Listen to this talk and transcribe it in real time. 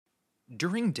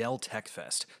During Dell Tech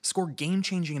Fest, score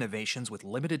game-changing innovations with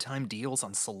limited-time deals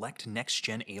on select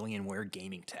next-gen Alienware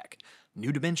gaming tech.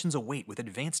 New dimensions await with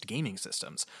advanced gaming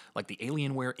systems, like the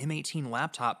Alienware M18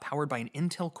 laptop powered by an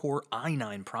Intel Core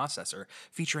i9 processor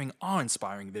featuring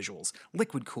awe-inspiring visuals,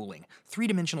 liquid cooling,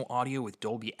 three-dimensional audio with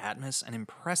Dolby Atmos, and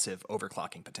impressive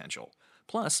overclocking potential.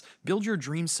 Plus, build your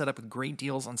dream setup with great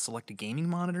deals on select gaming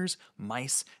monitors,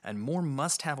 mice, and more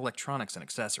must-have electronics and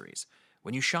accessories.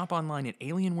 When you shop online at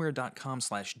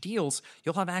alienware.com/deals,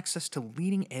 you'll have access to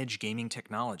leading-edge gaming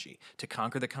technology to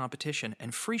conquer the competition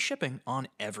and free shipping on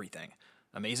everything.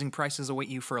 Amazing prices await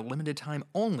you for a limited time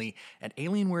only at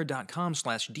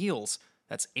alienware.com/deals.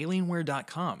 That's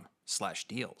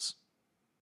alienware.com/deals.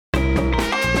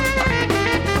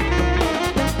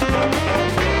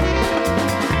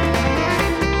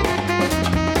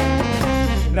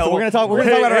 No, we're gonna talk about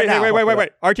it right now.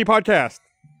 Wait. RT Podcast.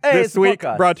 Hey, this week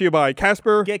brought to you by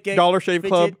Casper, Get, Dollar Shave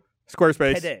Club,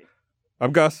 Squarespace. Today.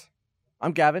 I'm Gus.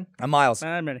 I'm Gavin. I'm Miles.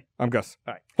 I'm ready. I'm Gus.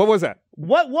 All right. What was that?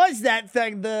 What was that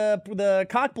thing? The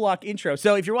cock block intro.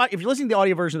 So if you're listening to the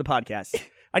audio version of the podcast,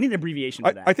 I need an abbreviation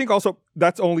for that. I think also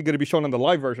that's only going to be shown on the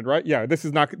live version, right? Yeah, this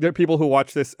is not. People who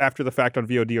watch this after the fact on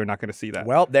VOD are not going to see that.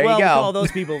 Well, there well, you we go. call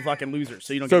those people fucking losers.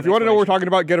 So you don't. So get if you want to know what we're talking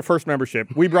about, get a first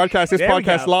membership. We broadcast this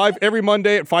podcast live every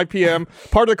Monday at 5 p.m.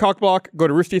 Part of the Cock Block. Go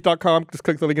to roosterteeth.com. Just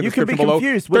click the link in the description below.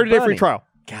 30-day free trial.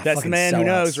 God, That's the man who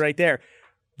knows right there.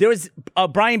 There was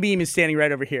Brian Beam is standing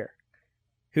right over here,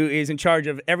 who is in charge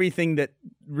of everything that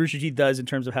Rooster Teeth does in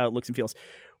terms of how it looks and feels.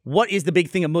 What is the big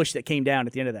thing of mush that came down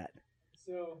at the end of that?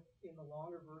 So in the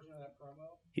longer version of that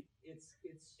promo, it's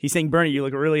He's saying, Bernie, you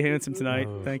look really handsome tonight.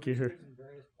 Thank you. there's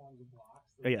various forms of blocks.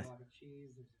 Oh, There's yes. a block of cheese,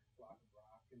 there's a block of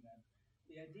rock, and then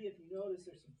the idea, if you notice,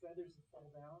 there's some feathers that fall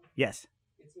down. Yes.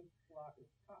 It's a block of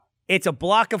cock. It's a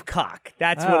block of cock.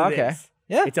 That's what it is. okay.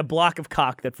 Yeah. It's a block of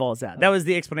cock that falls out. That was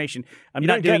the explanation. I'm You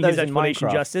not don't get doing his those in explanation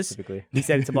Minecraft, justice. typically. He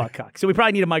said it's a block of cock. So we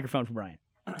probably need a microphone for Brian.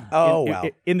 Oh, in, wow.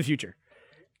 in the future.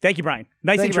 Thank you, Brian.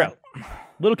 Nice Thank you, intro. A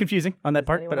little confusing on that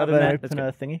part, but other than that, that's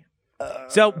good. thingy.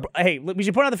 So, hey, we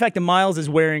should point out the fact that Miles is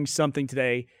wearing something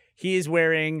today. He is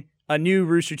wearing a new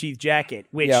Rooster Teeth jacket,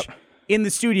 which in the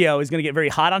studio is going to get very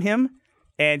hot on him,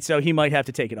 and so he might have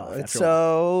to take it off. It's after a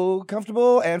while. so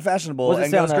comfortable and fashionable What does it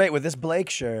and say on goes that? great with this Blake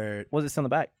shirt. What does it say on the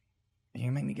back? You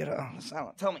make me get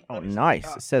silent. Tell me. Oh,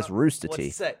 nice. It says Rooster What's it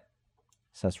Teeth. say? It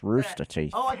says Rooster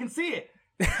Teeth. Oh, I can see it.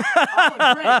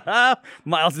 Oh, great.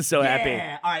 Miles is so happy.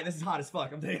 Yeah. All right, this is hot as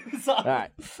fuck. I'm taking this off. All right.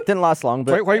 Didn't last long,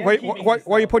 but Wait. Why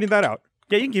are you pointing that out?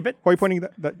 Yeah, you can keep it. Why are you pointing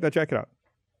that jacket out?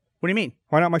 What do you mean?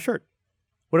 Why not my shirt?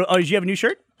 Oh, did you have a new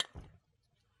shirt?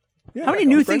 Yeah, How many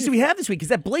new things do we have this week? Because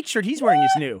that Blake shirt he's wearing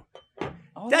is new.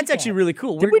 That's actually really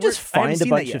cool. did we just I haven't find a seen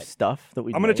that bunch yet. of stuff that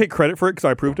we I'm going to take credit for it because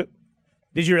I approved it.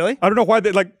 Did you really? I don't know why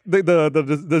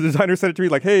the designer said it to me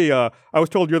like, hey, I was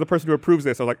told you're the person who approves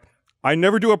this. I was like, I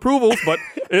never do approvals, but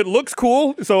it looks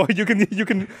cool, so you can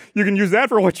use that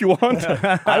for what you want.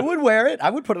 I would wear it. I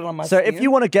would put it on my So skin. if you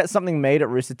want to get something made at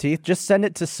Rooster Teeth, just send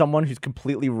it to someone who's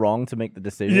completely wrong to make the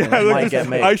decision. Yeah, and it might get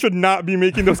made. I should not be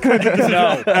making those kinds of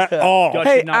decisions at all. God,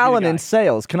 Hey, should not be the Alan guy. in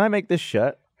sales, can I make this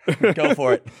shirt? Go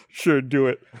for it. Sure, do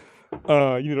it.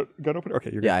 You got to open it? Okay,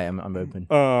 you're good. Yeah, I'm open.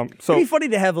 So It'd be funny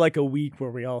to have like a week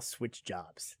where we all switch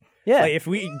jobs. Yeah. Like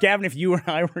if you or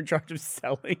I were in charge of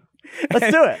selling.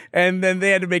 Let's do it. And then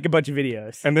they had to make a bunch of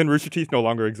videos. and then Rooster Teeth no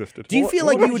longer existed. Do you feel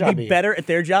like what you would would job be be? better at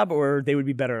their job or they would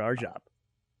be better at our job?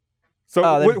 So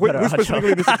Oh, they'd be better who at our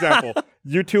specifically in this example?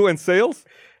 You two and sales?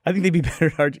 I think they'd be better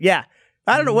at our Yeah.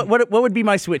 I don't know. What would be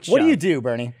my switch What do job? you do,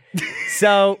 Bernie?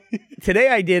 So today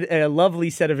I did a lovely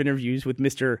set of interviews with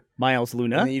Mr. Miles And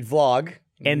Luna. then you'd vlog.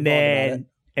 And then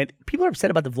and people are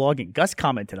upset about the vlogging. Gus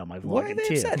commented on my vlogging Why are they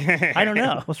too. upset? I don't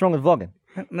know. What's wrong with vlogging?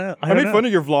 No, I made fun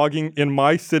of your vlogging in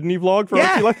my Sydney vlog for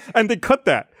Yeah. RT Life, and they cut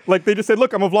that. Like they just said,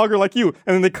 "Look, I'm a vlogger like you,"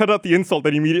 and then they cut out the insult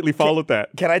that immediately followed that.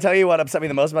 Can I tell you what upset me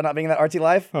the most about not being in that RT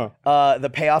Life? Huh. The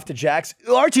payoff to Jack's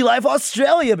RT Life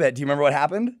Australia bit. Do you remember what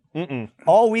happened?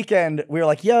 All weekend, we were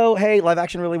like, yo, hey, Live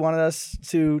Action really wanted us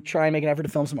to try and make an effort to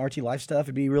film some RT Life stuff.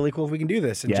 It'd be really cool if we can do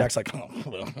this. And Jack's like,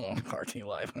 RT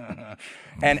Life.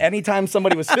 And anytime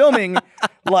somebody was filming,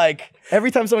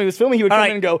 he would come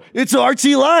in and go, it's RT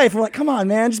Life. We're like, come on,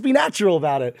 man, just be natural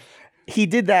about it. He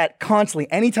did that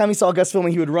constantly. Anytime he saw Gus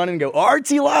filming, he would run and go,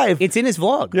 RT Live. It's in his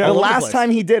vlog. Yeah. all The over last place. time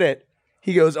he did it,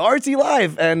 he goes, RT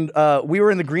Live. And we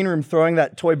were in the green room throwing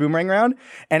that toy boomerang around,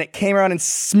 and it came around and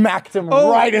smacked him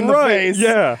right in the face.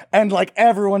 Yeah. And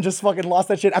everyone just fucking lost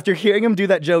that shit. After hearing him do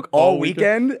that joke all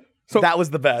weekend, that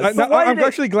was the best. I'm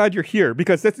actually glad you're here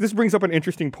because this brings up an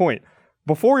interesting point.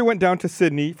 Before we went down to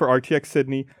Sydney for RTX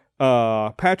Sydney,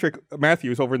 Patrick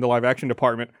Matthews over in the live action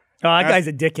department Oh, that guy's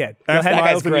a dickhead. Go asked ahead.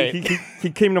 Miles, That guy's and he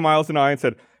came to Miles and I and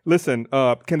said, "Listen,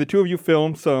 can the two of you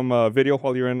film some video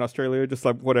while you're in Australia, just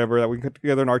like whatever that we can put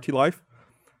together in RT Life?"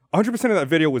 100% of that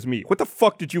video was me. What the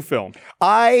fuck did you film?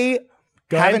 I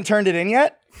ahead. haven't turned it in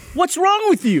yet. What's wrong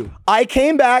with you? I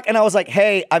came back and I was like,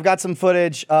 hey, I've got some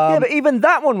footage. Yeah, but even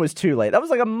that one was too late. That was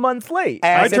like a month late.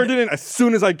 and I said- turned it in as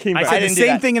soon as I came I back. said the didn't do same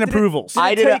that. thing in approvals.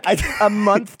 I did it. Take a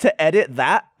month to edit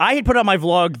that. I had put out my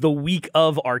vlog the week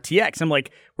of RTX. I'm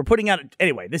like, we're putting out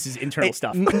anyway. This is internal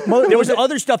stuff. There was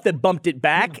other stuff that bumped it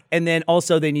back, and then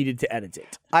also they needed to edit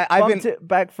it. I've Bumped been. it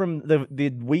back from the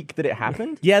week that it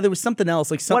happened. Yeah, there was something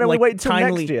else, like something don't we like wait till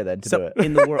timely, next year then to some- do it?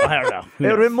 in the world. I don't know. Who It would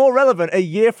have knows? been more relevant a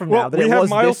year from now Well, than we it have was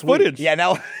Miles this week. footage. Yeah,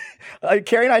 now.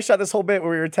 Carrie and I shot this whole bit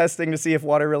where we were testing to see if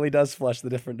water really does flush the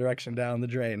different direction down the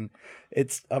drain.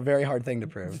 It's a very hard thing to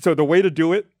prove. So the way to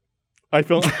do it, I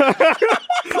filmed.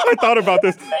 I thought about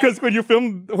this because when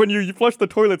you flush the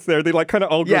toilets there, they like kind of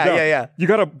all go Yeah, down. yeah. You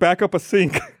got to back up a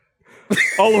sink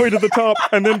all the way to the top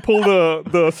and then pull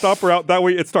the stopper out. That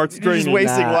way it starts You're draining. just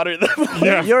wasting Nah. water.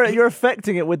 Yeah. You're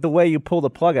affecting it with the way you pull the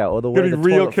plug out or the way Gotta the be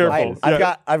real toilet careful. flushes.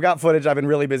 Yeah. I've got footage. I've been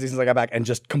really busy since I got back and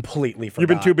just completely forgot. You've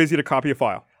been too busy to copy a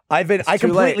file. I too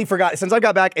completely late. forgot. Since I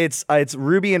got back, it's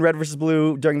Ruby and Red versus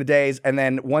Blue during the days, and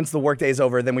then once the workday is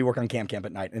over, then we work on Camp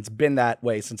at night. And it's been that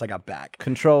way since I got back.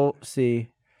 Control C,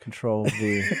 Control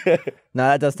V. No,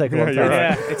 that does take a long Yeah, time. you're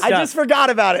right. Yeah, it's I tough. just forgot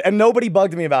about it, and nobody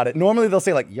bugged me about it. Normally they'll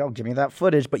say like, "Yo, give me that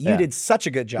footage," but you Yeah. did such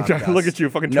a good job. Look at you,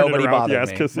 fucking turn Nobody it around. bothered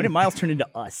Yes, me. kissing. When did Miles turn into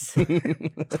us?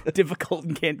 Difficult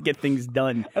and can't get things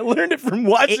done. I learned it from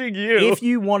watching you. If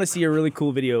you want to see a really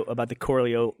cool video about the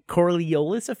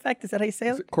Coriolis effect, is that how you say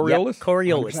it? Coriolis? Yep,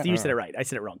 Coriolis. You said it right. I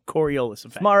said it wrong. Coriolis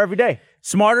effect. Smarter every day.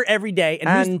 Smarter every day. And,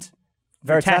 who's- And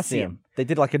Veritasium. Veritasium. They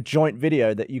did like a joint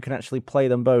video that you can actually play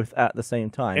them both at the same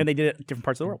time. and they did it in different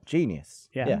parts of the world. Genius.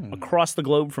 Yeah. Across the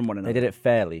globe from one another. They did it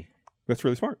fairly. That's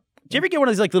really smart. Do you ever get one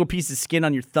of these like little pieces of skin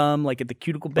on your thumb, like at the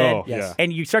cuticle bed? Oh, Yes.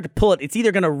 And you start to pull it. It's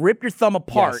either gonna rip your thumb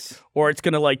apart Yes. or it's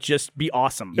gonna like just be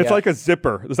awesome. It's like a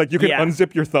zipper. It's like you can Yeah.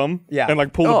 unzip your thumb Yeah. and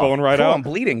like pull the bone right cool, out. I'm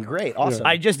bleeding. Great, awesome.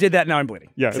 I just did that. Now I'm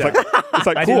bleeding. Yeah, it's like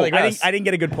I, cool. I didn't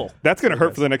get a good pull. That's gonna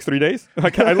hurt for the next 3 days.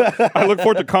 I look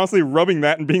forward to constantly rubbing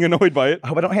that and being annoyed by it. I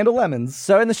hope I don't handle lemons.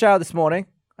 So in the shower this morning,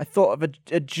 I thought of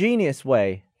a genius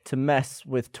way to mess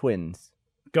with twins.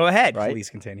 Go ahead. Right. Please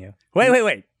continue. Wait.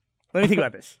 Let me think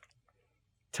about this.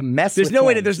 To mess There's with no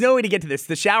way. twins. There's no way to get to this.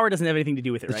 The shower doesn't have anything to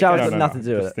do with it. The right, shower guys? has nothing to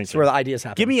do with Just it. thinking. That's where the ideas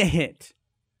happen. Give me a hint.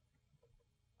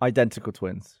 Identical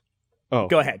twins. Oh,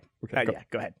 Go ahead. Okay, go. Yeah,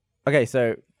 go ahead. Okay,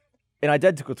 so in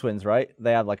identical twins, right?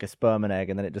 They have like a sperm and egg,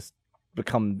 and then it just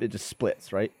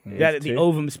splits, right? Yeah, Into the two.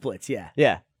 ovum splits. Yeah.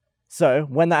 Yeah. So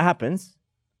when that happens,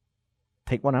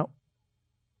 take one out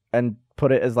and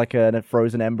put it as like a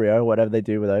frozen embryo, whatever they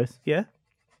do with those. Yeah.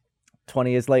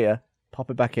 20 years later,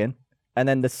 pop it back in, and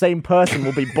then the same person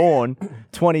will be born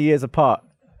 20 years apart.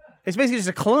 It's basically just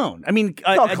a clone. I mean,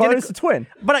 Not a clone, it's a twin.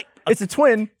 But It's a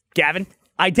twin. Gavin,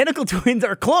 identical twins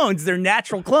are clones. They're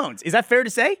natural clones. Is that fair to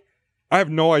say? I have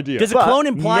no idea. Does a But- clone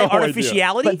imply No idea.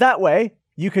 artificiality? But that way,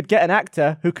 you could get an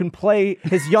actor who can play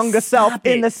his younger self Stop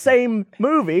in it. the same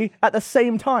movie at the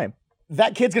same time.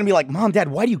 That kid's gonna be like, "Mom, Dad,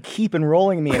 why do you keep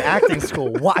enrolling me in acting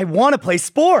school? Why I want to play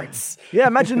sports." Yeah,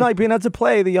 imagine like being able to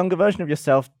play the younger version of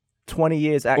yourself 20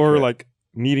 years accurate. Or like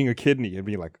needing a kidney and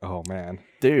be like, oh man,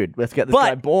 dude, let's get this But-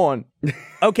 guy born.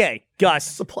 Okay, Gus.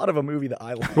 It's the plot of a movie that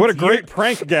I like. what a great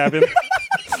prank, Gavin.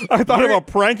 I thought of a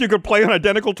prank you could play on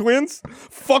identical twins.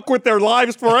 Fuck with their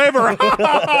lives forever.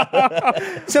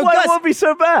 So, Why Gus, it won't be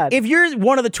so bad? if you're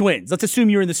one of the twins, let's assume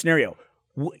you're in the scenario.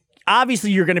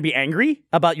 Obviously, you're going to be angry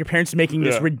about your parents making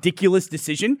this Yeah. ridiculous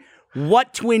decision.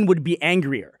 What twin would be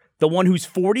angrier? The one who's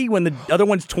 40 when the other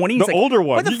one's 20? It's The like, older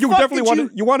why one. the You fuck definitely did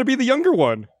want to. You want to be the younger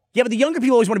one. Yeah, but the younger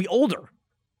people always want to be older.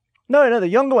 No, the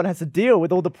younger one has to deal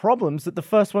with all the problems that the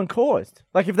first one caused.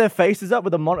 Like if their face is up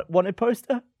with a wanted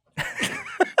poster.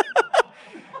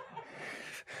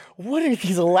 What are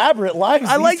these elaborate lives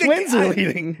I these like the- twins are I-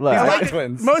 leading? Look, These I like like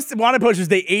twins. Most wanted posters,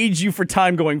 they age you for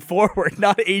time going forward,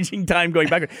 not aging time going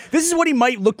backward. This is what he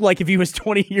might look like if he was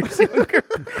 20 years younger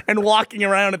and walking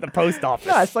around at the post office.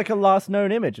 No, it's like a last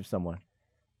known image of someone.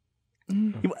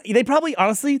 They probably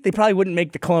wouldn't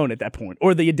make the clone at that point,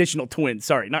 or the additional twin.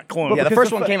 Sorry, not clone. Yeah, the because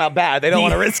first one came out bad. They don't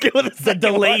want to risk it with the the second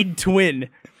one. delayed twin.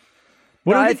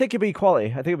 Well, do I they- think it'd be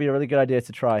equality. I think it'd be a really good idea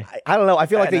to try. I don't know. I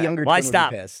feel like the younger Why twin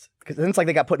stop? would be pissed. Because then it's like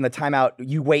they got put in the timeout.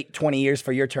 You wait 20 years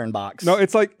for your turn box. No,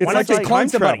 it's like Why not they just clone time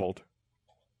somebody? traveled.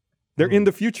 They're in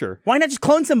the future. Why not just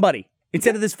clone somebody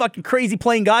instead of this fucking crazy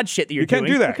playing God shit that you're You can't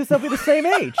doing? do that. Because they'll be the same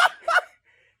age.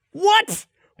 What?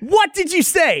 What did you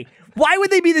say? Why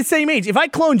would they be the same age? If I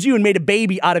cloned you and made a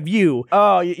baby out of you,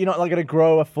 Oh, you're not like going to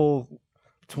grow a full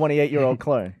 28-year-old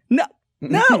clone. no.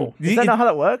 Is that not how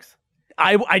that works?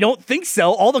 I don't think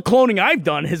so. All the cloning I've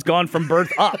done has gone from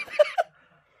birth up.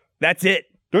 That's it.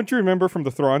 Don't you remember from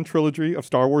the Thrawn trilogy of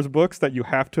Star Wars books that you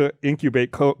have to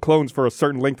incubate clones for a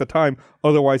certain length of time,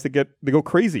 otherwise they go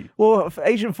crazy? Well,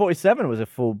 Agent 47 was a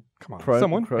full. Come on, Pro,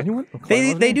 someone, pro, anyone?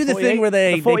 They do the thing where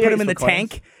they put him in the 48s were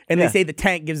tank and Yeah. they say the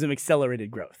tank gives them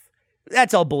accelerated growth.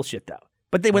 That's all bullshit though.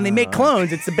 But when they make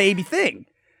clones, it's a baby thing.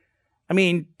 I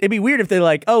mean, it'd be weird if they're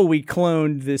like, oh, we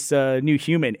cloned this new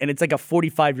human, and it's like a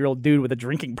 45-year-old dude with a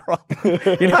drinking problem.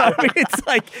 You know what I mean? It's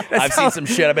like, I've seen some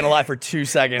shit. I've been alive for 2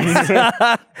 seconds.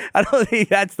 I don't think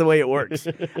that's the way it works.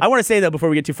 I want to say, though, before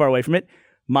we get too far away from it,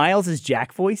 Miles'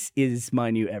 Jack voice is my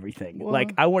new everything.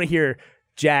 Like, I want to hear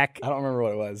Jack. I don't remember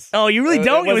what it was. Oh, you really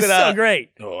don't? It was so it,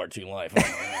 great. Oh, RT Life.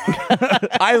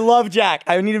 I love Jack.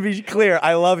 I need to be clear.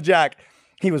 I love Jack.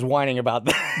 He was whining about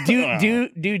that.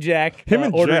 Do Jack Him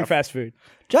and ordering Jeff. fast food.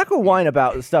 Jack will whine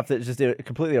about the stuff that's just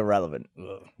completely irrelevant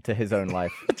to his own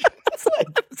life.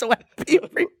 So happy.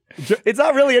 It's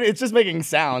not really. It's just making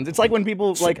sounds. It's like when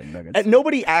people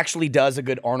nobody actually does a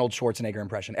good Arnold Schwarzenegger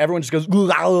impression. Everyone just goes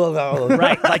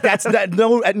right. Like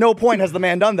at no point has the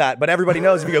man done that. But everybody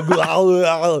knows if you go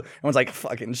everyone's like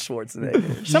fucking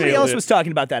Schwarzenegger. Somebody else was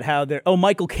talking about that. How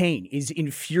Michael Caine is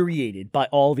infuriated by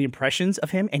all the impressions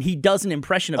of him, and he does an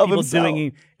impression of people himself.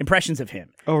 doing impressions of him.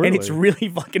 Oh, really? And it's really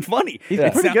fucking funny. He's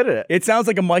pretty good at it. It sounds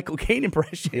like a Michael Caine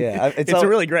impression. Yeah, it's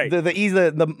really great.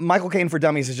 The Michael Caine for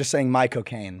Dummies is just saying my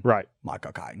cocaine. Right. My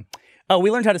cocaine. Oh, we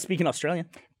learned how to speak in Australian.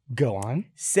 Go on.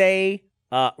 Say,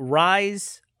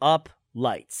 rise up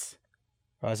lights.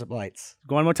 Rise up lights.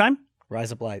 Go one more time.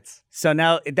 Rise up lights. So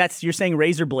now you're saying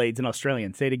razor blades in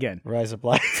Australian. Say it again. Rise up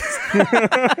lights.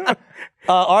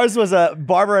 Ours was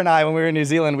Barbara and I when we were in New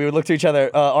Zealand. We would look to each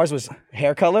other. Ours was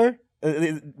hair color.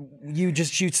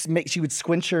 She would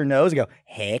squinch her nose and go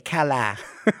hair color,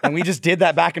 and we just did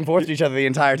that back and forth to each other the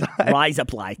entire time. Rise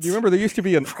up lights. Do you remember there used to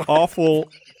be an awful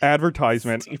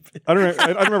advertisement? I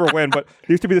don't remember when, but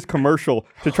there used to be this commercial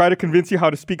to try to convince you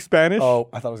how to speak Spanish. Oh,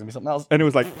 I thought it was gonna be something else. And it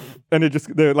was like, and it just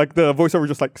the voiceover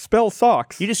just like spell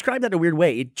socks. You described that in a weird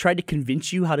way. It tried to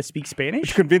convince you how to speak Spanish.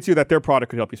 To convince you that their product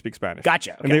could help you speak Spanish.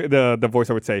 Gotcha. And Okay. the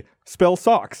voiceover would say spell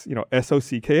socks.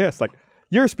 SOCKS. Like,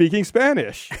 you're speaking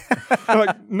Spanish. I'm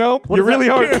like, nope, you're really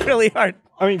hard. You're really hard.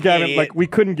 I mean, Gavin, like, we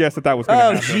couldn't guess that was going to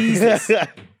Oh, happen. Jesus.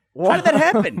 How did that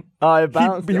happen?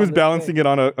 He was balancing it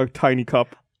on a tiny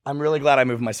cup. I'm really glad I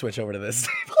moved my Switch over to this.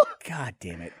 God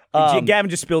damn it. Gavin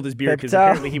just spilled his beer because but,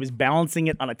 apparently he was balancing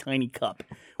it on a tiny cup,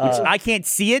 which I can't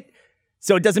see it,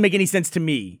 so it doesn't make any sense to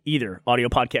me either, audio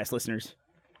podcast listeners.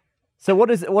 So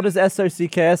what is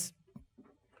SOCKS?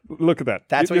 Look at that.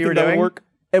 That's what you were think that would doing? Work?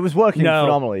 It was working No.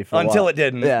 phenomenally for a Until while. it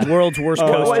didn't. Yeah. World's worst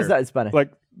coaster. What is that in Spanish?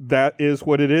 Like, that is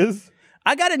what it is.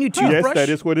 I got a new toothbrush. Yes, that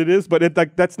is what it is. But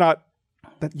that's not.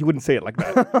 That you wouldn't say it like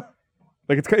that.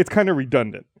 Like it's kind of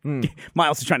redundant.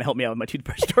 Miles is trying to help me out with my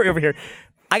toothbrush story over here.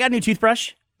 I got a new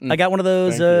toothbrush. I got one of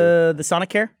those, the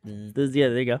Sonicare. Those, yeah,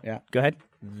 there you go. Yeah. Go ahead.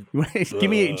 Give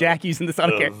me Jack using the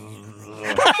Sonicare.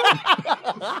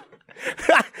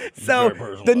 So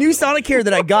the new Sonicare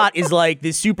that I got is like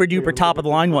this super duper top of the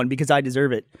line one because I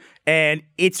deserve it. And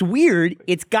it's weird.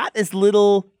 It's got this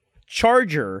little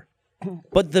charger,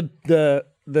 but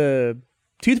the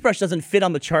toothbrush doesn't fit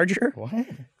on the charger. What?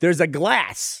 There's a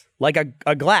glass, like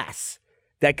a glass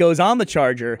that goes on the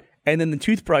charger, and then the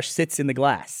toothbrush sits in the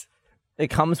glass. It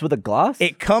comes with a glass?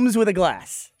 It comes with a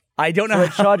glass. I don't know So it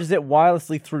how. charges it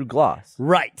wirelessly through glass.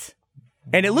 Right.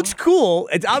 And it looks cool.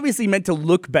 It's obviously meant to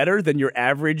look better than your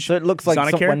average So it looks like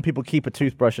Sonicare. when people keep a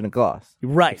toothbrush in a glass.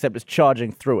 Right. Except it's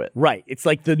charging through it. Right. It's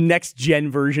like the next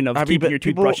gen version of keeping but your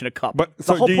people- toothbrush in a cup. But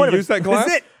so whole do you point of use it- that glass?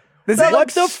 That's it. That's That it.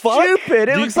 looks so stupid.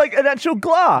 It looks like an actual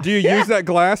glass. Do you use that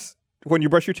glass when you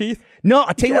brush your teeth? No,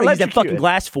 I'll tell you what I use that Electrocuted. fucking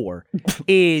glass for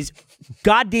is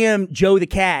goddamn Joe the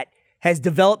cat has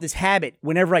developed this habit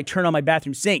whenever I turn on my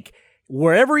bathroom sink.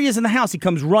 Wherever he is in the house, he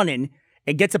comes running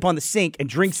and gets up on the sink and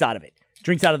drinks out of it.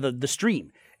 Drinks out of the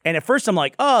stream. And at first I'm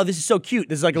like, oh, this is so cute.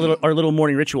 This is like our little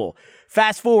morning ritual.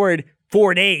 Fast forward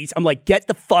 4 days, I'm like, get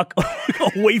the fuck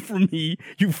away from me,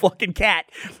 you fucking cat.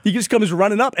 He just comes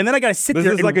running up, and then I gotta sit This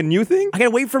there. is and like a new thing? I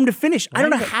gotta wait for him to finish. I don't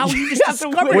know how he just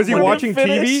discovered Was he it. watching TV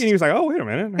finish. and he was like, oh, wait a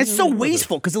minute. It's so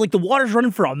wasteful because like the water's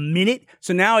running for a minute.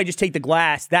 So now I just take that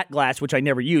glass, which I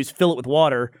never use, fill it with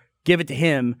water, give it to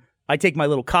him. I take my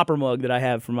little copper mug that I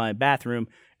have for my bathroom,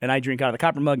 and I drink out of the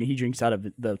copper mug, and he drinks out of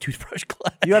the toothbrush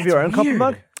glass. You have your own copper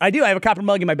mug? I do. I have a copper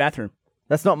mug in my bathroom.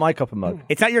 That's not my copper mug.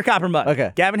 It's not your copper mug.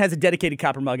 Okay. Gavin has a dedicated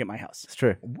copper mug at my house. It's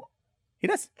true. He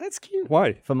does. That's cute.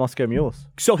 Why? For Moscow Mules.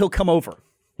 So he'll come over.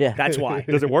 Yeah. That's why.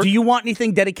 Does it work? Do you want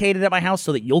anything dedicated at my house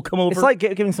so that you'll come over? It's like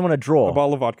giving someone a drawer. A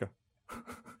bottle of vodka.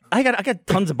 I got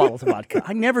tons of bottles of vodka.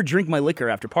 I never drink my liquor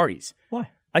after parties. Why?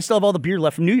 I still have all the beer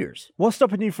left from New Year's. What's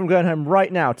stopping you from going home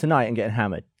right now, tonight, and getting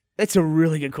hammered? That's a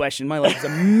really good question. My life is a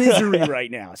misery right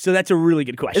now. So that's a really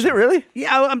good question. Is it really?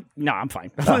 Yeah, I'm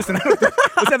fine. Listen,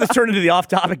 let's have this turn into the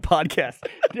off-topic podcast.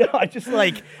 No,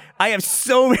 I have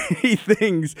so many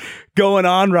things going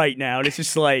on right now. And it's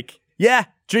just like, yeah,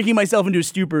 drinking myself into a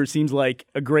stupor seems like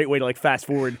a great way to like fast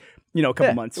forward, a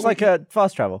couple months. It's like a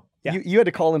fast travel. Yeah. You had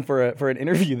to call in for an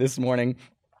interview this morning.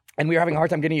 And we were having a hard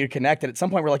time getting you to connect. And at some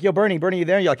point, we're like, yo, Bernie, you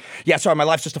there? And you're like, yeah, sorry, my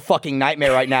life's just a fucking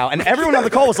nightmare right now. And everyone on the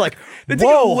call was like,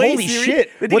 whoa, holy shit,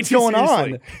 what's going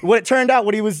on? What it turned out,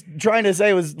 what he was trying to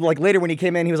say was like later when he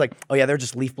came in, he was like, oh yeah, they're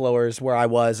just leaf blowers where I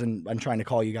was. And I'm trying to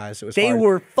call you guys. So it was They hard.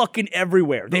 were fucking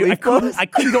everywhere. I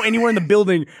couldn't go anywhere in the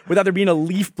building without there being a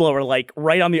leaf blower like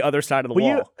right on the other side of the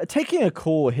wall. Taking a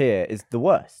call here is the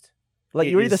worst. Like,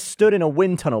 It you're either is. stood in a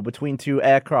wind tunnel between two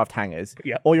aircraft hangars,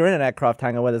 or you're in an aircraft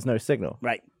hangar where there's no signal.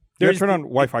 Right. You gotta turn on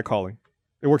Wi-Fi calling.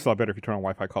 It works a lot better if you turn on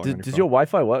Wi-Fi calling. on Does phone. your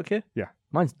Wi-Fi work here? Yeah.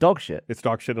 Mine's dog shit. It's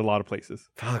dog shit in a lot of places.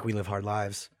 Fuck, we live hard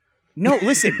lives. No,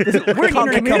 listen, we're an internet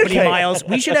company, communicate. Miles.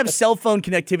 We should have cell phone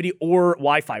connectivity or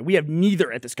Wi-Fi. We have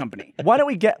neither at this company. Why don't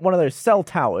we get one of those cell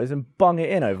towers and bung it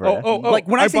in over it? Like,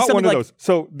 when I say bought something one of like- those.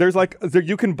 So there's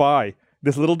you can buy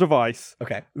this little device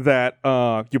that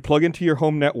you plug into your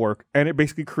home network, and it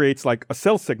basically creates like a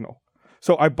cell signal.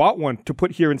 So I bought one to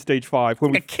put here in stage 5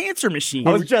 when A cancer machine.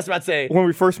 I was just about to say. when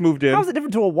we first moved in. How's it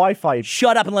different to a Wi-Fi?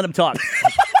 Shut up and let him talk.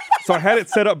 So I had it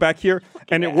set up back here,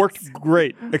 and it worked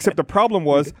great. Except the problem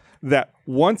was that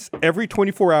once every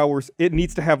 24 hours, it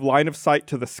needs to have line of sight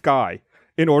to the sky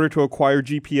in order to acquire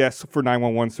GPS for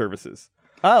 911 services.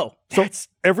 Oh, So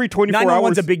every 24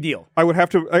 hours, 911's a big deal. I would have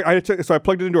to. So I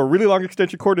plugged it into a really long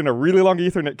extension cord and a really long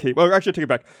Ethernet cable. Oh, actually, I take it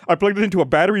back. I plugged it into a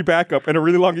battery backup and a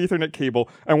really long Ethernet cable.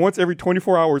 And once every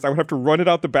 24 hours, I would have to run it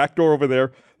out the back door over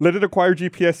there, let it acquire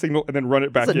GPS signal, and then run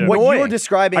it back in. What you're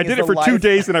describing I is did the it for life, 2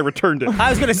 days and I returned it.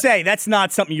 I was going to say, that's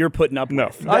not something you're putting up No.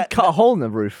 with. I'd cut a hole in the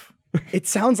roof. It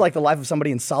sounds like the life of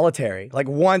somebody in solitary. Like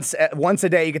once a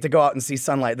day you get to go out and see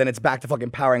sunlight, then it's back to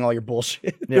fucking powering all your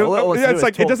bullshit. Yeah, all it's It's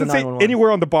like it doesn't say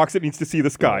anywhere on the box it needs to see the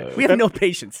sky. We have no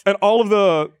patience. And all of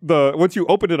the once you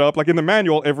open it up, like in the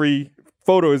manual, every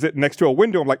photo is it next to a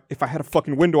window. I'm like, if I had a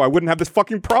fucking window, I wouldn't have this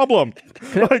fucking problem.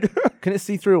 Can it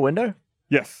see through a window?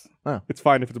 Yes. Oh. It's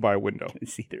fine if it's by a window.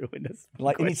 See through windows.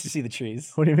 Like it needs to see the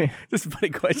trees. What do you mean? Just a funny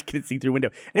question. Can it see through a window?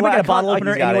 Well, Anybody I got a bottle can't-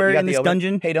 opener He's got it. anywhere You got in the this open-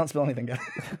 dungeon? Hey, don't spill anything, guys.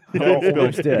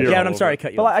 almost did. Beer Yeah, all and I'm sorry I over.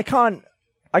 cut you But off. like,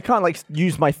 I can't like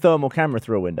use my thermal camera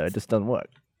through a window. It just doesn't work.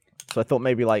 So I thought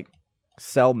maybe like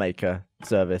cell maker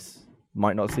service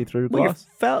might not see through Well,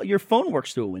 glass. your phone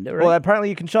works through a window, right? Well, apparently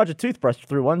you can charge a toothbrush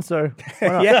through one. So why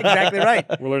not? yeah, exactly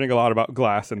right. We're learning a lot about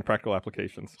glass and practical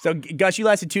applications. So, Gus, you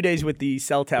lasted 2 days with the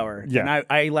cell tower. Yeah. And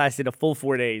I lasted a full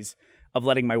 4 days of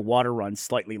letting my water run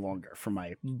slightly longer for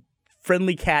my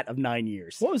friendly cat of 9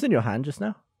 years. What was in your hand just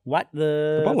now? What?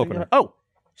 The bottle opener. Oh,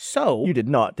 so. You did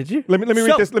not, did you? Let me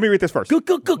read this. Let me read this first. Go.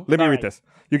 Let me All read right. this.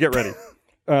 You get ready.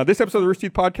 This episode of the Rooster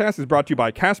Teeth Podcast is brought to you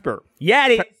by Casper. Yeah,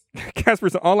 it is. Casper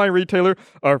is an online retailer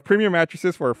of premium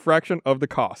mattresses for a fraction of the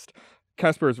cost.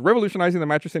 Casper is revolutionizing the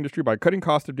mattress industry by cutting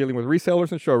costs of dealing with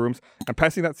resellers and showrooms and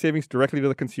passing that savings directly to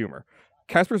the consumer.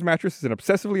 Casper's mattress is an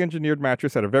obsessively engineered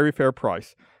mattress at a very fair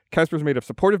price. Casper is made of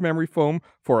supportive memory foam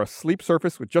for a sleep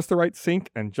surface with just the right sink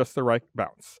and just the right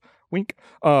bounce. Wink.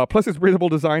 Plus, its breathable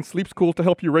design sleeps cool to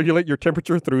help you regulate your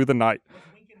temperature through the night.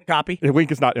 Copy. The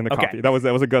wink is not in the Okay. copy. That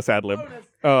was a Gus ad lib.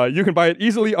 You can buy it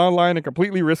easily online and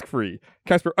completely risk-free.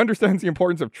 Casper understands the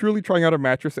importance of truly trying out a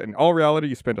mattress, and in all reality,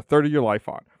 you spend a third of your life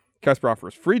on. Casper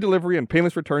offers free delivery and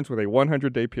painless returns with a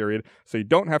 100-day period, so you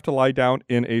don't have to lie down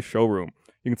in a showroom.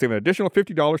 You can save an additional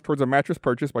 $50 towards a mattress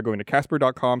purchase by going to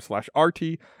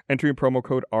casper.com/RT, entering promo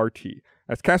code RT.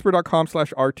 That's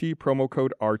casper.com/RT, promo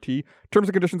code RT. Terms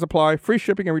and conditions apply. Free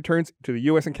shipping and returns to the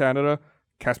U.S. and Canada.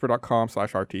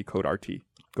 Casper.com/RT, code RT.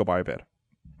 Go buy a bed.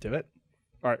 Do it.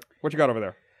 All right, what you got over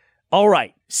there? All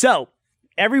right. So,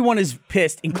 everyone is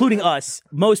pissed, including us.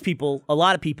 Most people, a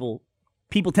lot of people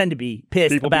tend to be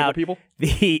pissed about people?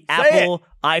 the Apple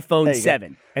There iPhone you go.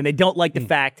 7. And they don't like the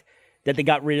fact that they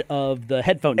got rid of the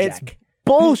headphone It's jack.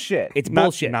 bullshit. It's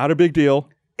bullshit. Not a big deal.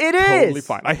 It is Totally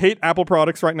fine. I hate Apple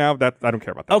products right now. That I don't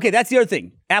care about that. Okay, that's the other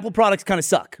thing. Apple products kind of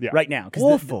suck Yeah. right now because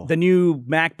Awful. the new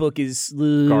MacBook is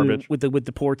Garbage. with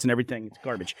the ports and everything. It's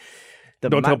garbage.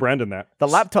 Don't tell Brandon that. The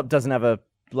laptop doesn't have a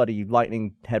bloody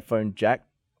lightning headphone jack.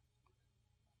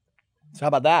 So how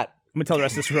about that? I'm gonna tell the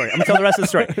rest of the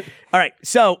story. All right,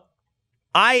 so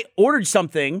I ordered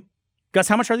something. Gus,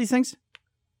 how much are these things?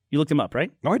 You looked them up, right?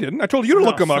 No, I didn't. I told you to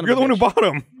look them son up. of You're a the one who bitch. bought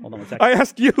them. Hold on one second. I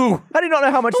asked you. How do you not know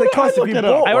how much they cost if you bought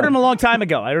I ordered them one? a long time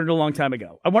ago.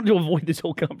 I wanted to avoid this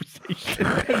whole conversation.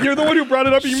 You're the one who brought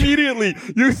it up immediately.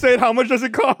 You said, how much does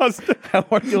it cost? I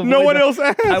wanted to No avoid one the- else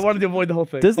asked. I wanted to avoid the whole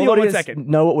thing. Does the Hold on one audience second.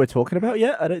 know what we're talking about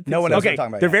yet? I don't think No one so. knows. Okay, What we're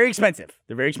talking about, they're yeah. very expensive.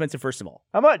 They're very expensive, first of all.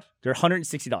 How much? They're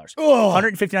 $160.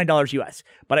 $159 US.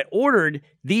 But I ordered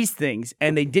these things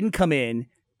and they didn't come in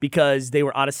because they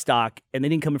were out of stock and they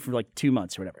didn't come in for like 2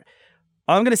 months or whatever.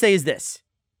 All I'm going to say is this.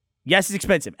 Yes, it's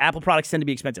expensive. Apple products tend to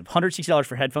be expensive. $160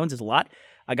 for headphones is a lot.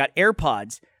 I got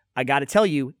AirPods. I got to tell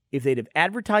you, if they'd have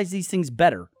advertised these things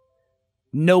better,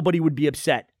 nobody would be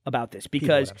upset about this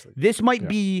because this might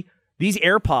be these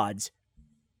AirPods.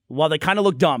 While they kind of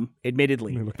look dumb,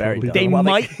 admittedly, they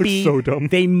might be so dumb.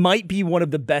 They might be one of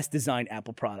the best designed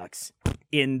Apple products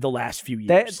in the last few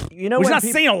They- years. you know which is when not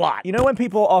peop- saying a lot. You know when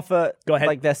people offer, Go ahead.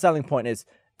 like their selling point is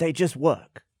they just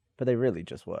work, but they really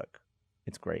just work.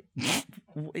 It's great.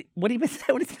 What do you is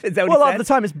that what he said? Well, a lot of the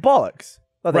time it's bollocks.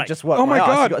 Well, they Right. just work. Oh my arse.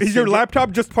 You God. gotta Is your sing it.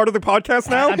 laptop just part of the podcast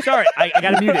now? I'm sorry, I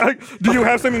got to mute it. Do you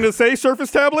have something to say,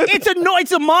 Surface Tablet?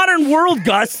 It's a modern world,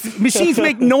 Gus. Machines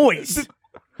make noise.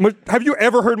 Have you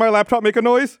ever heard my laptop make a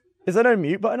noise? Is there no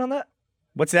mute button on that?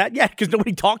 What's that? Yeah, because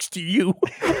nobody talks to you.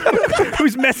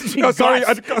 Who's messaging? Oh, sorry,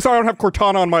 Gus? sorry, I don't have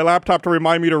Cortana on my laptop to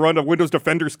remind me to run a Windows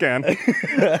Defender scan.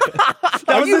 That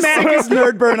was you the mad? sickest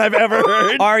nerd burn I've ever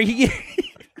heard. Are you?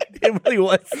 It really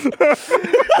was.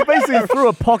 I basically threw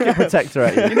a pocket protector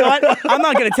at you. You know what? I'm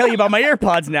not going to tell you about my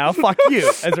AirPods now. Fuck you.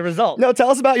 As a result. No, tell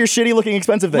us about your shitty looking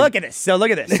expensive thing. Look at this.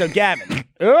 So Gavin.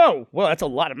 Oh, well, that's a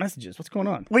lot of messages. What's going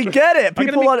on? We get it. I'm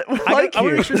gonna People make- like I want to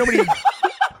you. make sure nobody.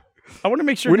 I want to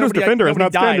make sure Windows nobody, Defender has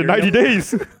nobody not scanned in died or 90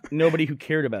 days. Nobody who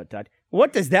cared about that.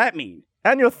 What does that mean?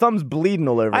 And your thumb's bleeding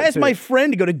all over I it, asked too. my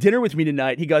friend to go to dinner with me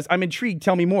tonight. He goes, "I'm intrigued.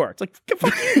 Tell me more." It's like,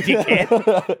 fuck you,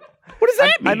 dickhead. What does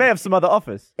that mean? I may have some other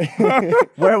offers.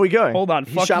 Where are we going? Hold on.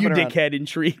 He's Fuck you, shopping around. dickhead.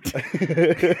 Intrigued.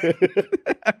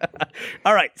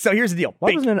 All right. So here's the deal. Why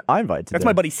Bink. wasn't I invited to That's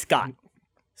my buddy Scott.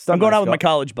 Stunt I'm going out with my mascot.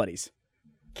 college buddies.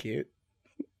 Cute.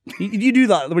 You do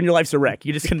that when your life's a wreck.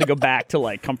 You just tend to go back to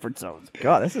like comfort zones.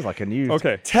 God, this is like a new.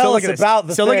 Okay. Tell look us at this. about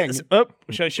the so thing. Look at this. Oh,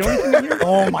 should I show anything in here?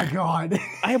 Oh my God.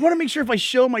 I want to make sure if I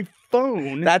show my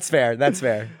phone. That's fair. That's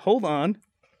fair. Hold on.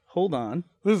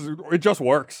 It just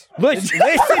works. Listen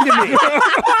to me.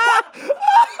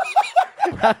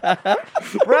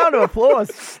 Round of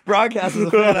applause. Broadcast is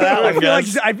a fan of that one,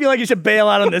 guys. I feel like you should bail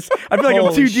out on this. I feel like I'm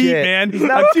Holy too deep, shit. man.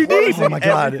 Now I'm too deep. Oh my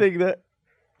God. Everything that.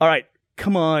 All right,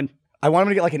 come on. I want him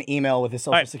to get like an email with his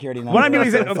social All right. security number. What I'm doing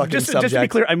is, That's the fucking just to be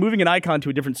subject. clear, I'm moving an icon to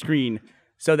a different screen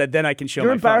so that then I can show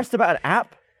You're my embarrassed phone. about an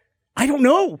app? I don't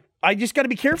know. I just got to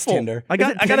be careful. Tinder. I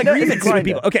got Is it Tinder? agreements Is it with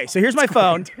people. Grindr? Okay, so here's my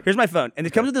phone. And it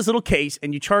comes with this little case,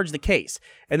 and you charge the case.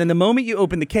 And then the moment you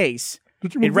open the case,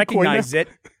 Did you it move the coin recognizes it.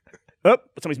 Oh,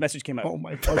 somebody's message came out. Oh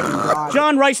my fucking God.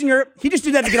 John Reisinger, he just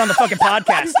did that to get on the fucking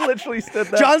podcast. Literally stood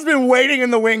there. John's been waiting in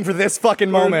the wing for this fucking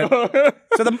moment.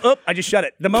 So I just shut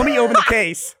it. The moment you open the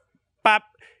case, pop,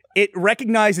 it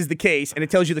recognizes the case and it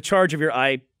tells you the charge of your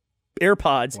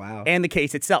AirPods Wow. and the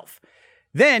case itself.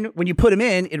 Then when you put them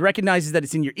in, it recognizes that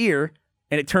it's in your ear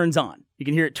and it turns on. You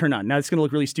can hear it turn on. Now it's going to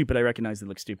look really stupid. I recognize it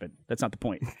looks stupid. That's not the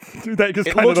point. Dude, that is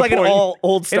It kind looks of like the an point. all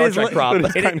old Star is Trek li- prop. It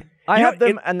is kind of- I You have know,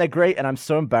 them and they're great, and I'm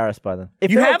so embarrassed by them.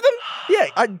 If You they have were- them?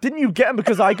 Yeah. Didn't you get them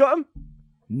because I got them?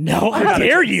 No, how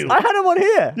dare you? I had them on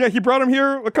here. Yeah, he brought him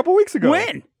here a couple weeks ago.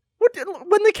 When?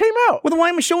 When they came out. Well, then why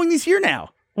am I showing these here now?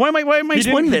 Why am I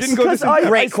explaining he this? didn't go Because this in-depth.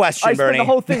 Great question, I spent Bernie. the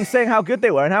whole thing saying how good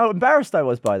they were and how embarrassed I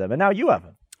was by them, and now you have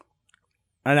them.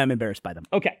 And I'm embarrassed by them.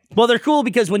 Okay. Well, they're cool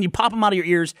because when you pop them out of your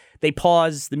ears, they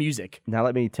pause the music. Now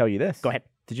let me tell you this. Go ahead.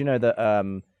 Did you know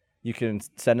that you can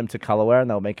send them to Colorware and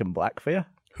they'll make them black for you?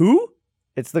 Who?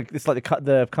 It's like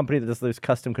the company that does those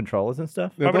custom controllers and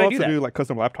stuff. They Why would I also do that? do like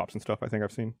custom laptops and stuff. I think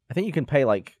I've seen. I think you can pay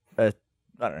like I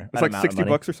don't know. It's like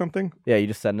 $60 or something. Yeah, you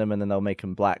just send them and then they'll make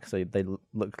them black so they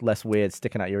look less weird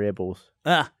sticking out your earballs.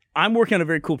 I'm working on a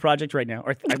very cool project right now,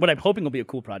 or what I'm hoping will be a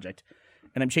cool project,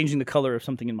 and I'm changing the color of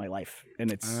something in my life,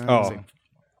 and it's amazing.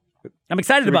 I'm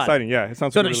excited Super about exciting. it. Yeah, it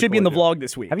sounds So like a it really should be in cool the idea. vlog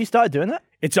this week. Have you started doing that?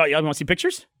 It's you want to see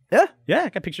pictures? Yeah. Yeah, I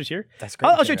got pictures here. That's great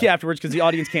I'll show it to material. you afterwards because the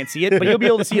audience can't see it, but you'll be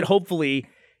able to see it hopefully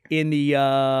in the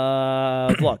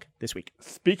vlog this week.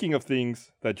 Speaking of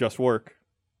things that just work,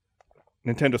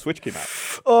 Nintendo Switch came out.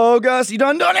 Oh, Gus, you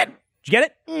done it? Did you get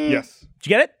it? Yes. Did you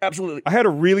get it? Absolutely. I had a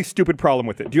really stupid problem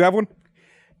with it. Do you have one?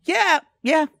 Yeah.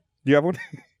 Do you have one?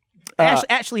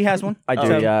 Ashley has one. I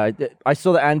do, yeah. I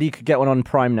saw that Andy could get one on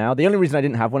Prime now. The only reason I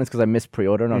didn't have one is because I missed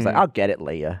pre-order, and I was like, I'll get it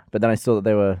later. But then I saw that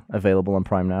they were available on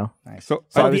Prime now. Nice. So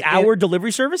The hour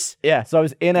delivery service? Yeah, so I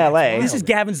was in LA. This is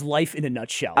Gavin's life in a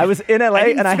nutshell. I was in LA, I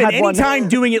didn't and I spend had any one. time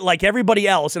doing it like everybody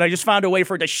else, and I just found a way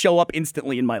for it to show up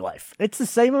instantly in my life. It's the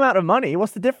same amount of money.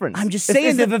 What's the difference? I'm just It's-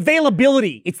 saying the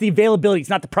availability. It's the availability. It's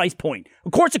not the price point.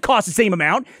 Of course, it costs the same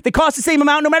amount. They cost the same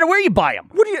amount no matter where you buy them.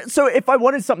 What do you? So if I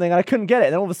wanted something and I couldn't get it,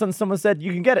 and all of a sudden someone said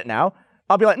you can get it now,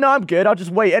 I'll be like, no, I'm good. I'll just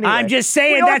wait anyway. I'm just What are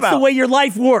saying you on that's the about? way your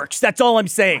life works. That's all I'm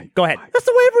saying. Go ahead. That's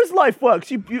the way everyone's life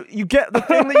works. You get the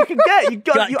thing that you can get. You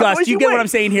got. Gus, otherwise do you get wait. what I'm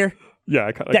saying here? yeah,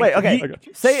 I kind of Wait, okay. I got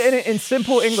you. Say it in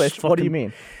simple English. What do you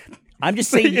mean? I'm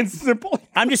just saying. It's simple.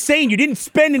 I'm just saying you didn't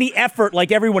spend any effort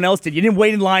like everyone else did. You didn't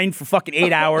wait in line for fucking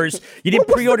 8 hours. You didn't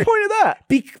What's pre-order. the point of that?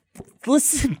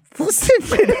 Listen.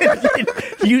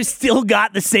 You still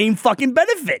got the same fucking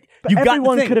benefit. But You got the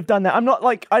everyone thing. could have done that. I'm not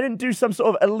like I didn't do some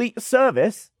sort of elite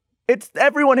service. It's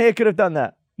everyone here could have done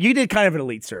that. You did kind of an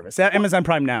elite service. Amazon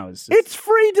Prime now is. It's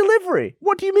free delivery.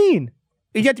 What do you mean?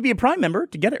 You have to be a Prime member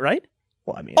to get it, right?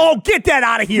 Well, I mean, Oh, get that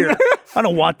out of here! I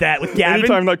don't want that with Gavin.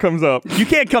 Anytime that comes up. You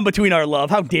can't come between our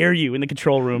love. How dare you in the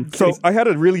control room? So I had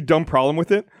a really dumb problem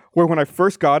with it, where when I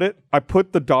first got it, I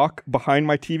put the dock behind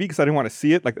my TV because I didn't want to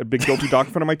see it, like a big dopey dock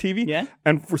in front of my TV. Yeah.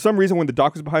 And for some reason, when the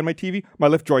dock was behind my TV, my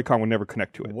left Joy-Con would never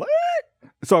connect to it. what?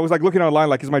 So I was like looking online,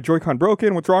 like, is my Joy-Con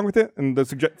broken? What's wrong with it? And the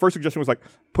first suggestion was like,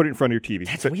 put it in front of your TV.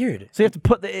 That's So- weird. So you have to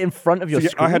put it in front of your so yeah,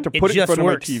 screen. I had to It put it in just front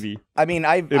works. of my TV. I mean,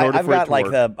 I've order for it got to like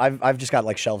work. I've just got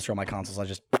like shelves for all my consoles. I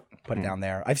just put it down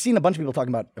there. I've seen a bunch of people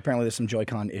talking about apparently there's some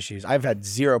Joy-Con issues. I've had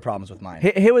zero problems with mine.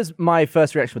 Here was my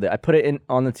first reaction with it. I put it in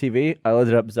on the TV. I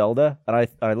loaded up Zelda, and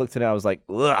I looked at it. I was like,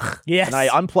 ugh. Yes. And I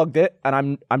unplugged it,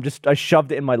 and I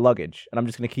shoved it in my luggage, and I'm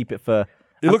just gonna keep it for.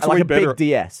 It looks like way a better. big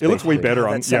DS. It looks way basically. better God,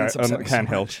 on that sounds on upsetting so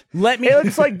handheld. much. Let me. It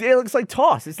looks like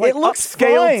toss. It's like It looks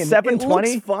upscaled fine. 720.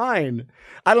 It looks fine.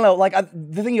 I don't know. Like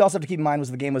the thing you also have to keep in mind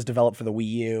was the game was developed for the Wii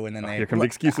U, and then they Here come the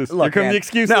excuses. Look, Here come man, the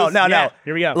excuses. No, Yeah,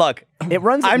 here we go. Look, It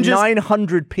runs at I'm just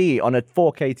 900p on a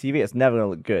 4K TV. It's never gonna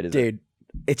look good, is it? dude.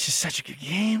 It's just such a good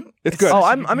game. It's good. Oh,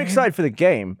 I'm excited for the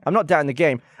game. I'm not doubting the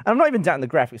game. I'm not even doubting the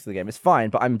graphics of the game. It's fine,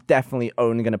 but I'm definitely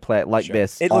only going to play it like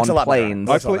this It on looks a lot better. planes.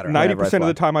 I Looks a lot play better. 90% of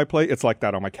the time I play, it's like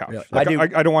that on my couch. Really? Like, I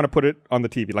do- I don't want to put it on the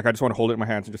TV. Like I just want to hold it in my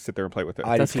hands and just sit there and play with it.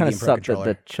 I do That's TV kind of and Pro suck that controller.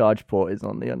 the charge port is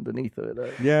on the underneath of it.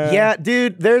 Though. Yeah,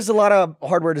 dude, there's a lot of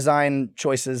hardware design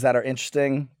choices that are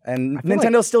interesting. And feel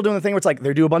Nintendo's still doing the thing where it's like,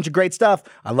 they do a bunch of great stuff.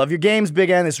 I love your games, Big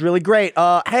N. It's really great.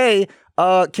 Hey,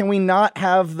 can we not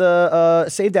have the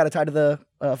save data tied to the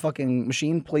fucking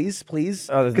machine, please? Please?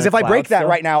 Oh, there's Because no if I break cloud that still?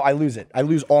 right now, I lose it. I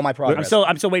lose all my progress.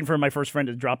 I'm still waiting for my first friend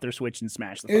to drop their Switch and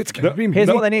smash the. it's gonna be Here's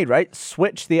what they need, right?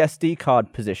 Switch the SD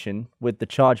card position with the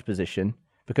charge position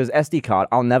because SD card,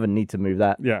 I'll never need to move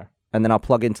that. Yeah. And then I'll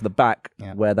plug into the back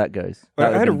where that goes. I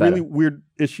That had a would've been really better. weird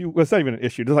issue. Well, it's not even an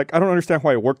issue. It's like I don't understand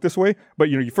why it worked this way. But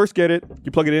you first get it, you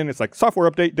plug it in. It's like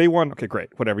software update day one. Okay,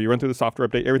 great, whatever. You run through the software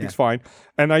update, everything's fine.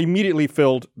 And I immediately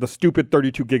filled the stupid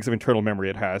 32 gigs of internal memory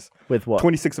it has. With what?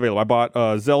 26 available. I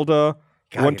bought Zelda,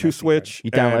 God, 1-2 you Switch, You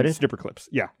and downloaded? Snipper Clips.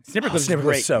 Yeah, Snipper Clips is Snipper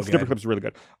great. was so good. Snipper Clips is really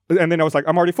good. And then I was like,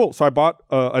 I'm already full. So I bought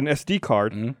an SD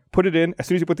card, Mm-hmm. put it in. As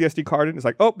soon as you put the SD card in, it's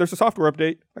like, oh, there's a software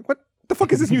update. Like, what the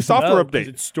fuck is this new software Oh, 'cause update?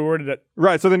 it's stored at.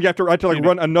 Right, so then you have to like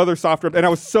run another software, and I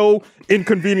was so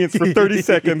inconvenienced for 30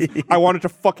 seconds. I wanted to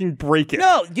fucking break it.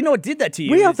 No, you know what did that to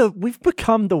you? We've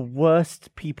become the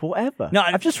worst people ever. No,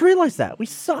 I've just realized that. We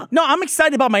suck. No, I'm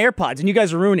excited about my AirPods, and you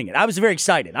guys are ruining it. I was very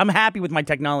excited. I'm happy with my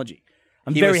technology.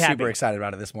 I'm He very was happy. super excited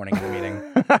about it this morning in the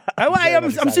meeting.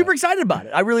 I'm super excited about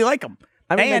it. I really like them.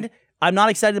 I mean, and I'm not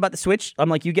excited about the Switch. I'm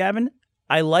like you, Gavin.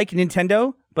 I like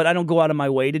Nintendo, but I don't go out of my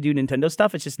way to do Nintendo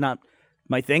stuff. It's just not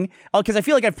my thing. Because I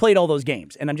feel like I've played all those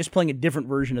games, and I'm just playing a different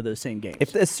version of those same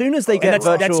games. As soon as they and get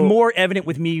that's more evident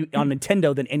with me on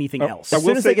Nintendo than anything else. I as will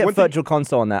soon as say they get one thing- Virtual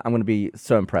Console on that, I'm going to be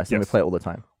so impressed. I'm going Yes. to play it all the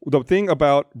time. The thing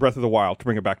about Breath of the Wild, to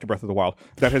bring it back to Breath of the Wild,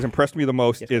 that has impressed me the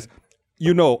most is,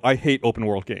 I hate open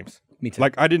world games. Me too.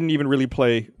 Like I didn't even really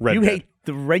play Red You Dead. hate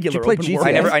the regular play open GTA?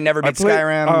 world. I never beat played,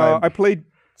 Skyrim. I played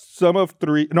some of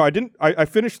 3. No, I didn't. I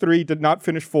finished 3. Did not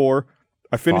finish 4.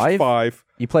 I finished 5? 5.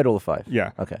 You played all the 5.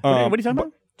 Yeah. Okay. What are you talking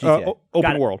about? GTA.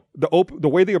 Open it. world. The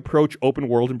way they approach open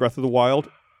world in Breath of the Wild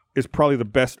is probably the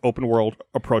best open world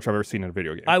approach I've ever seen in a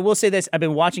video game. I will say this. I've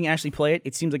been watching Ashley play it.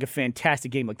 It seems like a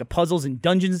fantastic game. Like the puzzles and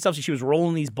dungeons and stuff. So she was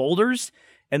rolling these boulders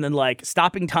and then like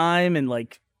stopping time and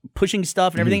like pushing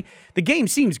stuff and everything. The game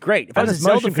seems great. If I And was a there's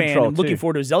Zelda motion fan control, and looking too.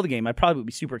 forward to a Zelda game, I probably would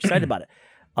be super excited about it.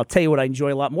 I'll tell you what I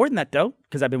enjoy a lot more than that, though,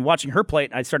 because I've been watching her play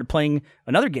it. I started playing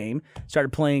another game, started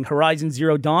playing Horizon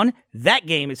Zero Dawn. That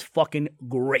game is fucking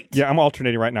great. Yeah, I'm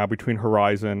alternating right now between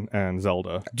Horizon and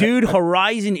Zelda. Dude,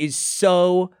 Horizon is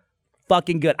so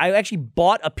fucking good. I actually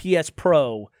bought a PS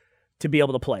Pro to be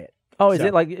able to play it. Oh, is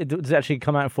it like, does it actually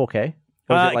come out in 4K?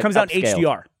 Or is It like comes out in upscaled?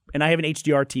 HDR, and I have an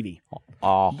HDR TV.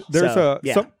 Oh, There's So,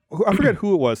 yeah. I forget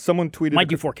who it was. Someone tweeted Might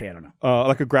do 4K, I don't know.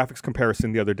 like a graphics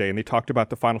comparison the other day, and they talked about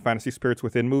the Final Fantasy Spirits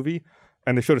Within movie,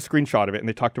 and they showed a screenshot of it, and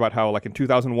they talked about how, like, in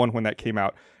 2001 when that came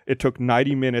out, it took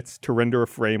 90 minutes to render a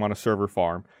frame on a server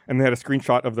farm, and they had a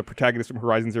screenshot of the protagonist from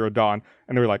Horizon Zero Dawn,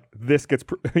 and they were like, this gets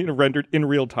rendered in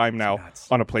real time now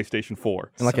on a PlayStation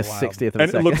 4. in like a 60th of a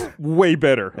And second. it looks way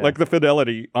better. Like, the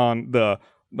fidelity on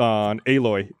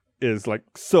Aloy is like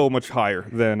so much higher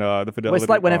than the fidelity. Well, it's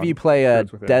like whenever on you play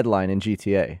Spirits Within. Deadline in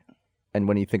GTA, and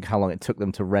when you think how long it took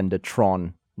them to render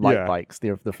Tron light Yeah. bikes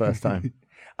the first time.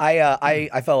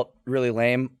 I felt really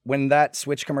lame when that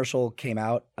Switch commercial came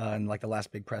out in like the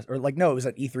last big press, or like no, it was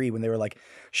at E3 when they were like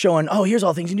showing, oh, here's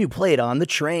all things you can do: play it on the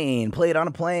train, play it on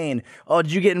a plane. Oh,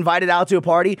 did you get invited out to a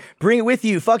party? Bring it with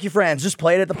you. Fuck your friends. Just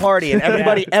play it at the party. And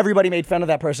everybody made fun of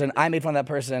that person. I made fun of that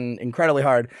person incredibly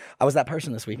hard. I was that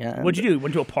person this weekend. What'd you do?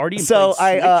 Went to a party and So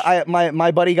played Switch?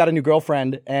 my buddy got a new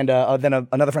girlfriend, and then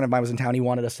another friend of mine was in town. He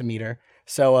wanted us to meet her.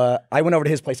 So I went over to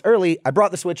his place early. I brought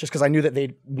the Switch just because I knew that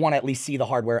they'd want to at least see the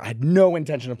hardware. I had no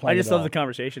intention of playing I just it at love all. the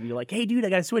conversation. You're like, hey, dude, I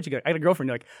got a Switch. I got a girlfriend.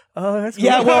 You're like, oh, that's cool.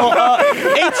 Yeah, well,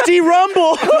 HD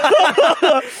Rumble.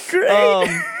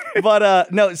 Great.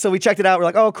 But no, so we checked it out. We're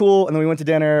like, oh, cool. And then we went to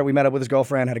dinner. We met up with his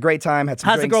girlfriend, had a great time, had some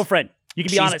How's the drinks. girlfriend? You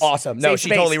can be She's honest. awesome. No, Safe she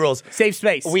space. totally rules. Safe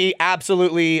space. We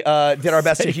absolutely did our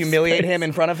best to humiliate him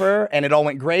in front of her, and it all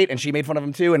went great, and she made fun of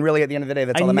him too, and really at the end of the day,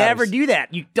 that's all that never matters. do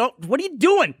that. You don't. What are you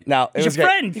doing? No, it He's was your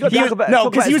great. friend. You gotta He talk was, about- no,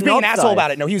 talk because about he was his being an knob asshole size.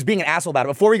 about it. No, he was being an asshole about it.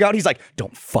 Before we got, he's like,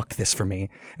 "Don't fuck this for me,"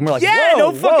 and we're like, Yeah, "Whoa,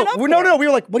 don't fuck it up whoa." for No, him. no, we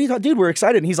were like, "What are you talking, dude? We're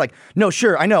excited." And he's like, "No,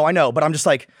 sure, I know," but I'm just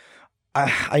like,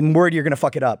 I'm worried you're gonna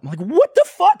fuck it up. I'm like, what the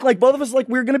fuck? Like both of us, like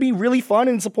we're gonna be really fun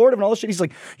and supportive and all this shit. He's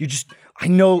like, I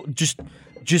know, just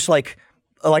like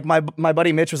my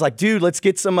buddy Mitch was like, dude, let's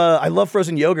get some. I love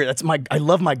frozen yogurt. I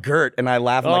love my Gert, and I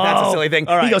laugh. I'm like, that's a silly thing.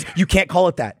 all right. He goes, you can't call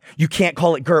it that. You can't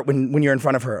call it Gert when you're in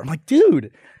front of her. I'm like,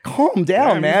 dude, calm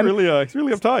down, man. He's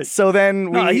really uptight. So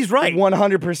then he's right.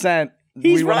 100%.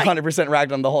 He's we right. 100%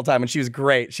 ragged on him the whole time, and she was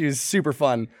great. She was super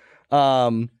fun.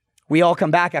 We all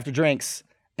come back after drinks,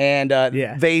 and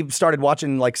they started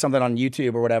watching like something on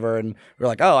YouTube or whatever, and we are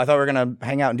like, oh, I thought we were gonna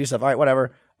hang out and do stuff. All right,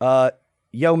 whatever.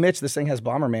 Yo, Mitch, this thing has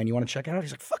Bomberman. You want to check it out?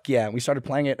 He's like, fuck yeah. And we started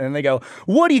playing it, and then they go,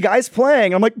 what are you guys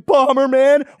playing? I'm like,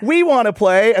 Bomberman. We want to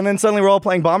play. And then suddenly we're all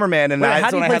playing Bomberman, and Wait, how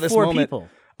that's do you when I play had this 4 moment. people?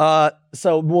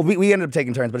 We ended up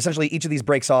taking turns, but essentially each of these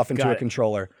breaks off into Got a it.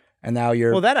 controller, and now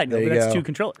you're. Well, that I know, there but you that's go. 2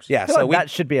 controllers. Yeah, I feel so like that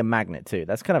should be a magnet too.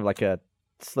 That's kind of like a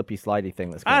slippy slidey thing.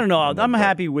 That's I don't know. I'm but-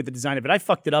 happy with the design of it. I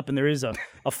fucked it up, and there is a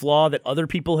flaw that other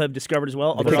people have discovered as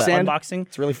well. Other kickstand? unboxing.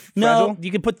 It's really No, fragile?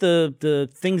 you can put the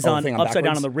things Oh, on the thing on upside down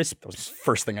on backwards? the wrist. That was the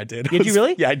first thing I did. Did you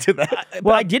really? Yeah, I did that.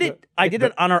 Well, I did it. I did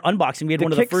it on our unboxing. We had the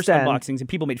one of the first kickstand- unboxings, and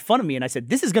people made fun of me. And I said,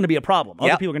 "This is going to be a problem. Other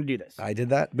Yep. people are going to do this." I did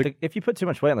that. If you put too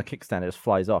much weight on the kickstand, it just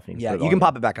flies off. And you Yeah, put it you can on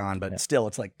pop it back on, but still,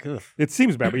 it's like, ugh. It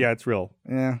seems bad, but yeah, it's real.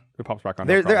 Yeah. It pops back on.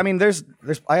 I mean, there's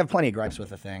I have plenty of gripes with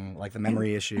the thing, like the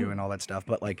memory issue and all that stuff,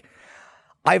 but like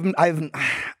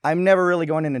I'm never really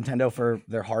going to Nintendo for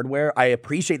their hardware. I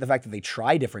appreciate the fact that they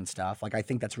try different stuff. Like I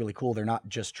think that's really cool. They're not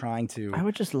just trying to I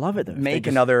would just love it though. if they make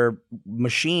just- another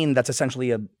machine that's essentially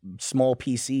a small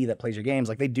PC that plays your games.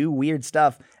 Like they do weird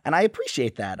stuff, and I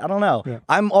appreciate that. I don't know. Yeah.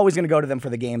 I'm always going to go to them for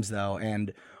the games though,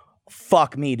 and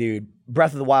fuck me, dude.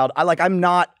 Breath of the Wild. I'm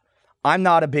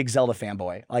not a big Zelda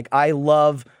fanboy. Like I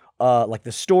love like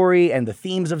the story and the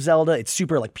themes of Zelda. It's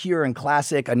super like pure and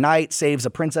classic. A knight saves a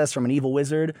princess from an evil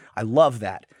wizard. I love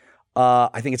that.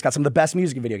 I think it's got some of the best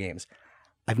music in video games.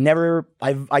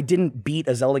 I didn't beat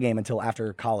a Zelda game until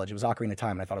after college. It was Ocarina of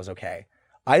Time, and I thought it was okay.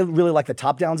 I really like the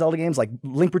top-down Zelda games. Like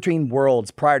Link Between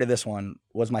Worlds prior to this one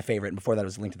was my favorite, and before that it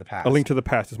was Link to the Past. A Link to the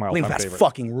Past is my Link all-time to the Past favorite.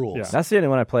 fucking rules. Yeah. That's the only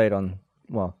one I played on.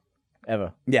 Well,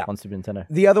 ever. Yeah. On Super Nintendo.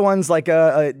 The other ones like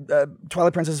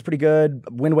Twilight Princess is pretty good.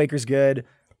 Wind Waker's good.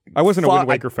 I wasn't a Wind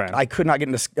Waker fan. I could not get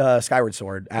into Skyward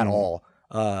Sword at all.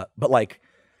 But like,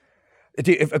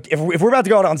 dude, if we're about to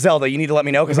go out on Zelda, you need to let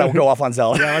me know because I will go off on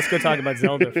Zelda. Yeah, let's go talk about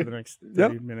Zelda for the next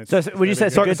 30 minutes. So would you say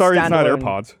it's a good Sorry, it's not standalone-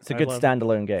 AirPods. It's a good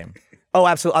standalone game. Oh,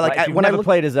 absolutely. Like, if you've never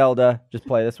played a Zelda, just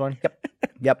play this one.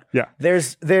 Yep. Yeah.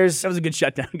 There's That was a good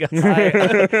shutdown, guys.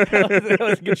 That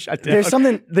was a good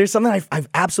shutdown. there's something I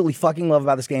absolutely fucking love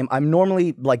about this game. I'm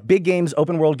normally like big games,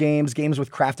 open world games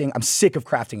with crafting. I'm sick of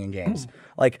crafting in games.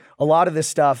 Like a lot of this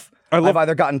stuff, I've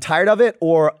either gotten tired of it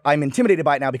or I'm intimidated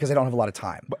by it now because I don't have a lot of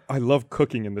time. But I love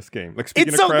cooking in this game. Like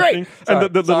speaking It's of so crafting, great.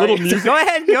 and the little music. Go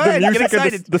ahead. The Get music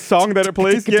excited. and the song that it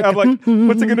plays. Yeah, I'm like,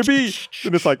 what's it gonna be?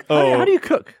 And it's like, oh, How do you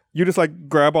cook? you just like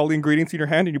grab all the ingredients in your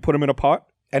hand and you put them in a pot.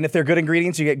 And if they're good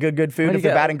ingredients, you get good food. do If you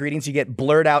they're get? bad ingredients, you get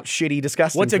blurred out, shitty,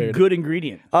 disgusting What's food. a good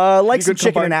ingredient? Like You some could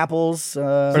chicken combine- and apples.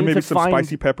 And need maybe to some find-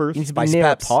 spicy peppers. You need to be Spice near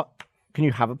peps. a pot. Can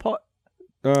you have a pot?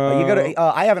 You go to.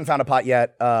 I haven't found a pot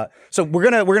yet. So we're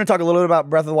gonna talk a little bit about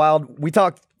Breath of the Wild. We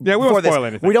talked. Yeah, we before won't this. spoil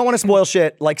anything. We don't want to spoil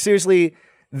shit. Like seriously,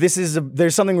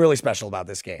 there's something really special about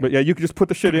this game. But yeah, you can just put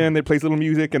the shit in, it plays little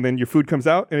music, and then your food comes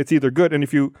out, and it's either good, and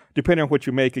if you, depending on what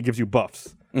you make, it gives you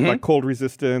buffs. Like cold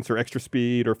resistance, or extra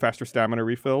speed, or faster stamina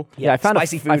refill. Yeah, I found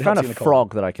spicy food I found helps a you in the cold.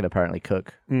 frog that I can apparently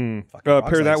cook. Pair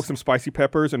frog's that nice. with some spicy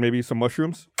peppers and maybe some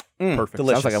mushrooms. Perfect.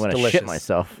 delicious. Sounds like I'm gonna delicious. shit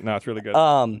myself. No, it's really good.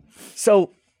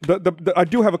 So I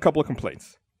do have a couple of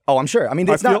complaints. I'm sure. I mean,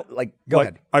 it's I not feel like go like,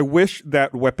 ahead. I wish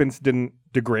that weapons didn't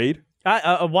degrade.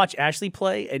 I watch Ashley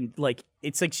play, and like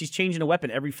it's like she's changing a weapon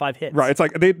every 5 hits. Right. It's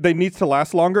like they need to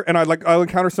last longer. And I'll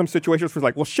encounter some situations where it's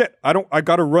like, well shit, I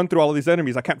gotta run through all of these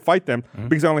enemies. I can't fight them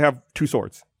because I only have 2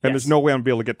 swords. And Yes. there's no way I'm gonna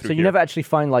be able to get through So you here. never actually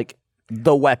find like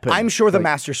the weapon. I'm sure the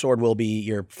Master Sword will be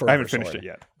your forever I haven't finished sword. it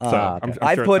yet. So I'm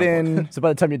I've sure put at some point. in. So by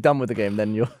the time you're done with the game,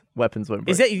 then your weapons won't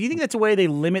break. Is that? Do you think that's a way they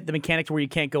limit the mechanic to where you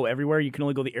can't go everywhere? You can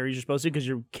only go the areas you're supposed to because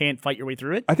you can't fight your way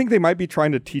through it. I think they might be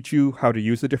trying to teach you how to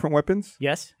use the different weapons.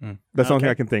 Yes. That's the only thing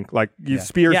I can think. Like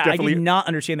spears Yeah, I definitely. did not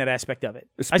understand that aspect of it.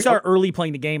 I saw her early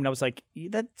playing the game, and I was like,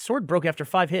 "That sword broke after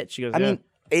 5 hits." She goes, I mean,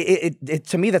 it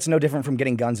to me that's no different from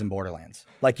getting guns in Borderlands.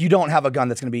 Like you don't have a gun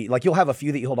that's gonna be like you'll have a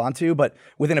few that you hold on to, but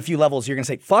within a few levels you're gonna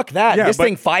say, "Fuck that! Yeah, this but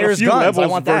thing fires a few guns. I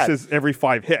levels want that." versus every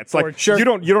 5 hits. Like Sure. you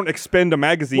don't expend a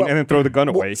magazine and then throw the gun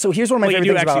away. So here's one of my "Well,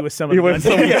 you favorite do things actually about with some of the You guns."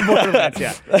 with some- Yeah, Borderlands,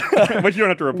 yeah. But you don't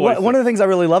have to replace one it. of the things I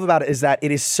really love about it is that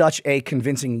it is such a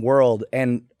convincing world,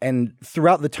 and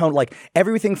throughout the tone, like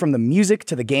everything from the music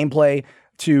to the gameplay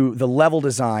to the level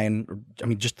design, I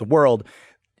mean, just the world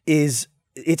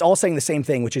it's all saying the same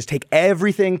thing, which is take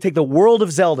the world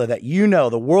of Zelda that you know,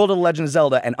 the world of the Legend of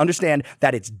Zelda, and understand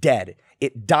that it's dead.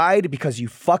 It died because you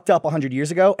fucked up 100 years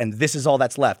ago, and this is all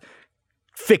that's left.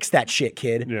 Fix that shit,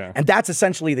 kid. Yeah. And that's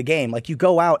essentially the game. Like you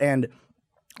go out and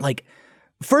like.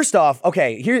 First off,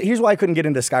 okay, here's why I couldn't get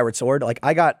into Skyward Sword. Like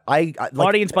I like,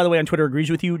 Audience, by the way, on Twitter agrees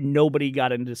with you. Nobody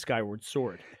got into Skyward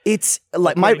Sword. it's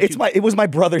like According to- it was my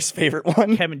brother's favorite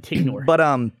one. Kevin Tignor.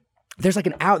 But there's like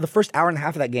an hour, the first hour and a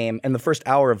half of that game and the first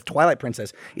hour of Twilight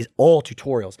Princess is all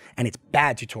tutorials, and it's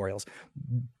bad tutorials.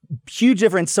 Huge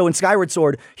difference. So in Skyward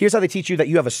Sword, here's how they teach you that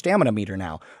you have a stamina meter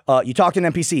now. You talk to an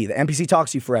NPC. The NPC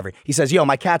talks to you forever. He says, "Yo,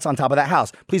 my cat's on top of that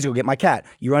house. Please go get my cat."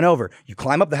 You run over. You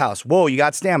climb up the house. Whoa, you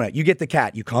got stamina. You get the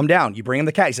cat. You calm down. You bring him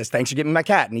the cat. He says, "Thanks for getting me my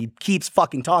cat." And he keeps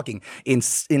fucking talking. In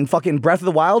fucking Breath of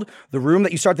the Wild, the room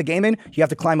that you start the game in, you have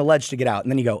to climb a ledge to get out.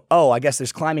 And then you go, "Oh, I guess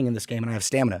there's climbing in this game and I have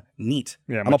stamina. Neat.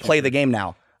 Yeah, I'm going to play the game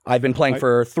now." I've been playing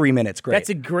for 3 minutes. Great. That's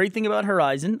a great thing about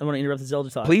Horizon. I want to interrupt the Zelda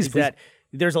talk. Please, is that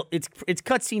it's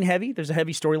cutscene heavy. There's a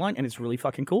heavy storyline, and it's really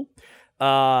fucking cool.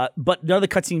 But none of the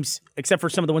cutscenes, except for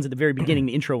some of the ones at the very beginning,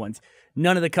 the intro ones,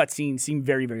 none of the cutscenes seem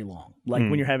very, very long. Like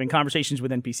when you're having conversations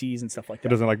with NPCs and stuff like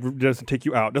that. It doesn't take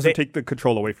you out. Doesn't take the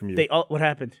control away from you. What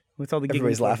happened? What's all the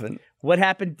giggling Everybody's for? laughing. What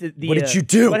happened? To the, What did you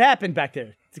do? What happened back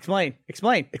there? Explain.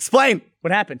 Explain.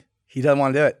 What happened? He doesn't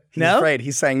want to do it. He's No? afraid.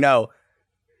 He's saying no.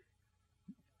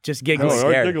 Just I'm giggling. No,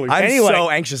 scared. giggling. I'm Anyway, so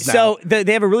anxious now. So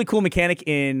they have a really cool mechanic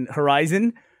in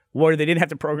Horizon where they didn't have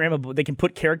to program, they can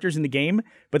put characters in the game,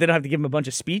 but they don't have to give them a bunch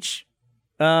of speech.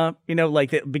 Like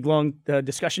the big long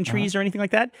discussion trees or anything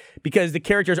like that, because the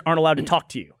characters aren't allowed to talk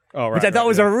to you. Oh, right, which I thought right,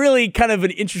 was yeah. a really kind of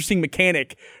an interesting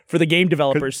mechanic for the game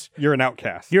developers. You're an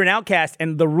outcast. You're an outcast,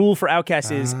 and the rule for outcasts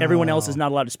is everyone else is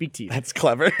not allowed to speak to you. That's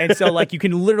clever. And so, like, you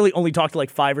can literally only talk to like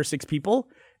 5 or 6 people,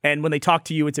 and when they talk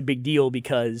to you, it's a big deal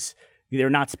because they're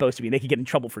not supposed to be. They could get in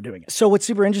trouble for doing it. So what's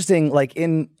super interesting, like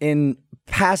in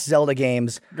past Zelda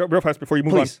games, Go real fast before you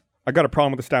move Please. on. I got a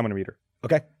problem with the stamina meter.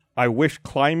 okay, I wish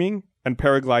climbing and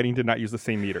paragliding did not use the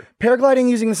same meter. paragliding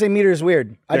using the same meter is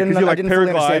weird. I didn't fully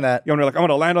understand that. You're like, I'm going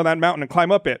to land on that mountain and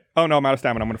climb up it. Oh no, I'm out of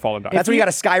stamina. I'm going to fall and die. That's where you got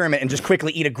to Skyrim it and just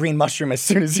quickly eat a green mushroom as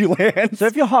soon as you land. So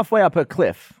if you're halfway up a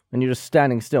cliff and you're just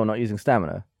standing still, not using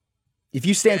stamina, if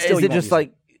you stand still, is you it won't just use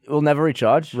like it will never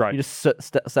recharge? Right. You just sit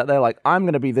there like, I'm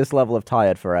going to be this level of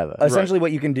tired forever. Essentially,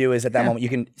 what you can do is at that moment you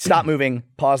can stop moving,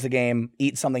 pause the game,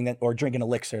 eat something or drink an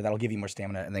elixir that'll give you more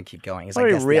stamina, and then keep going. It's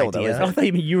Very like, real, the though, idea. isn't I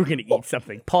thought you were going to eat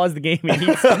something. Pause the game and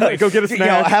eat something. Go get a You know,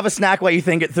 snack. have a snack while you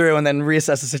think it through, and then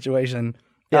reassess the situation.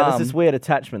 Yeah, there's this weird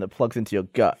attachment that plugs into your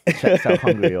gut. It checks how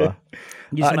hungry you are.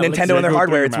 Use some Nintendo and their Go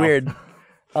hardware, through it's your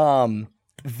weird.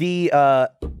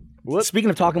 speaking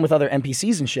of talking with other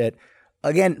NPCs and shit,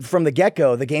 again, from the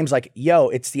get-go, the game's like, yo,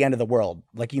 it's the end of the world.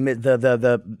 Like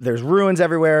there's ruins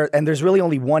everywhere, and there's really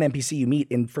only one NPC you meet.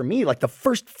 And for me, like the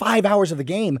first 5 hours of the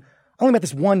game, I only met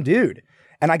this one dude.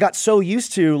 And I got so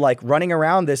used to like running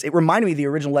around this. It reminded me of the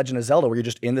original Legend of Zelda, where you're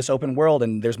just in this open world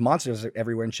and there's monsters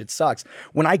everywhere and shit sucks.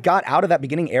 When I got out of that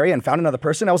beginning area and found another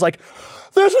person, I was like,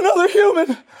 there's another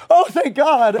human. Oh, thank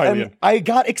God. And I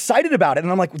got excited about it.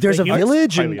 And I'm like, there's a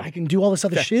village and I can do all this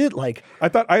other shit. Like, I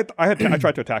thought I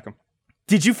tried to attack him.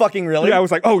 Did you fucking really? Yeah, I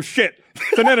was like, oh shit,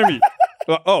 it's an enemy.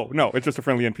 Oh no, it's just a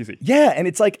friendly NPC. Yeah, and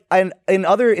it's like in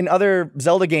other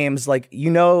Zelda games, like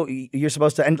you're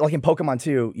supposed to, and like in Pokemon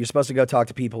too, you're supposed to go talk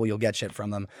to people, you'll get shit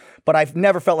from them. But I've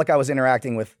never felt like I was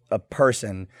interacting with a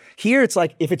person. Here, it's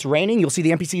like if it's raining, you'll see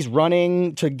the NPCs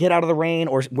running to get out of the rain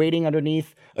or waiting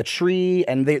underneath a tree,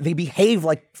 and they behave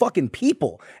like fucking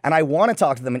people. And I want to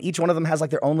talk to them, and each one of them has like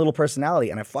their own little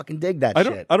personality, and I fucking dig that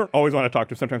shit. I don't always want to talk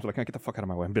to them. Sometimes I'm like, get the fuck out of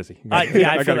my way, I'm busy. I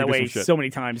feel that way so many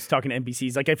times talking to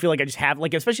NPCs. Like I feel like I just have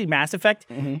like, especially Mass Effect,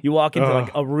 you walk into like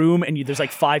a room and there's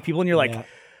like 5 people and you're like,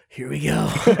 here we go.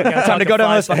 Time to go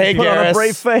down this. Hey, put on a Garrus.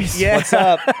 brave face. Yeah. What's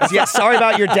up? Yeah, sorry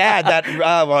about your dad.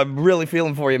 I'm really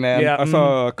feeling for you, man. Yeah. I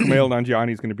saw Kumail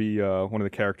Nanjiani is going to be one of the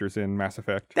characters in Mass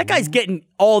Effect. That guy's getting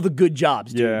all the good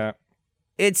jobs, dude. Yeah.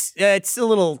 It's a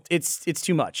little, it's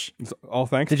too much. It's all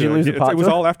thanks Did to you lose a pot it was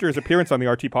to it? all after his appearance on the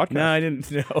RT podcast. No, I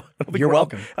didn't know. I don't think You're we're all-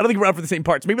 welcome. I don't think we're out for the same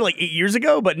parts. Maybe like 8 years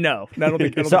ago, but no. I don't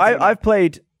think. So I've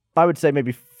played, I would say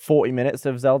maybe 40 minutes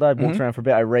of Zelda. I walked around for a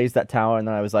bit. I raised that tower, and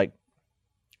then I was like,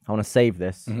 I want to save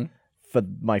this for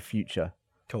my future.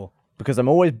 Cool. Because I'm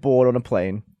always bored on a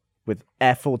plane with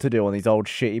F all to do on these old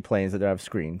shitty planes that don't have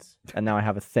screens. And now I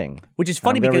have a thing. Which is And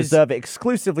funny I'm gonna because reserve it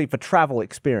exclusively for travel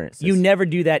experiences. you never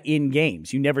do that in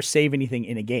games. You never save anything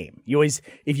in a game. You always,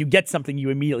 if you get something, you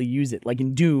immediately use it. Like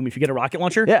in Doom, if you get a rocket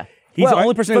launcher, Yeah. he's the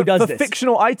only person who does for this.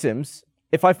 fictional items,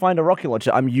 if I find a rocket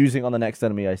launcher, I'm using on the next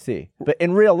enemy I see. But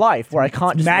in real life, where I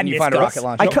can't just madness, You find a Gus. rocket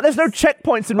launcher. there's no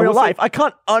checkpoints in real will say- life. I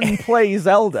can't unplay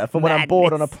Zelda for when I'm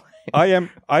bored on a plane.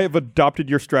 I have adopted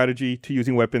your strategy to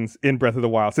using weapons in Breath of the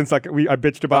Wild. Since like I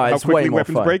bitched about how it's way quickly more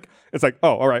weapons fun. break, it's like,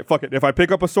 oh, all right, fuck it. If I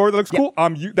pick up a sword that looks cool,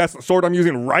 that's the sword I'm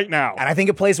using right now. And I think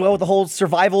it plays well with the whole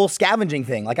survival scavenging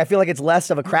thing. Like I feel like it's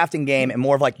less of a crafting game and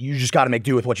more of like you just got to make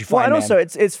do with what you Well, find. and man. also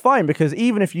it's fine because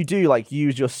even if you do like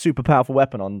use your super powerful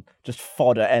weapon on just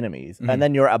fodder enemies, and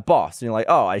then you're at a boss and you're like,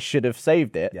 oh, I should have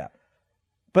saved it. Yeah.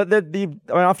 But I mean,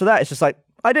 after that, it's just like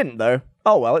I didn't though.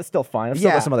 Oh well, it's still fine. I've still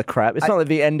Yeah. got some other crap. It's not like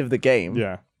the end of the game.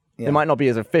 Yeah. It might not be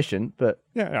as efficient, but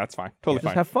Yeah, it's fine. Totally just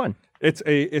fine. have fun. It's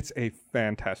a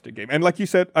fantastic game. And like you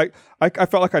said, I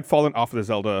felt like I'd fallen off of the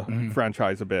Zelda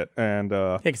franchise a bit. And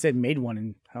Yeah, because they made one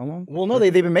in how long? Well, no,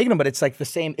 they've been making them, but it's like the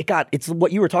same. It's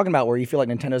what you were talking about, where you feel like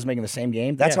Nintendo's making the same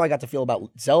game. That's how I got to feel about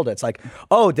Zelda. It's like,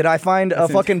 oh, did I find a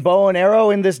fucking bow and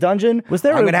arrow in this dungeon? Was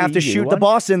there I'm a gonna have to Wii U shoot the one?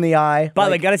 boss in the eye. By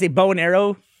the way, gotta say, bow and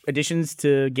arrow additions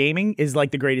to gaming is like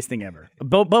the greatest thing ever.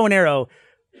 Bow and arrow.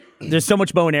 There's so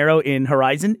much bow and arrow in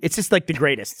Horizon. It's just like the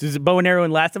greatest. There's a bow and arrow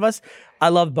in Last of Us. I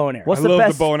love bow and arrow. What's I the love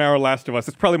best? the bow and arrow Last of Us.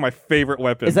 It's probably my favorite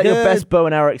weapon. Is that your best bow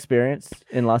and arrow experience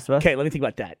in Last of Us? Okay, let me think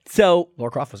about that. So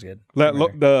Lara Croft was good.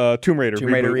 The Tomb Raider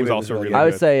reboot was reboot also was really really good. I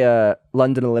would good. say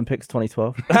London Olympics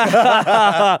 2012.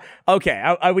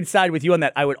 okay, I would side with you on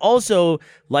that. I would also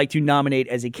like to nominate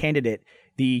as a candidate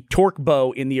the torque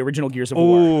bow in the original Gears of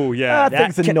War. Oh, yeah.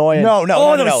 That thing's annoying. No, no,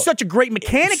 Oh, no, that no. was such a great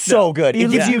mechanic. It's so good.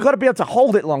 It gives You've got to be able to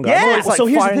hold it longer. Yeah. Otherwise, it's So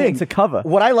like here's the firing thing. into cover.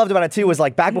 What I loved about it too was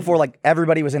like back before like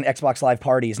everybody was in Xbox Live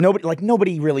parties.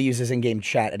 Nobody really uses in-game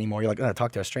chat anymore. You're like, oh,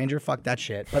 talk to a stranger, fuck that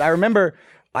shit. But I remember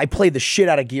I played the shit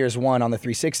out of Gears 1 on the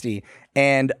 360,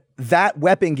 and that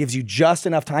weapon gives you just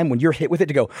enough time when you're hit with it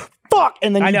to go fuck,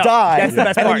 and then I you know. die, That's the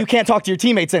best and then part. you can't talk to your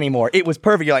teammates anymore. It was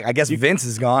perfect. You're like, I guess Vince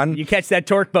is gone. You catch that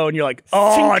torque bow and you're like,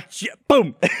 oh, shit,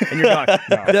 boom, and you're gone.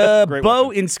 The Great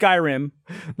bow in Skyrim,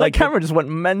 Like camera just went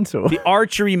mental. the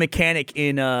archery mechanic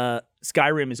in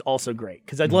Skyrim is also great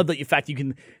because I love the fact you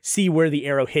can see where the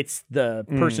arrow hits the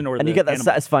person or And the you get that animal.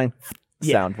 satisfying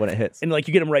sound when it hits. And like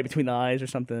you get them right between the eyes or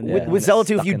something. Yeah. With Zelda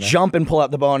 2, if stuck you in there. jump and pull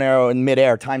out the bow and arrow in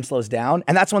midair, time slows down.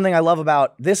 And that's one thing I love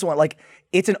about this one. Like,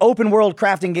 it's an open world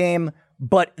crafting game,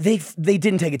 but they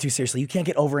didn't take it too seriously. You can't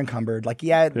get over encumbered. Like,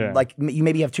 like you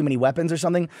maybe have too many weapons or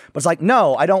something. But it's like,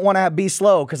 no, I don't want to be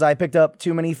slow because I picked up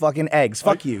too many fucking eggs.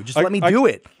 Fuck you. Just let me do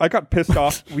it. I got pissed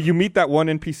off. You meet that one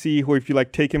NPC who, if you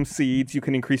like take him seeds, you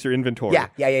can increase your inventory.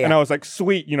 Yeah. And I was like,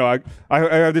 sweet. You know, I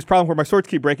have this problem where my swords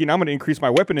keep breaking. I'm going to increase my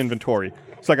weapon inventory.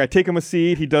 It's like I take him a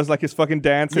seed. He does like his fucking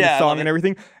dance and his song and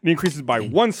everything, and he increases by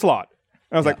 1 slot.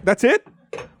 And I was like, that's it.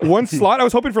 one slot. I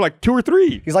was hoping for like 2 or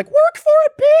 3. He's like, work for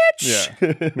it,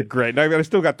 bitch. Yeah, great. Now I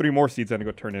still got 3 more seats I need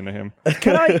to go turn into him.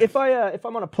 Can I, if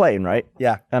I'm on a plane, right?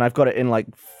 Yeah. And I've got it in like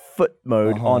foot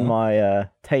mode on my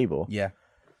table. Yeah.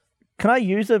 Can I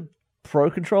use a Pro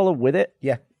controller with it?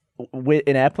 Yeah.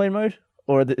 In airplane mode?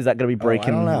 Or is that going to be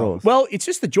breaking don't know. rules? Well, it's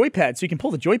just the joypad, so you can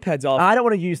pull the joypads off. I don't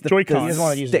want to use the Joy-Cons. He doesn't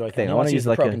want to use stick the Joy-Con. thing. He I wants want to to use use the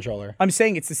like Pro a controller. I'm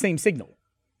saying it's the same signal.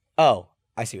 Oh,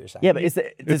 I see what you're saying. Yeah,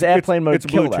 but does airplane mode It's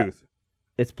kill Bluetooth. that?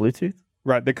 It's Bluetooth?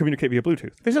 Right, they communicate via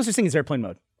Bluetooth. There's no such thing as airplane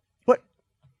mode. What?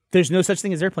 There's no such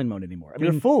thing as airplane mode anymore. I You're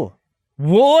a mean, fool.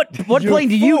 what You're plane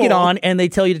a do you get fool. on and they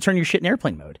tell you to turn your shit in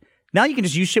airplane mode? Now you can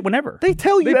just use shit whenever. They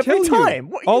tell you They every tell you.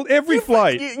 time. Every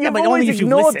flight. You've but only always if you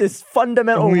ignored listen. this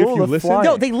fundamental Only if rule you of listen? flying.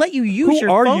 No, they let you use Who your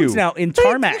are phones you? now in You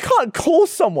tarmac. can't call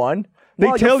someone. They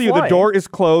while tell you're you the flying. door is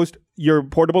closed. Your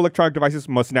portable electronic devices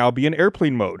must now be in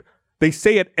airplane mode. They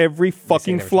say it every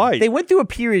fucking every time. flight. They went through a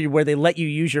period where they let you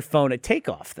use your phone at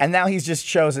takeoff. And now he's just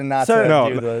chosen not So- to no,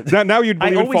 do the... now you'd I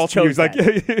believe in always false news. chose Like,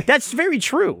 that. That's very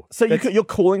true. So you're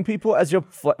calling people as your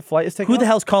flight is taking Who the off?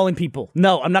 hell's calling people?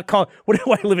 No, I'm not calling. What do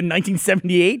I live in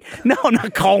 1978? No, I'm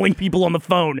not calling people on the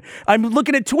phone. I'm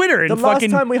looking at Twitter and The last fucking.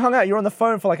 time we hung out, you were on the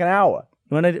phone for like an hour.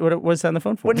 What was that on the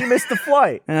phone for? When you missed the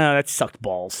flight. Oh, that sucked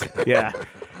balls. Yeah.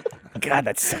 God,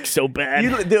 that sucks so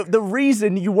bad. The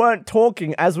reason you weren't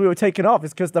talking as we were taking off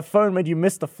is because the phone made you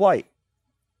miss the flight.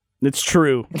 It's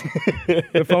true.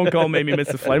 The phone call made me miss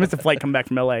the flight. I missed the flight coming back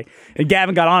from LA. And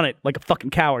Gavin got on it like a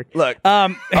fucking coward. Look,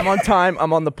 I'm on time.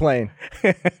 I'm on the plane.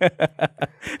 But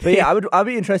yeah, I'd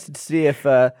be interested to see if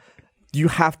you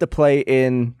have to play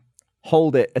in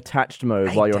hold it attached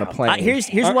mode while you're on a plane. Here's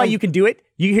why you can do it.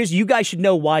 You guys should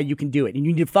know why you can do it. And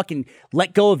you need to fucking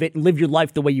let go of it and live your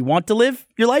life the way you want to live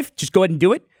your life. Just go ahead and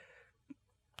do it.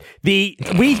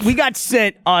 We got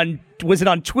sent on, was it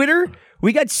on Twitter?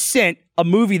 We got sent a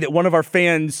movie that one of our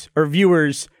fans or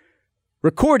viewers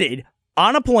recorded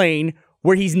on a plane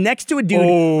where he's next to a dude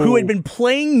who had been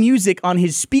playing music on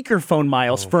his speakerphone,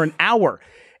 Miles, for an hour.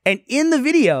 And in the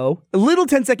video, a little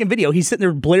 10-second video, he's sitting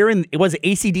there blaring, was it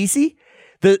AC/DC?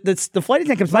 The flight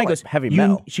attendant comes by and goes, heavy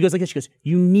metal. She goes like this, she goes,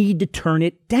 you need to turn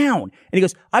it down. And he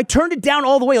goes, I turned it down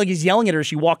all the way, like he's yelling at her as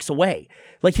she walks away.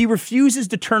 Like he refuses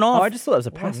to turn off. Oh, I just thought it was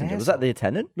a passenger. Was that the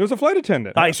attendant? There was a flight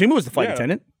attendant. I assume it was the flight Yeah.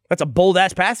 attendant. That's a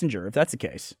bold-ass passenger, if that's the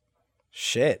case.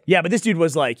 Shit. Yeah, but this dude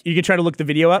was like, you can try to look the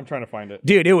video up. I'm trying to find it.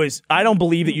 Dude, it was, I don't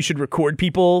believe that you should record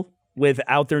people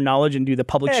without their knowledge and do the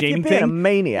public Yeah, if you're shaming being thing. a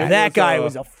maniac. That guy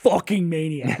was a fucking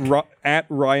maniac. At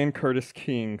Ryan Curtis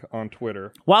King on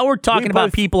Twitter. While we're talking We about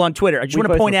both- people on Twitter, I just we want to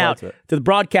both point replied out to it. to the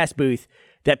broadcast booth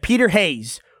that Peter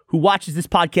Hayes, who watches this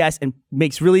podcast and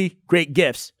makes really great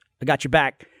gifts, I got your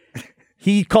back.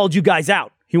 He called you guys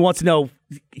out. He wants to know,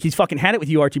 he's fucking had it with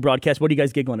you, RT Broadcast. What are you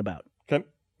guys giggling about? Okay.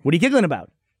 What are you giggling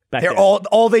about? Back They're there?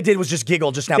 all they did was just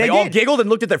giggle just now. They They all did. giggled and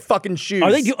looked at their fucking shoes.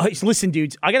 Are they? Listen,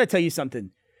 dudes, I got to tell you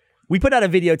something. We put out a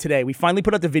video today. We finally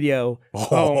put out the video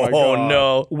Oh my God.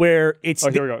 no. where it's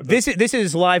here we go. this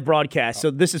is live broadcast.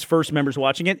 So this is first members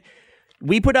watching it.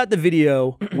 We put out the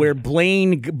video where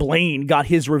Blaine got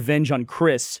his revenge on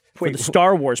Chris for the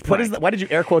Star Wars prank. What is that? Why did you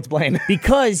air quotes Blaine?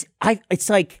 Because it's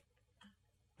like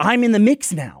I'm in the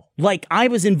mix now. Like I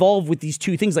was involved with these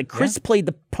two things. Like Chris played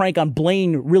the prank on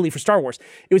Blaine really for Star Wars.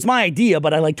 It was my idea,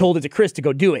 but I like told it to Chris to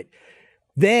go do it.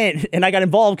 Then and I got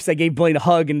involved because I gave Blaine a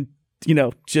hug and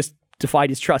just defied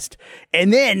his trust.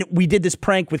 And then we did this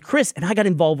prank with Chris and I got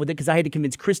involved with it because I had to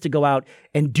convince Chris to go out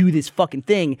and do this fucking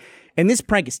thing. And this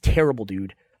prank is terrible,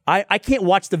 dude. I can't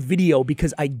watch the video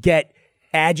because I get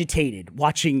agitated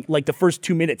watching like the first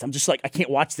 2 minutes. I'm just like, I can't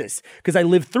watch this because I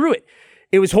lived through it.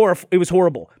 It was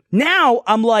horrible. Now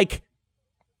I'm like,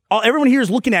 everyone here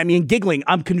is looking at me and giggling.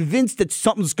 I'm convinced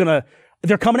that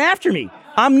they're coming after me.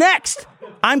 I'm next.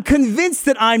 I'm convinced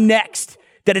that I'm next.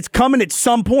 That it's coming at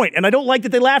some point, and I don't like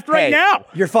that they laughed right now.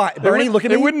 You're fine. Bernie, look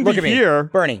at me. It wouldn't look be at me. here.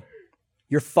 Bernie,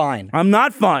 you're fine. I'm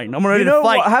not fine. I'm ready You know to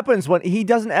fight. what happens when he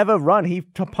doesn't ever run? He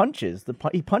punches.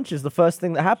 He punches the first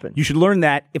thing that happens. You should learn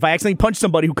that. If I accidentally punch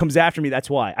somebody who comes after me, that's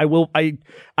why.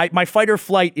 My fight or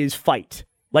flight is fight.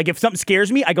 Like if something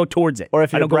scares me, I go towards it. Or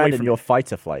if I you're don't go away Brandon, from you're it.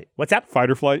 fight or flight. What's that?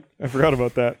 Fight or flight. I forgot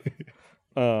about that.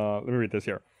 Let me read this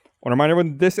here. I want to remind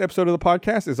everyone this episode of the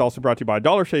podcast is also brought to you by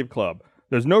Dollar Shave Club.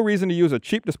 There's no reason to use a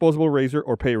cheap disposable razor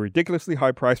or pay a ridiculously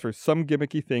high price for some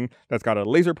gimmicky thing that's got a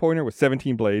laser pointer with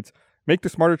 17 blades. Make the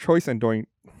smarter choice and join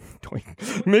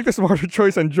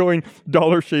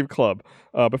Dollar Shave Club.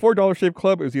 Before Dollar Shave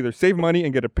Club, it was either save money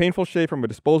and get a painful shave from a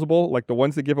disposable like the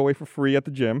ones they give away for free at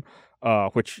the gym,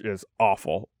 which is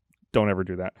awful. Don't ever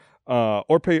do that.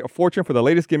 Or pay a fortune for the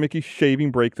latest gimmicky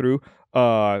shaving breakthrough.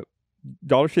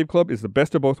 Dollar Shave Club is the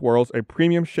best of both worlds, a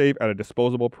premium shave at a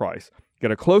disposable price.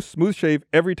 Get a close, smooth shave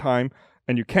every time,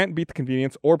 and you can't beat the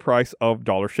convenience or price of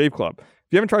Dollar Shave Club. If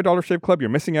you haven't tried Dollar Shave Club, you're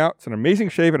missing out. It's an amazing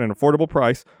shave at an affordable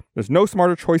price. There's no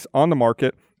smarter choice on the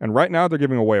market, and right now they're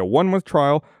giving away a 1-month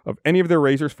trial of any of their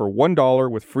razors for $1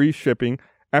 with free shipping.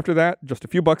 After that, just a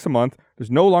few bucks a month.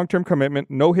 There's no long-term commitment,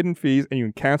 no hidden fees, and you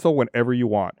can cancel whenever you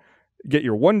want. Get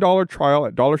your $1 trial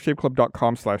at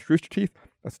dollarshaveclub.com/roosterteeth.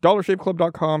 That's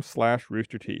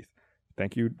dollarshaveclub.com/roosterteeth.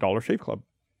 Thank you, Dollar Shave Club,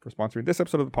 for sponsoring this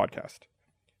episode of the podcast.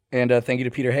 And thank you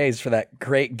to Peter Hayes for that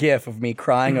great gif of me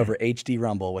crying over HD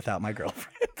Rumble without my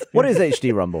girlfriend. What is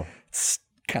HD Rumble? It's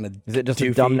kind of Is it just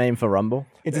doofy. a dumb name for Rumble?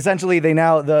 It's essentially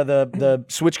the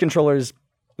Switch controllers.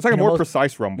 It's like a You know, more most-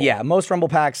 precise rumble. Yeah, most Rumble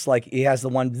packs, like, it has the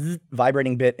one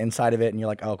vibrating bit inside of it, and you're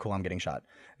like, oh, cool, I'm getting shot.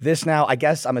 This now, I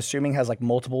guess, I'm assuming has like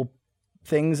multiple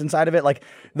things inside of it. Like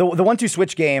the 1-2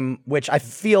 Switch game, which I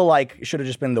feel like should have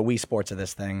just been the Wii Sports of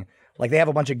this thing. Like they have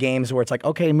a bunch of games where it's like,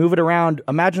 okay, move it around.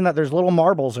 Imagine that there's little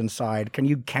marbles inside. Can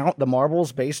you count the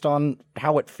marbles based on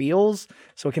how it feels?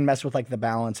 So it can mess with like the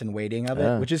balance and weighting of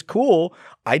it, which is cool.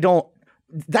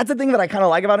 That's the thing that I kind of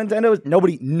like about Nintendo is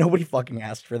nobody fucking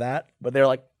asked for that, but they're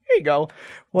like, here you go.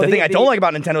 Well, the thing I don't like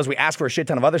about Nintendo is we ask for a shit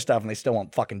ton of other stuff and they still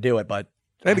won't fucking do it, but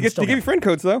Hey, they give you friend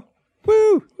codes, though.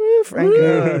 Woo! Frank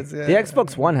codes, yeah. The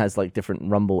Xbox One has like different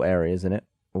Rumble areas in it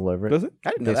all over it. Does it? I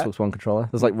didn't The know that. Xbox One controller.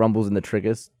 There's like rumbles in the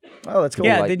triggers. Oh, that's cool.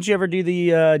 Yeah, like- didn't you ever do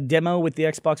the demo with the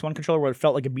Xbox One controller where it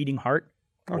felt like a beating heart?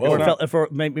 Or it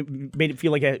felt, made it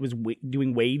feel like it was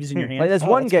doing waves in your hand? Like there's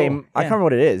one that's game, cool. I can't remember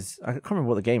what it is. I can't remember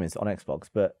what the game is on Xbox,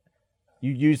 but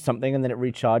you use something and then it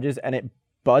recharges and it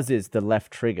buzzes the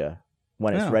left trigger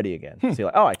when it's ready again. So you're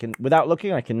like, oh, I can, without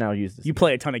looking, I can now use this. You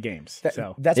play a ton of games,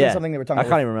 so That's been something they were talking I about.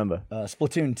 can't even remember.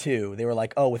 Splatoon 2, they were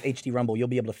like, oh, with HD Rumble, you'll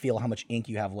be able to feel how much ink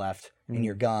you have left in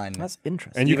your gun. That's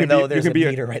interesting. And you Even can though be, there's you a can be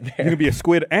meter right there. You can be a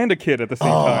squid and a kid at the same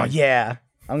Oh, time. yeah.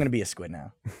 I'm going to be a squid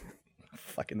now.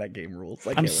 Fucking that game rules.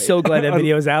 I I'm can't wait. so glad that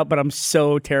video's out, but I'm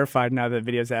so terrified now that the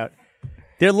video's out.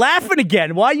 They're laughing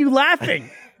again. Why are you laughing?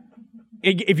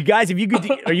 If you guys are you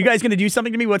guys going to do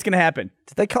something to me? What's going to happen?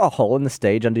 Did they cut a hole in the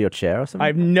stage under your chair or something? I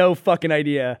have no fucking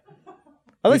idea.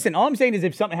 Oh, listen, all I'm saying is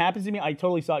if something happens to me, I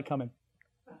totally saw it coming.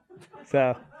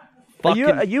 So, Are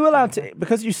you allowed to,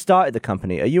 because you started the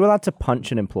company, are you allowed to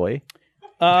punch an employee?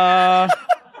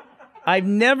 I've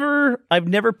never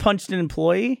punched an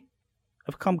employee.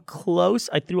 I've come close.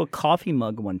 I threw a coffee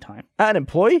mug one time. At an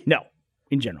employee? No,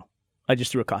 in general. I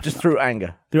just threw a coffee Just mug. through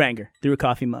anger. Through anger. Threw a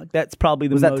coffee mug. That's probably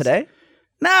the Was most. that today?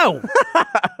 No!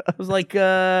 It was like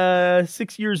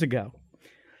 6 years ago.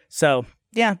 So,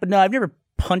 yeah, but no, I've never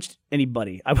punched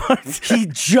anybody.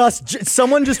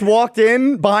 Someone just walked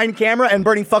in behind camera and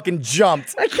Bernie fucking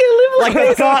jumped. I can't live like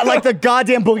this. Like the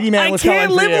goddamn boogeyman I was coming can't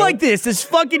for live you. like this. This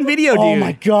fucking video, dude. Oh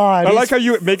my god. I like how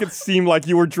you make it seem like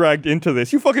you were dragged into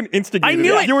this. You fucking instigated I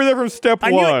knew it. You were there from step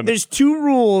I knew one. it. There's two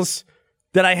rules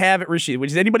that I have at Rashid, which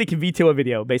is anybody can veto a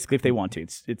video, basically, if they want to.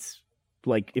 It's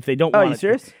like, if they don't Oh, want are you it.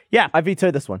 serious? Yeah. I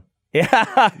vetoed this one.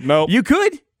 Yeah. Nope. You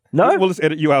could. No? We'll just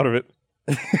edit you out of it.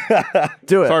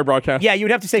 Do it. Sorry, broadcast. Yeah, you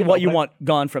would have to say what you want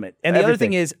gone from it. And the other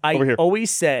thing Everything. is, I Over here.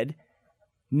 always said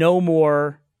no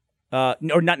more, or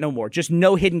not no more, just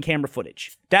no hidden camera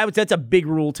footage. That's a big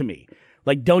rule to me.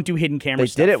 Like, don't do hidden camera They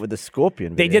stuff. did it with the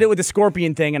Scorpion They video. did it with the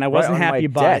Scorpion thing, and I wasn't on happy my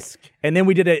about desk. it. And then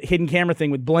we did a hidden camera thing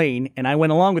with Blaine, and I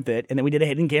went along with it. And then we did a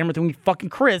hidden camera thing with fucking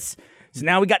Chris. So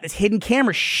now we got this hidden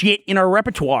camera shit in our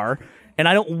repertoire, and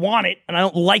I don't want it, and I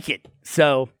don't like it.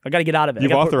 So I got to get out of it. I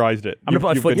You've gotta put- authorized it. I'm gonna put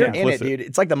my You've foot been down. in it, complicit. dude.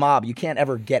 It's like the mob. You can't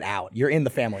ever get out. You're in the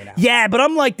family now. Yeah, but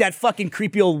I'm like that fucking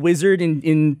creepy old wizard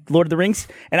in Lord of the Rings,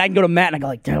 and I can go to Matt and I go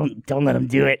like, don't let him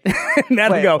do it.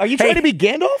 Matt will go, Are you trying to be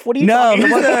Gandalf? What are you No, talking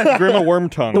about? Grandma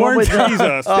Wormtongue. Worm tongue.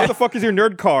 Jesus. What the fuck is your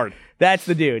nerd card? That's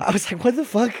the dude. I was like, what the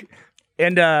fuck?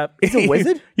 And He's a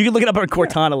wizard? You can look it up on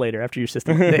Cortana later after your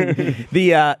system.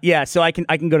 So I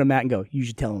can go to Matt and go, you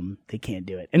should tell them they can't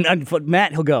do it. And for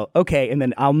Matt, he'll go, okay, and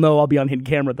then I'll know I'll be on hidden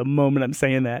camera the moment I'm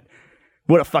saying that.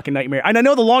 What a fucking nightmare. And I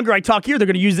know the longer I talk here, they're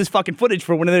going to use this fucking footage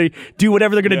for when they do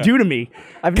whatever they're going to do to me.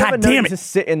 I've God never damn known it. to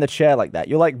sit in the chair like that.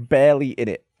 You're like barely in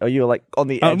it. Or you're like on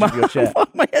the edge of your chair.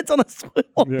 My head's on a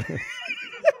swivel.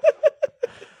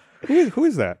 Who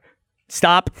is that?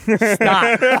 Stop.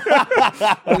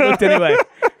 I looked anyway.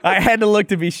 I had to look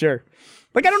to be sure.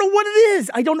 Like, I don't know what it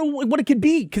is. I don't know what it could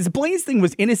be. Because Blaine's thing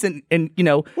was innocent and, we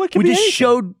could be just anything.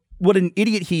 showed what an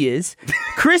idiot he is.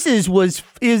 Chris's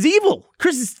is evil.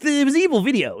 It was evil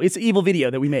video. It's an evil video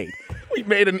that we made. We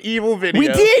made an evil video. We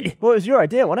did. Well, it was your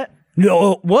idea, wasn't it?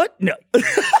 No. What? No.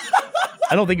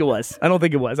 I don't think it was. I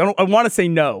want to say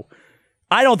no.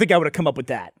 I don't think I would have come up with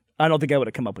that.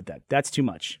 That's too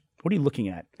much. What are you looking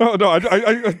at? Oh no,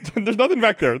 there's nothing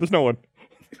back there. There's no one.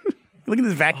 Look at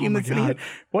this vacuum that's in here.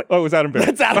 What? Oh, it was Adam Bear.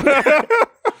 That's Adam.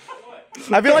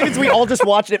 I feel like we all just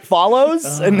watched It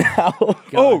Follows, and now.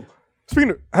 Oh,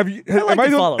 speaking of, am I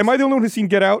the only one who's seen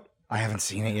Get Out? I haven't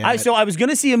seen it yet. So I was going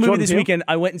to see a movie Jordan this Peele? weekend.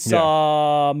 I went and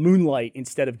saw Moonlight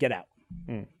instead of Get Out.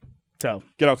 So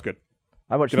Get Out's good.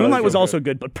 I watched Moonlight was good. also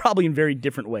good, but probably in very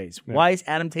different ways. Yeah. Why is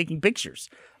Adam taking pictures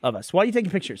of us? Why are you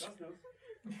taking pictures?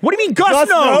 What do you mean Gus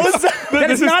knows?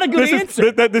 That is not a good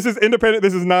answer. This is independent.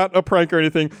 This is not a prank or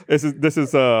anything. This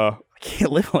is I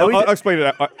can't live on I'll explain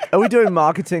it. Are we doing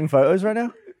marketing photos right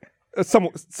now?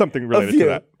 Something related to you.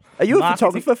 that. Are you a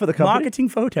photographer for the company? Marketing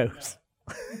photos.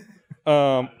 Get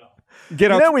Out. You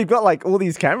know, we've got like all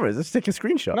these cameras. Let's take a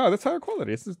screenshot. No, that's higher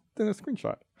quality. It's just a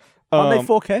screenshot. Aren't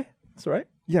they 4K? That's all right.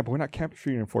 Yeah, but we're not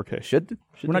shooting in 4K. Should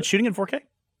We're not shooting in 4K?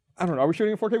 I don't know. Are we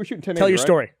shooting in 4K? We're shooting 1080. Tell your right?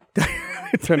 story.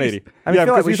 1080. I feel like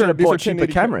because we should have these are bought cheaper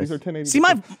 1080 cameras. These are 1080. See,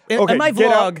 in my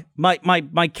Get Out.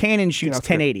 vlog, my Canon shoots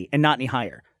 1080 and not any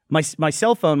higher. My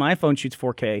cell phone, my iPhone shoots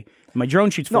 4K. My drone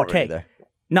shoots 4K. Not really, though.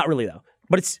 Not really, though.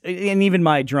 But and even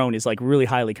my drone is like really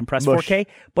highly compressed 4K.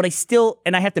 But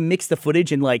I have to mix the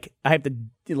footage and like I have to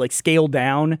like scale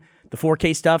down the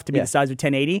 4K stuff to be the size of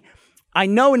 1080. I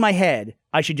know in my head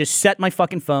I should just set my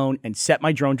fucking phone and set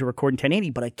my drone to record in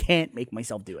 1080, but I can't make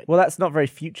myself do it. Well, that's not very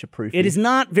future-proof. It is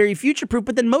not very future-proof,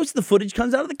 but then most of the footage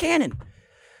comes out of the Canon.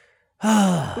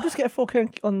 We'll just get a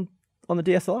 4K on the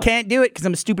DSLR. Can't do it because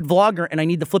I'm a stupid vlogger and I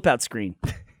need the flip-out screen.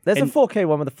 There's and- a 4K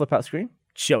one with a flip-out screen.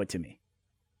 Show it to me.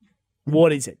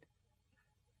 What is it?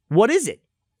 What is it?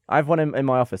 I have one in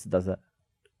my office that does that.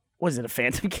 What is it, a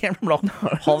Phantom camera? All I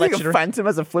that think shit a around? Phantom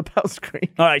has a flip-out screen.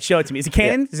 All right, show it to me. Is it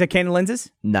Canon? Is it Canon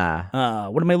lenses? Nah,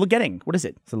 What am I getting? What is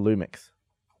it? it's a Lumix.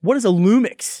 What is a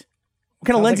Lumix? What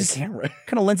kind of lenses? Like a camera. What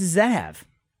kind of lenses does that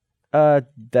have?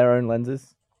 Their own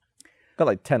lenses. Got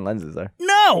like 10 lenses though.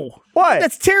 No. Why?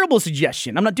 That's terrible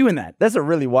suggestion. I'm not doing that. There's a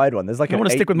really wide one. There's like I want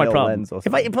to stick with my problem. lens or If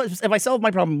something. I solve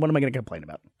my problem, what am I going to complain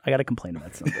about? I got to complain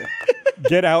about something.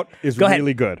 Get Out is Go ahead.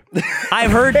 really good. I've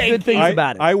heard good things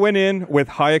about it. I went in with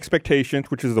high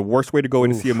expectations, which is the worst way to go in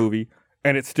to see a movie,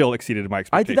 and it still exceeded my I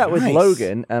expectations. did that with Nice.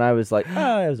 Logan, and I was like, it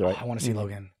was alright. I want to see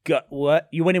Logan. What?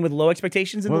 You went in with low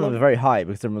expectations in the Well, it Logan? was very high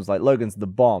because everyone was like, Logan's the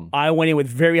bomb. I went in with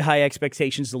very high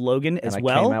expectations to Logan And as I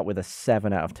well. came out with a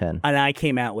 7 out of 10. And I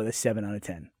came out with a 7 out of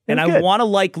 10. And was I good. want to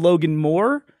like Logan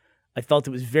more. I felt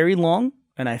it was very long,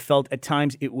 and I felt at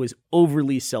times it was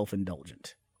overly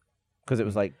self-indulgent. Because it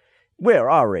was like, we're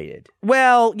R-rated.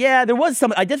 Well, yeah, there was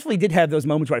some. I definitely did have those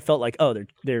moments where I felt like, oh,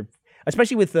 they're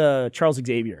especially with Charles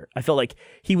Xavier. I felt like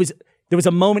there was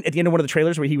a moment at the end of one of the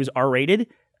trailers where he was R-rated.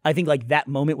 I think like that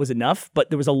moment was enough, but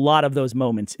there was a lot of those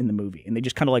moments in the movie, and they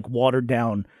just kind of like watered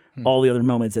down all the other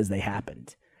moments as they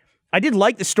happened. I did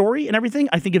like the story and everything.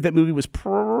 I think if that movie was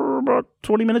about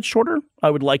 20 minutes shorter, I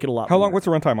would like it a lot How more. long? What's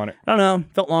the runtime on it? I don't know.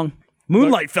 Felt long.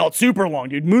 Moonlight felt super long,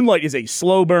 dude. Moonlight is a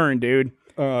slow burn, dude.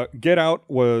 Get Out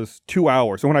was 2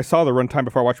 hours. So when I saw the runtime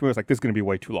before I watched the movie, I was like, this is going to be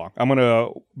way too long. I'm going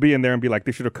to be in there and be like,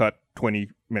 they should have cut 20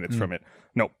 minutes from it.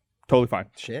 Nope. Totally fine.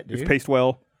 Shit, It's dude. paced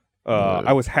well.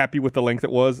 I was happy with the length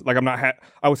it was. Like,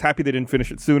 I was happy they didn't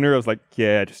finish it sooner. I was like,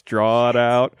 yeah, just draw it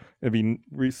out. It'd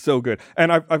be so good.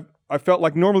 And I felt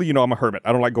like normally, I'm a hermit.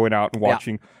 I don't like going out and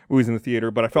watching movies in the theater,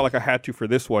 but I felt like I had to for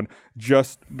this one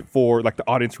just for like the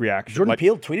audience reaction. Jordan like,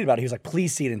 Peele tweeted about it. He was like,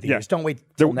 please see it in theaters. Yeah. Don't wait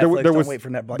till Netflix. Don't wait for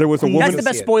Netflix. there was a Please woman- That's the see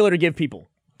best it. spoiler to give people.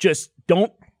 Just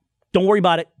don't worry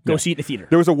about it. Go see it in the theater.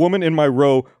 There was a woman in my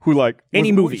row who like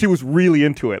Any movie. She was really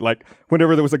into it. Like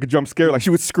whenever there was like a jump scare, like she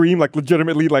would scream like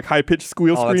legitimately like high pitched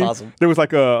squeal Oh, that's scream. awesome. There was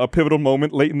like a pivotal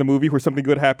moment late in the movie where something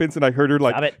good happens, and I heard her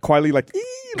Stop like it. quietly like,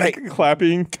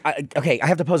 clapping. Okay, I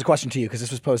have to pose a question to you because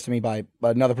this was posed to me by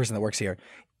another person that works here.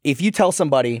 If you tell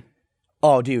somebody,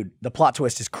 "Oh, dude, the plot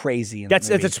twist is crazy," in the That's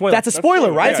movie, a spoiler. That's a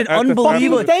spoiler, right? That's an Yeah, that's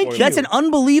unbelievable. absolutely a spoiler. That's an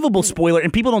unbelievable spoiler,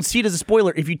 and people don't see it as a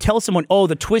spoiler. If you tell someone, "Oh,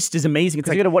 the twist is amazing," it's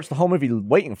Because like, you're going to watch the whole movie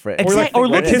waiting for it. Exactly. Or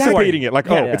look- Anticipating it, like,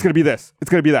 Yeah. it's gonna be this, it's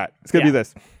gonna be that, it's gonna be Yeah.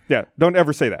 this. Yeah, don't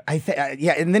ever say that.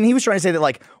 Yeah, and then he was trying to say that,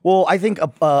 like, well, I think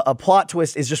a plot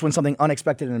twist is just when something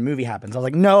unexpected in a movie happens. I was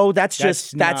like, no, that's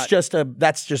just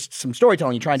some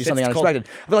storytelling. You try and do something It's called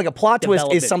unexpected. I feel like a plot twist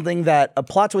is development. something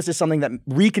that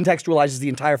recontextualizes the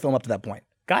entire film up to that point.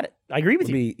 got it. I agree with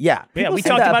you. Yeah, Yeah, People we say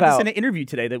talked that about this about- in an interview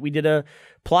today that we did a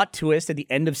plot twist at the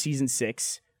end of season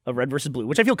 6 of Red vs. Blue,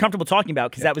 which I feel comfortable talking about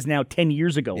because that was now 10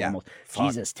 years ago almost.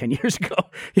 Jesus, 10 years ago.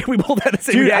 Yeah, we both had the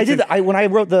same Dude, I reaction. did that. When I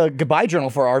wrote the goodbye journal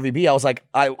for RVB, I was like,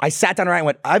 I sat down and I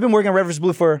went, I've been working on Red vs.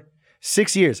 Blue for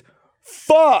 6 years.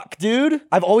 Fuck, dude.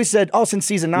 I've always said, since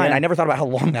season 9. I never thought about how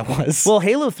long that was. Well,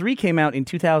 Halo 3 came out in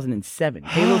 2007.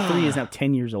 Halo 3 is now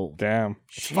 10 years old. Damn.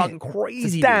 It's fucking crazy.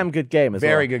 It's a damn good game as well.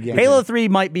 Very good game. Halo 3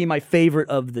 might be my favorite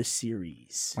of the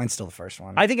series. Mine's still the first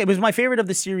one. I think it was my favorite of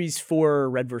the series for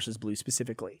Red versus Blue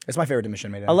specifically. It's my favorite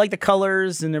Mission Made. I like the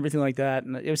colors and everything like that.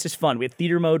 And it was just fun. We had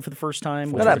theater mode for the first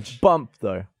time. Look at that bump,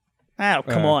 though. Oh,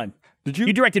 come on. Did you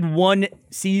You directed one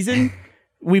season.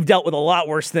 We've dealt with a lot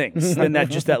worse things than that.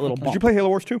 Just that little bump. Did you play Halo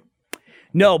Wars 2?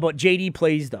 No, but JD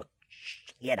plays the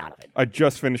shit out of it. I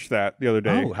just finished that the other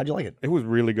day. Oh, how'd you like it? It was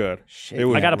really good. It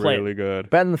was I gotta play it. really good.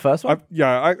 Better than the first one?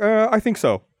 I think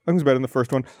so. I think it was better than the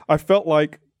first one. I felt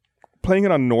like playing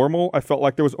it on normal, I felt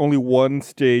like there was only one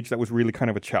stage that was really kind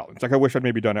of a challenge. Like I wish I'd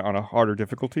maybe done it on a harder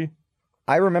difficulty.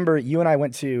 I remember you and I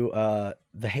went to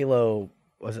the Halo,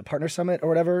 was it Partner Summit or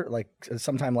whatever, like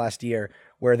sometime last year,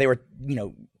 where they were,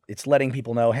 it's letting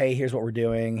people know, hey, here's what we're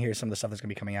doing, here's some of the stuff that's going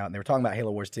to be coming out, and they were talking about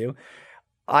Halo Wars 2.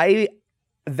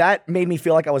 That made me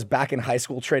feel like I was back in high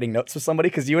school trading notes with somebody,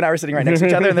 because you and I were sitting right next to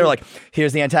each other, and they were like,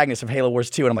 here's the antagonist of Halo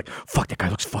Wars 2, and I'm like, fuck, that guy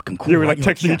looks fucking cool. We were like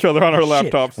texting each other on our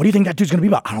Shit. laptops. What do you think that dude's gonna be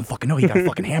about? I don't fucking know. He got a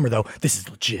fucking hammer though. This is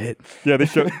legit. Yeah, they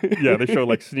show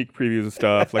like sneak previews of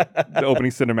stuff, like the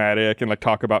opening cinematic, and like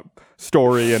talk about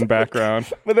story and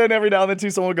background. But then every now and then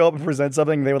too, someone would go up and present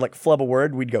something, they would like flub a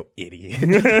word, we'd go, idiot.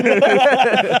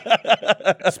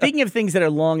 Speaking of things that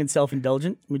are long and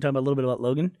self-indulgent, we talking about a little bit about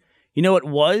Logan. You know what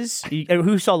was?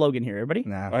 Who saw Logan here? Everybody?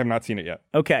 I have not seen it yet.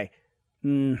 Okay.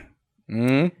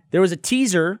 There was a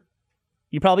teaser.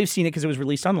 You probably have seen it because it was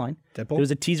released online. Deadpool? There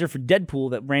was a teaser for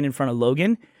Deadpool that ran in front of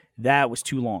Logan. That was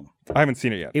too long. I haven't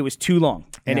seen it yet. It was too long,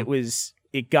 and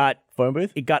it got Phone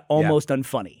booth? It got almost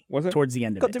unfunny. Was it? Towards the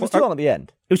end of it? It was too long at the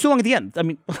end. It was too long at the end. I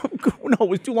mean, no, it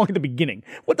was too long at the beginning.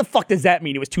 What the fuck does that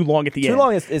mean? It was too long at the end. Too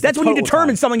long is That's the when you total determine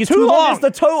time. something is Too long long. is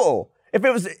the total. If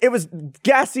it was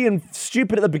gassy and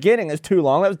stupid at the beginning, it's too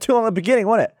long. That was too long at the beginning,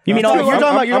 wasn't it? You mean You're all talking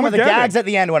about I'm the with Gavin. gags at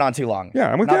the end went on too long.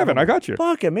 Yeah, I'm with Gavin. I got you.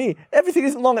 Fucking me. Everything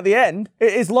isn't long at the end.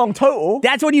 It is long total.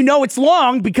 That's when you know it's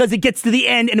long because it gets to the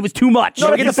end and it was too much.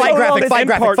 No, Look at the it's fight so long, graphic, this fight end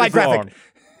graphic, part fight is graphic. long.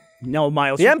 No,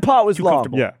 Miles. The end part was too long.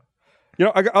 comfortable. Yeah. You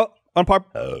know,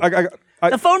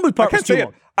 The phone booth I part was can't too say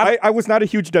long. it. I was not a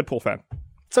huge Deadpool fan.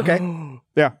 It's okay.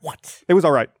 Yeah. What? It was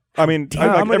all right. I mean,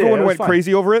 I'm with you. everyone It was went fine.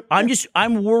 crazy over it.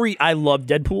 I'm worried. I love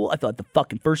Deadpool. I thought the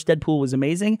fucking first Deadpool was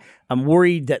amazing. I'm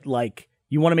worried that like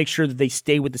you want to make sure that they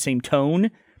stay with the same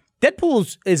tone.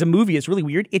 Deadpool as a movie is really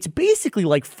weird. It's basically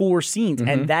like 4 scenes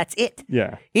and that's it.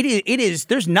 Yeah. It is.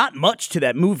 There's not much to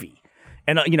that movie,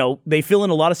 and they fill in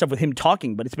a lot of stuff with him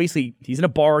talking, but it's basically he's in a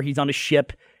bar, he's on a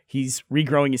ship, he's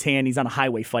regrowing his hand, he's on a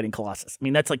highway fighting Colossus. I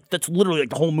mean, that's literally like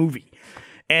the whole movie,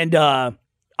 and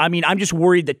I mean, I'm just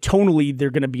worried that tonally they're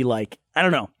going to be like, I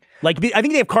don't know. Like, I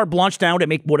think they have carte blanche now to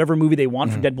make whatever movie they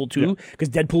want for Deadpool 2 because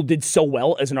Deadpool did so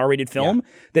well as an R-rated film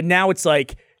that now it's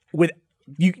like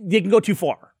they can go too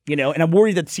far, and I'm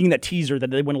worried that seeing that teaser that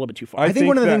they went a little bit too far. I think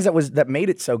one of the things that made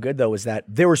it so good though was that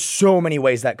there were so many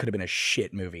ways that could have been a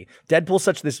shit movie.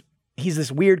 Deadpool's he's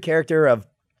this weird character of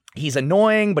he's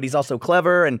annoying, but he's also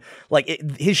clever, and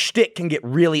his shtick can get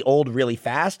really old really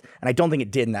fast. And I don't think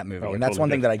it did in that movie. And that's totally one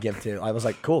thing did. that I give to. I was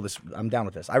like, cool, I'm down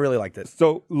with this. I really liked it.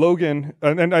 So Logan,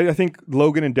 and I think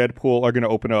Logan and Deadpool are going to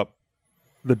open up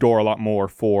the door a lot more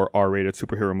for R-rated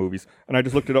superhero movies. And I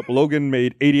just looked it up. Logan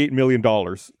made $88 million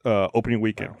opening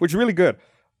weekend, which is really good.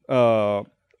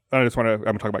 I'm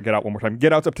talking about Get Out one more time.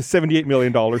 Get Out's up to $78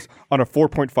 million on a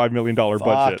 $4.5 million budget.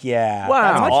 Fuck yeah.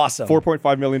 Wow. That's awesome.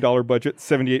 $4.5 million budget,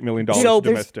 $78 million So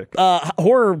domestic.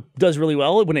 horror does really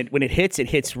well when it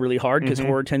hits really hard because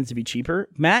horror tends to be cheaper.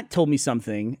 Matt told me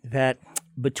something that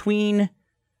between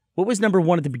what was number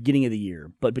 1 at the beginning of the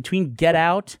year, but between Get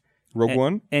Out, Rogue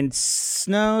One? and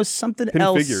something Hidden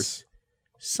else, Figures.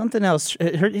 something else.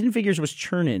 Hidden Figures was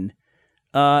churning.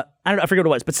 I don't know. I forget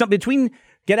what it was, but between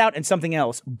Get Out and something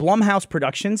else, Blumhouse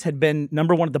Productions had been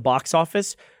number 1 at the box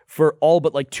office for all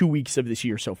but like 2 weeks of this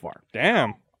year so far.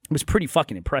 Damn. It was pretty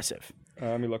fucking impressive.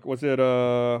 Let me look. Was it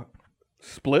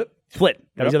Split? Split.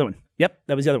 That was Yep. the other one. Yep,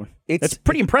 that was the other one. That's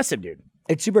pretty impressive, dude.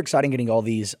 It's super exciting getting all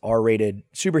these R-rated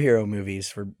superhero movies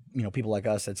for people like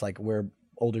us. It's like we're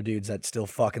older dudes that still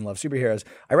fucking love superheroes.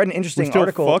 I read an interesting Still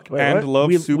article. fuck Wait, and what? love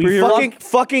We superheroes?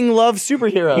 fucking love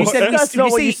superheroes. You said That's not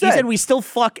what you said. You said we still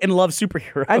fuck and love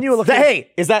superheroes. And you were looking.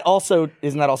 Hey, isn't that also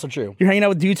true? You're hanging out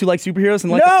with dudes who like superheroes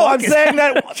and like No, to fuck? I'm saying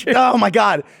that. Oh my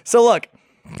god. So look,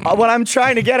 what I'm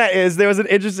trying to get at is there was an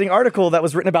interesting article that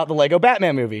was written about the Lego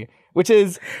Batman movie, which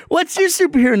is What's your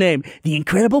superhero name? The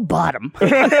Incredible Bottom.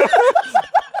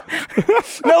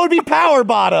 that would be Power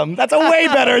Bottom. That's a way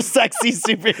better sexy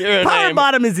superhero Power name.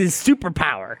 Bottom is his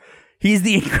superpower. He's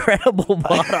the incredible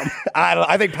bottom.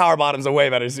 I think Power Bottom's a way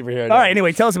better superhero. All right,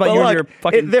 anyway, tell us about your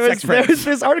fucking sex there friends. was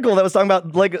this article that was talking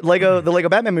about the Lego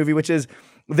Batman movie, which is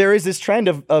there is this trend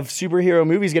of superhero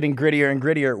movies getting grittier and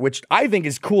grittier, which I think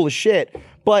is cool as shit.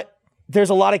 But there's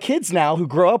a lot of kids now who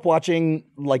grow up watching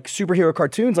like superhero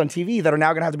cartoons on TV that are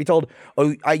now going to have to be told,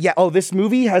 this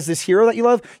movie has this hero that you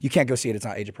love. You can't go see it. It's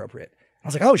not age appropriate. I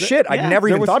was like, oh shit, I never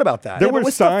even thought about that. There were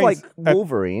with stuff like signs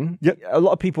Wolverine, a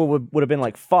lot of people would have been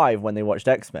like 5 when they watched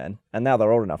X-Men, and now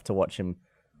they're old enough to watch him.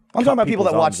 I'm talking about people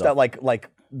that watch people's arms that like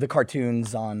the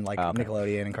cartoons on like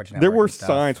Nickelodeon and Cartoon Network. There were and stuff.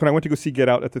 signs when I went to go see Get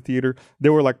Out at the theater.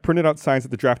 There were like printed out signs that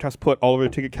the Draft House put all over the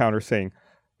ticket counter saying,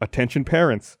 "Attention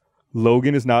parents,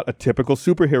 Logan is not a typical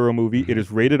superhero movie. It is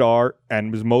rated R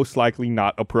and is most likely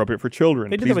not appropriate for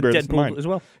children. They did Please that bear with this in mind." Deadpool as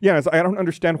well. Yeah, I don't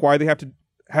understand why they have to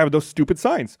have those stupid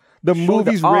signs. The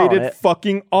movie's the R on rated it.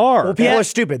 fucking R. Well, people are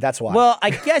stupid. That's why. Well, I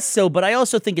guess so, but I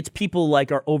also think it's people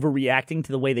like are overreacting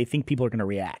to the way they think people are going to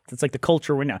react. It's like the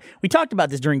culture we're now. We talked about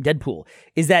this during Deadpool.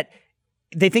 Is that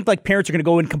they think like parents are going to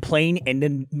go and complain, and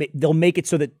then they'll make it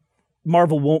so that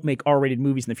Marvel won't make R-rated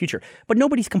movies in the future. But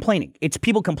nobody's complaining. It's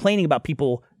people complaining about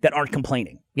people that aren't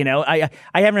complaining. You know, I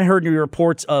haven't heard any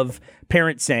reports of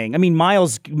parents saying, I mean,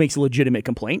 Miles makes a legitimate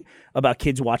complaint about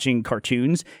kids watching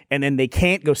cartoons and then they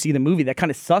can't go see the movie. That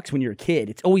kind of sucks when you're a kid.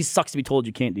 It always sucks to be told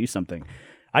you can't do something.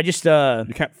 I just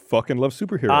You can't fucking love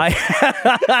superheroes.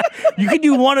 you can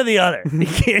do one or the other. You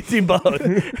can't do both.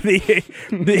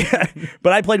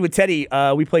 But I played with Teddy.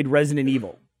 We played Resident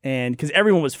Evil, and because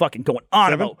everyone was fucking going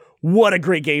on about what a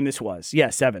great game this was. Yeah,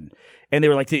 7. And they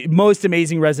were like the most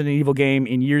amazing Resident Evil game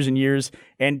in years and years.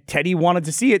 And Teddy wanted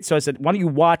to see it, so I said, "Why don't you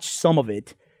watch some of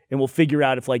it, and we'll figure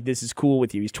out if like this is cool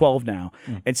with you." He's 12 now,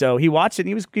 and so he watched it. And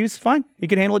he was fine. He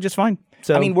could handle it just fine.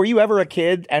 So I mean, were you ever a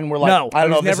kid and were like, No, I don't I know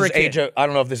was if this never is a kid. I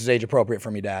don't know if this is age appropriate for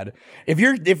me, Dad. If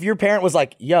your parent was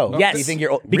like, yo, yes, do you think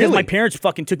you're because really? my parents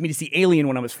fucking took me to see Alien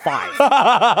when I was 5,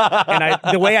 and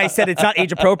the way I said it's not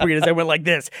age appropriate is I went like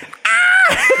this,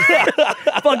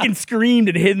 fucking screamed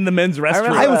and hid in the men's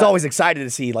restroom. I was always excited to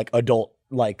see like adult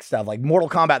like stuff like Mortal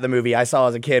Kombat the movie I saw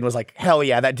as a kid and was like, hell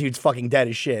yeah, that dude's fucking dead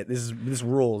as shit. This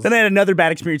rules. Then I had another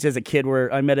bad experience as a kid where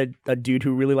I met a dude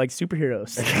who really liked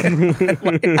superheroes.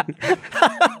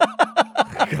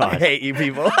 I hate you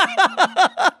people.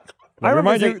 I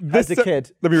Remind remember you, as a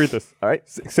kid. Let me read this. All right.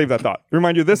 Save that thought.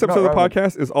 Remind you, this episode of the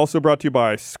podcast is also brought to you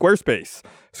by Squarespace.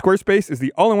 Squarespace is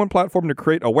the all-in-one platform to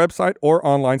create a website or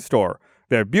online store.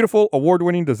 They have beautiful,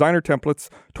 award-winning designer templates,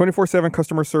 24/7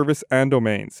 customer service, and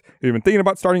domains. If you've been thinking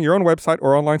about starting your own website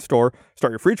or online store,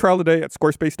 start your free trial today at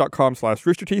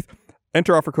squarespace.com/roosterteeth.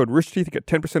 Enter offer code roosterteeth to get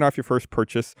 10% off your first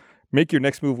purchase. Make your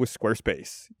next move with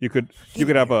Squarespace. You could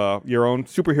have your own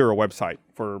superhero website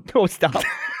for Oh, stop.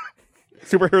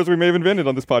 superheroes we may have invented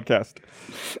on this podcast.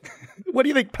 What do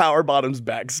you think Power Bottom's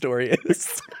backstory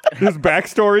is? His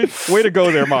backstory? Way to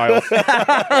go there, Miles.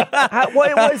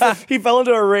 What is this? He fell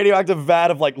into a radioactive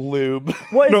vat of like lube.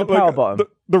 What is No, the power like, bottom?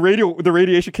 the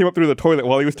radiation came up through the toilet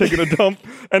while he was taking a dump,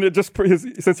 and it just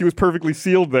since he was perfectly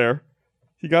sealed there,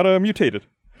 he got mutated.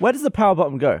 Where does the power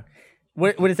bottom go?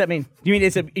 What does that mean? Do you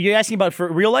mean you're asking about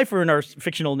for real life or in our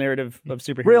fictional narrative of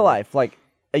superheroes? Real life, like,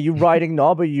 are you riding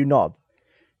knob or you knob?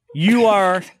 You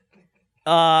are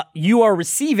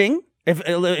receiving.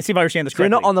 Let's see if I understand this So you're correctly.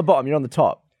 not on the bottom, you're on the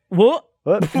top. What?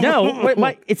 What? No,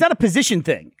 it's not a position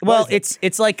thing. Well,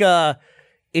 it's like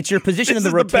it's your position in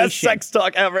the rotation. The best sex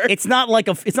talk ever. It's not like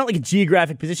a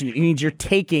geographic position. It means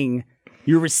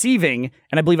you're receiving,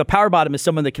 and I believe a power bottom is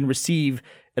someone that can receive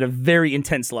at a very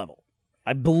intense level.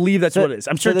 I believe that's what it is.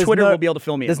 I'm sure there's Twitter will be able to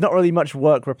fill me in. There's not really much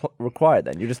work required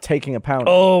then. You're just taking a pound.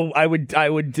 Oh, I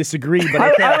would disagree, but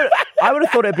I would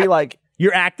have thought it'd be like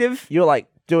you're active. you're like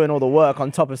doing all the work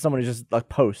on top of someone who's just like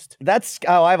post. That's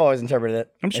how I've always interpreted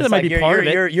it. I'm sure It's that might be you're- part of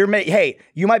you're- it. you're hey,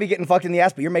 you might be getting fucked in the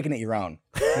ass, but you're making it your own.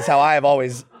 That's how I have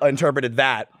always interpreted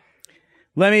that.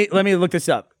 Let me look this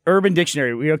up. Urban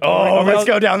Dictionary. Let's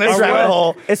go down this rabbit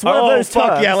hole. It's one of those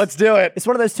fuck terms. yeah, let's do it. It's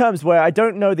one of those terms where I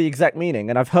don't know the exact meaning,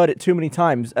 and I've heard it too many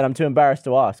times, and I'm too embarrassed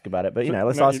to ask about it. But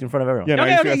let's no, ask in front of everyone. Yeah, no,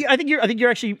 Okay, I think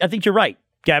you're right,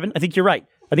 Gavin. I think you're right.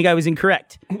 I think I was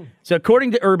incorrect. So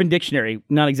according to Urban Dictionary,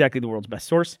 not exactly the world's best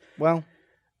source, Well,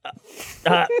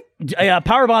 a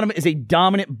power bottom is a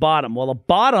dominant bottom. While a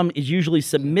bottom is usually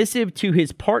submissive to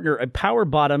his partner, a power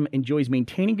bottom enjoys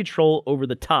maintaining control over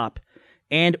the top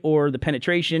and or the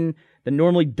penetration, the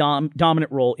normally dominant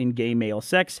role in gay male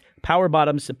sex. Power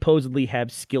bottoms supposedly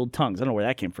have skilled tongues. I don't know where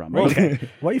that came from. Okay.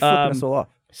 Why are you flipping us all off?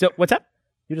 So what's up?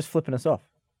 You're just flipping us off.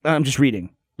 I'm just reading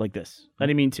like this. I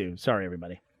didn't mean to. Sorry,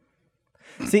 everybody.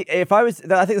 See, I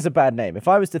think it's a bad name. If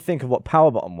I was to think of what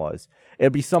power bottom was,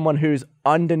 it'd be someone who's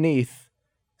underneath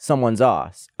someone's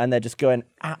ass, and they're just going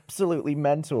absolutely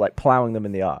mental, like plowing them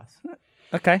in the ass,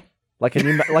 Okay. like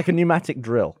a pneumatic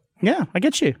drill. Yeah, I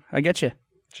get you.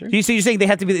 Sure. So you're saying they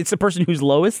have to be? It's the person who's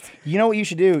lowest. You know what you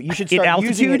should do? You should start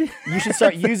using altitude? it. You should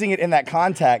start using it in that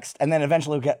context, and then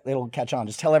eventually it'll catch on.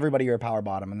 Just tell everybody you're a power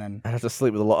bottom, and then I'd have to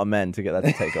sleep with a lot of men to get that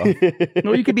to take off.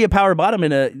 Well, you could be a power bottom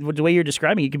in the way you're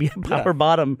describing. You could be a power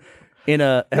bottom in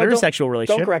a heterosexual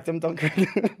relationship. don't correct them. Don't correct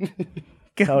them.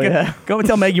 Oh yeah. Go and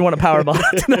tell Meg you want a power bottom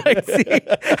tonight.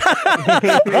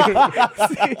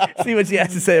 See what she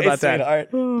has to say about that. All right.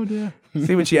 Oh, dear.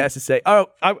 See what she has to say. Oh,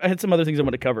 I had some other things I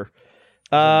want to cover.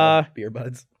 Beer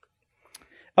buds.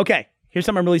 Okay, here's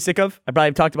something I'm really sick of. I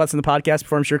probably talked about this in the podcast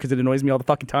before, I'm sure, because it annoys me all the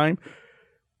fucking time.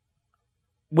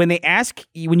 When they ask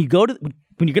when you go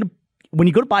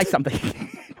to buy something,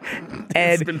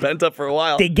 and It's been pent up for a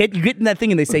while. you get in that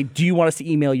thing and they say, "Do you want us to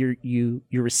email your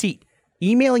receipt?"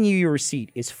 Emailing you your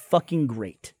receipt is fucking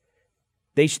great.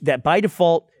 That by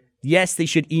default, yes, they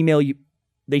should email you.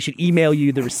 They should email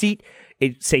you the receipt.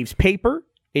 It saves paper.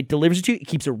 It delivers it to you. It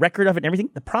keeps a record of it and everything.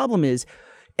 The problem is,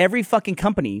 every fucking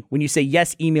company, when you say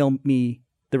yes, email me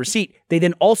the receipt, they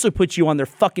then also put you on their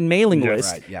fucking mailing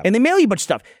list, right, yeah. and they mail you a bunch of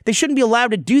stuff. They shouldn't be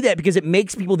allowed to do that because it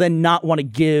makes people then not want to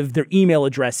give their email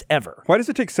address ever. Why does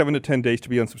it take 7 to 10 days to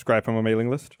be unsubscribed from a mailing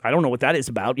list? I don't know what that is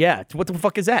about. Yeah, what the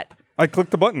fuck is that? I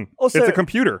clicked the button. Also- It's a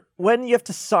computer. When you have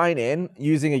to sign in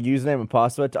using a username and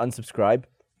password to unsubscribe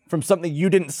from something you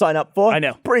didn't sign up for, I know.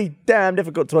 it's pretty damn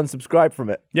difficult to unsubscribe from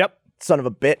it. Yep. Son of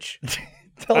a bitch.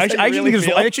 I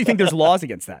actually think there's laws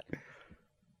against that.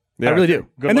 Yeah, I really do.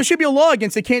 Good And there luck. should be a law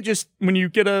against. They can't just when you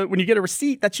get a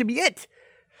receipt, that should be it.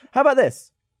 How about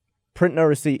this? Print no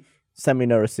receipt, send me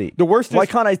no receipt. The worst Why is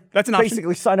can't I That's an option.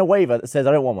 basically sign a waiver that says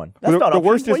I don't want one? That's not the option.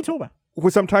 worst What are is you talking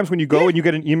about? sometimes when you go and you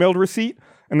get an emailed receipt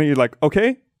and then you're like,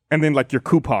 okay, and then like your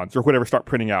coupons or whatever start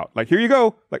printing out. Like, here you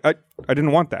go. Like, I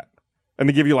didn't want that. And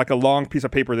they give you like a long piece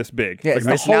of paper this big. Yeah, Like, it's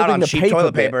the missing out holding on the cheap paper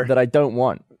toilet bit paper. that I don't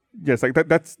want. yes, like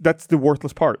that's the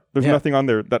worthless part. There's Yeah. nothing on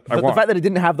there that I But want. the fact that it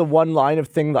didn't have the one line of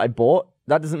thing that I bought,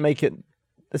 that doesn't make it.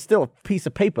 It's still a piece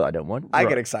of paper I don't want. I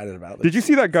get excited about this. Did you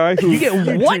see that guy who You get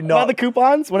what? About the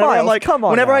coupons? Whenever I'm Miles, like, come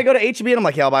on whenever now. I go to HEB and I'm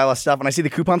like, yeah, I'll buy all this stuff, and I see the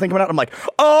coupon thing coming out, I'm like,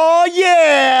 oh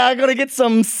yeah, I'm gonna get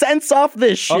some cents off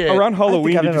this shit. around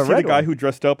Halloween, I've did you never see the read guy one. who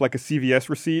dressed up like a CVS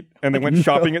receipt and then went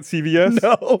shopping at CVS?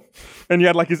 No, And he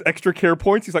had like his extra care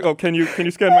points. He's like, oh, can you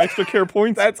scan my extra care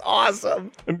points? that's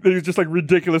awesome. And he's just like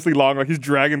ridiculously long. Like he's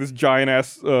dragging this giant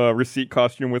ass receipt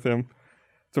costume with him.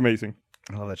 It's amazing.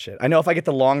 I love that shit. I know if I get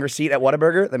the long receipt at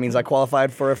Whataburger, that means I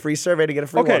qualified for a free survey to get a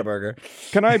free Okay. Whataburger.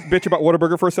 Can I bitch about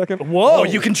Whataburger for a second? Oh,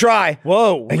 you can try.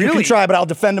 Whoa, You really? can try, but I'll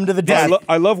defend him to the I, death.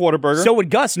 I love Whataburger. So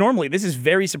would Gus normally. This is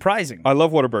very surprising. I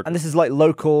love Whataburger. And this is like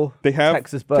local They have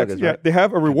Texas burgers, Yeah, right? they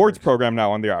have a rewards program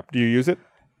now on the app. Do you use it?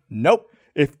 Nope.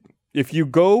 If you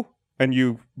go and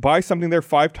you buy something there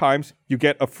 5 times, you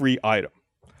get a free item.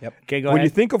 Okay, go When you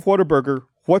ahead. think of Whataburger,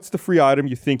 what's the free item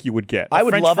you think you would get? I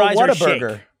would French love a fries or a Whataburger.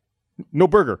 shake? No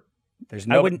burger. There's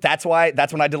no. wouldn't- That's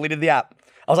when I deleted the app.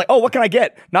 I was like, oh, what can I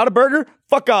get? Not a burger?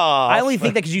 Fuck off. I only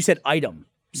think that because you said item.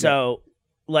 So,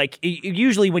 like,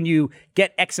 usually when you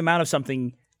get X amount of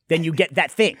something, then you get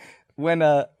that thing. When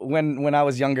I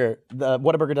was younger, the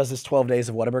Whataburger does this 12 days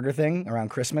of Whataburger thing around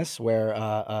Christmas, where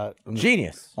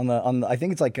Genius. on the I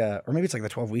think it's like or maybe it's like the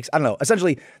 12 weeks. I don't know.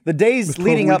 Essentially, the days 12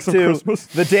 leading up weeks of to Christmas.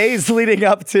 the days leading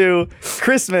up to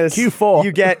Christmas, Q4.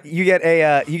 you get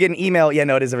an email. Yeah,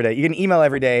 no, it is every day. You get an email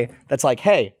every day that's like,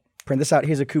 hey, print this out.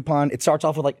 Here's a coupon. It starts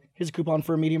off with like, here's a coupon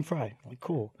for a medium fry. I'm like,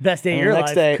 cool. Best day of And your the life.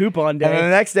 next day, Coupon day. And then the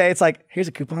next day, it's like, here's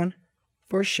a coupon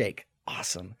for a shake.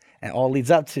 Awesome. And it all leads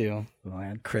up to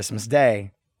Christmas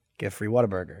Day. Get a free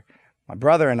Whataburger. My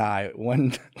brother and I,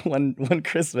 one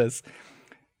Christmas,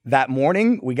 that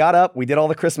morning, we got up, we did all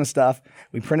the Christmas stuff,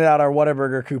 we printed out our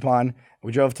Whataburger coupon,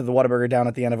 we drove to the Whataburger down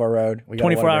at the end of our road. We got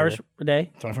a 24 Whataburger. hours a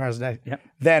day. 24 hours a day. Yep.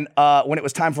 Then when it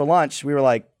was time for lunch, we were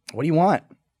like, what do you want?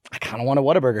 I kind of want a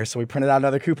Whataburger. So we printed out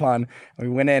another coupon and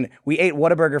we went in. We ate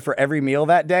Whataburger for every meal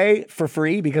that day for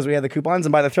free because we had the coupons.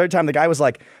 And by the third time, the guy was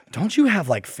like, don't you have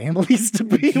like families to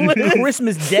be with?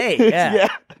 Christmas Day. Yeah. Yeah.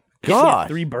 God.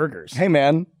 3 burgers. Hey,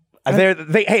 man. By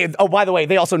the way,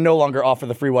 they also no longer offer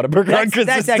the free Whataburger on Christmas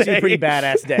That's actually Day. a pretty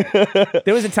badass day.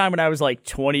 There was a time when I was like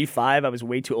 25. I was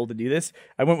way too old to do this.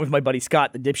 I went with my buddy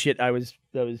Scott, the dipshit I was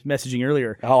messaging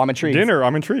earlier. Oh, I'm intrigued. Dinner,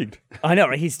 I'm intrigued. I know,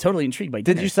 right? He's totally intrigued by Did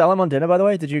dinner. you sell him on dinner, by the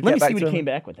way? Did you Let get me back see what to he him? came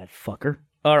back with, that fucker.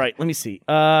 All right, let me see.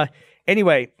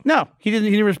 Anyway, no, he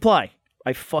didn't reply.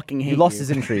 I fucking hate He lost you. his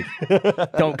intrigue.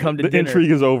 Don't come to The dinner. intrigue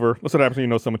is over. That's what happens when you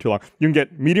know someone too long. You can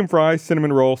get medium fries,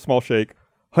 cinnamon roll, small shake,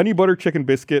 honey butter chicken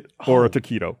biscuit, or a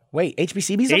taquito. Wait,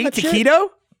 HBCB's on Eight that shit? taquito?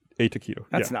 a taquito.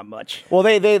 That's yeah. not much. Well,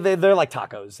 they're like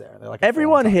tacos there. They're like a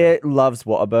Everyone full-on here loves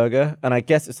Whataburger, and I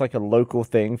guess it's like a local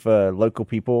thing for local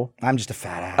people. taco. I'm just a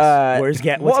fat ass. Where's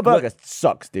Whataburger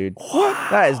sucks, dude.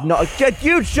 That is not a good.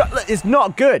 It's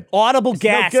not good. Audible It's not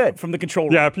gas good. from the control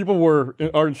room. Yeah,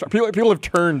 people have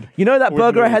turned. You know that with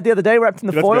burger I me. had the other day wrapped in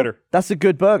the That's foil? better. That's a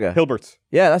good burger. Hilbert's.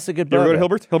 Yeah, that's a good You ever burger. go to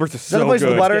Hilbert's? Hilbert's is Is that so the place good.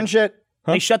 with butter and shit?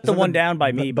 They shut the one down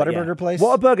by me. But yeah. Butterburger place?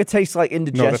 Whataburger tastes like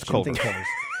indigestion. Culver's.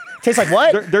 Tastes like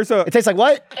what? It tastes like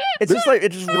what? It's just like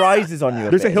it just rises on you.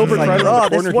 There's a bit. Hilbert's It's like, right around the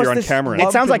this- corner what's here on this Cameron. lump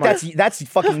It sounds in like my- that's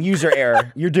fucking user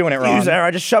error. You're doing it wrong. User error.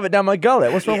 I just shove it down my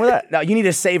gullet. What's wrong with that? No, you need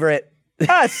to savor it.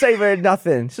 Savor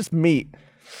nothing. It's just meat.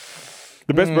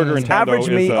 The best burger in town, Average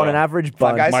though, meat is on an average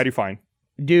bun. Guys. Mighty Fine.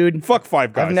 Dude, Fuck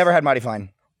Five Guys. I've never had Mighty Fine.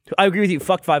 I agree with you.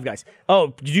 Fuck Five Guys.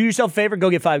 Oh, do yourself a favor? Go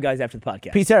get Five Guys after the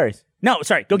podcast. Pete Terry's. No,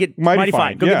 sorry. Go get Mighty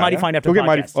Fine. Go get Mighty Fine after Go the get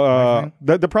Mighty. podcast.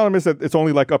 The problem is that it's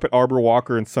only like up at Arbor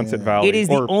Walker and Sunset Valley. It is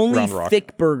the or only Round Rock.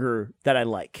 thick burger that I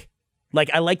like. Like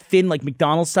I like thin, like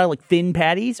McDonald's style, like thin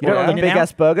patties. You don't like a big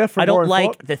ass burger from I don't Warren like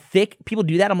Fork? the thick. People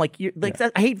do that. I'm like,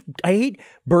 I hate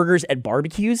burgers at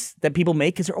barbecues that people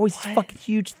make because they're always fucking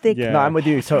huge, thick. Yeah. No, I'm with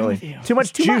you totally. Too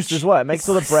much juice as well. It makes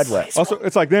all the bread wet. Also,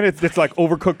 it's like then it's like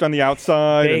overcooked on the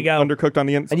outside, There you and go. undercooked on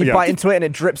the inside. And you bite into it and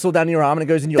it drips all down your arm and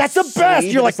it goes in your That's the best.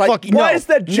 sleeve. You're like, It's like, fucking why no, is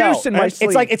there juice in my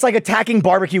sleeve? It's like attacking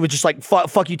barbecue with just like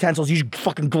fuck utensils. You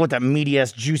fucking go with that meaty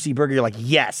ass juicy burger. You're like,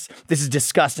 yes, this is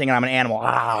disgusting, and I'm an animal.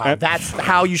 That's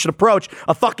how you should approach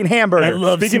a fucking hamburger.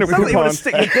 Speaking of Somebody wanna coupons,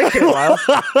 stick your dick in a while.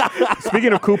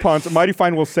 speaking of coupons, Mighty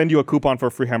Fine will send you a coupon for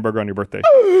a free hamburger on your birthday.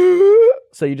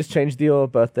 So you just change your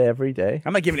birthday every day.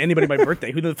 I'm not giving anybody my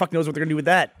birthday. Who the fuck knows what they're gonna do with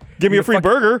that? Give me a free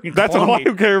burger. you can That's clone all me.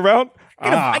 I care about.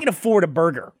 I can afford a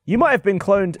burger. You might have been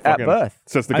cloned at Fucking- birth.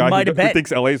 Says the I guy might who have bet.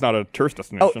 thinks LA is not a tourist Oh,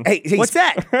 destination. hey, What's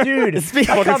that, Dude, I Fucking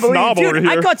can't believe snob over dude?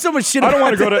 I here. got so much shit. I don't about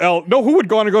want to go to L. No, who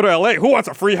would want to go to LA? Who wants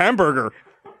a free hamburger?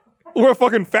 We're a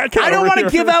fucking fat cat. I don't over want to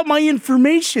here. give out my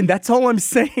information. That's all I'm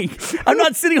saying. I'm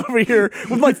not sitting over here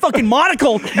with my fucking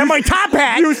monocle and my top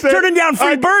hat You said- turning down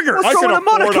free burgers. I wrong can with a afford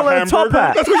monocle and a top hamburger.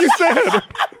 hat? That's what you said.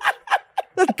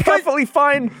 That's perfectly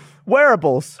fine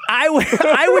wearables. I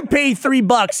would pay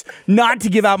 $3 not to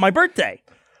give out my birthday.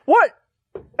 What?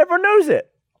 Everyone knows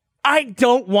it. I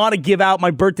don't want to give out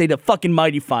my birthday to fucking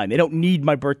Mighty Fine. They don't need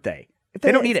my birthday.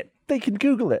 They don't need it. They can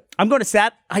Google it. I'm going to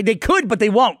Sat. They could, but they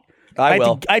won't. I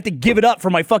will. I have to give it up for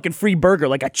my fucking free burger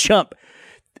like a chump.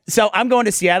 So I'm going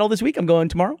to Seattle this week. I'm going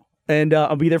tomorrow, and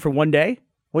I'll be there for one day.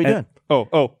 What are you doing?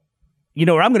 Oh, You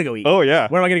know where I'm going to go eat? oh yeah.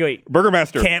 Where am I going to go eat? Burger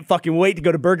Master. Can't fucking wait to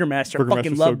go to Burger Master. Burger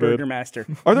Fucking Master's love so good. Burger Master.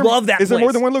 Love that Is there more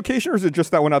place. than one location, or is it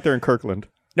just that one out there in Kirkland?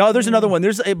 No, there's another one.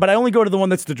 But I only go to the one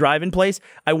that's the drive-in place.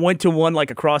 I went to one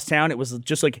like across town. It was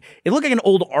just like it looked like an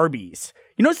old Arby's.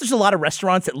 You notice there's a lot of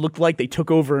restaurants that look like they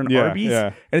took over an Yeah, Arby's, yeah.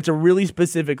 and it's a really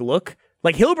specific look.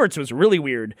 Like Hilbert's was really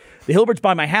weird. The Hilbert's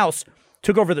by my house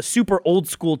took over the super old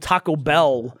school Taco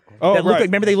Bell. Oh, that looked right. like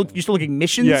remember they used to look like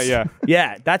missions. Yeah.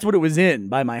 yeah. That's what it was in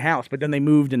by my house. But then they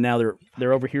moved and now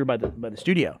they're over here by the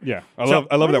studio. Yeah, I love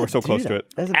that we're so close to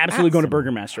it. There's an Absolutely app going to somewhere.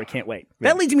 Burger Master. I can't wait.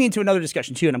 That leads me into another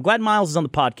discussion too, and I'm glad Miles is on the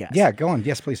podcast. Yeah, go on.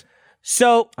 Yes, please.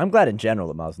 So I'm glad in general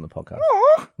that Miles on the podcast.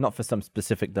 Not for some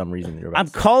specific dumb reason that you're about I'm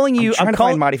to say. calling you. Trying I'm to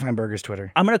calling. find Mighty Fine Burgers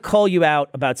Twitter. I'm going to call you out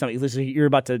about something. Listen,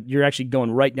 you're actually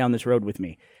going right down this road with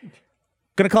me.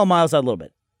 Going to call Miles out a little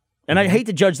bit. And I hate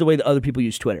to judge the way that other people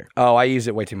use Twitter. Oh, I use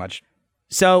it way too much.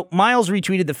 So Miles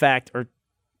retweeted the fact, or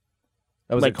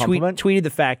That was like a compliment. tweeted the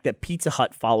fact that Pizza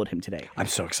Hut followed him today. I'm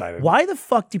so excited. Why the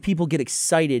fuck do people get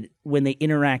excited when they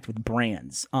interact with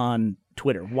brands on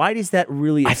Twitter? Why does that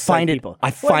really I excite find it. people?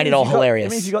 I find it all hilarious.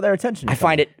 It means you got their attention. I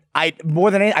find it. I more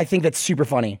than anything, I think that's super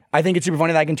funny. I think it's super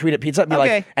funny that I can tweet at Pizza Hut and be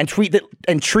Okay. like, and tweet that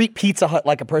and treat Pizza Hut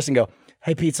like a person. Go,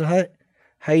 hey Pizza Hut,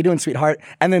 how you doing, sweetheart?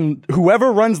 And then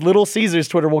whoever runs Little Caesars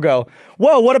Twitter will go,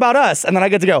 whoa, what about us? And then I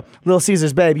get to go, Little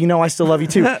Caesars, babe, you know I still love you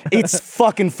too. It's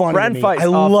fucking funny. Brand to me. fights I are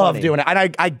love funny. doing it.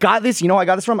 And I got this. You know, I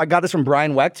got this from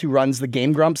Brian Wecht, who runs the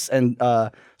Game Grumps and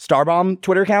Starbomb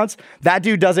Twitter accounts. That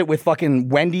dude does it with fucking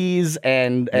Wendy's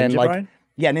and like Brian?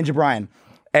 yeah, Ninja Brian.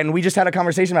 And we just had a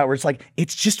conversation about it where it's like,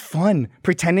 it's just fun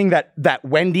pretending that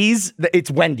Wendy's, that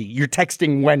it's Wendy. You're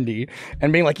texting Wendy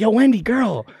and being like, yo, Wendy,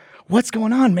 girl, what's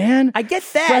going on, man? I get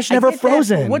that. Fresh, I never get that, but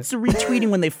frozen. what's the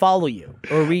retweeting when they follow you?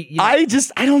 Or I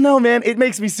don't know, man. It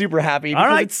makes me super happy because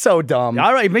right. it's so dumb.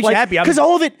 All right, it makes you happy. I'm-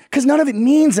 Because none of it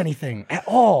means anything at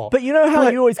all. But you know how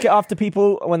you always get after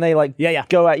people when they like Yeah.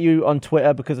 go at you on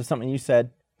Twitter because of something you said.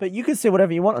 But you can say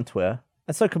whatever you want on Twitter,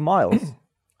 and so can Miles.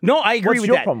 No, I agree What's with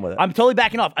your that. problem with it? I'm totally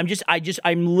backing off. I'm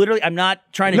not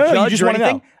trying to No, you judge just or wanna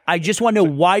anything. know. I just want to know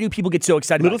why do people get so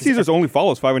excited Little about this? Caesars only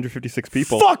follows 556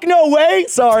 people. Fuck no way.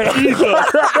 Sorry. I'm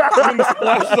in the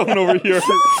splash zone over here.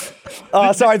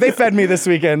 Sorry, they fed me this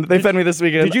weekend.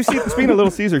 Did you see, speaking of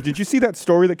Little Caesars, did you see that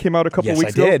story that came out a couple Yes,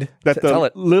 weeks I ago? did. That Tell the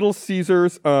it. Little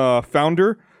Caesars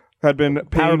founder had been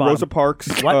paying Powerbomb. Rosa Parks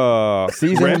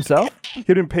Caesar rent. himself? He'd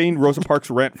been paying Rosa Parks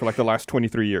rent for like the last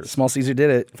 23 years. Small Caesar did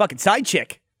it. Fucking side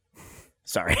chick.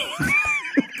 Sorry.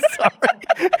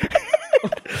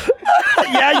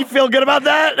 Yeah, you feel good about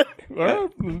that?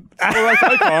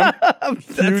 Icon.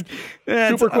 Huge,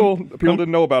 super cool. People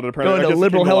didn't know about it apparently. Going I to guess it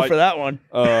liberal came to hell light, for that one.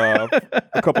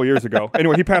 a couple years ago.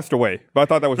 Anyway, he passed away. But I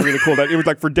thought that was really cool. That it was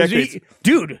like for decades.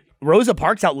 Dude, Rosa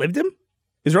Parks outlived him?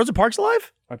 Is Rosa Parks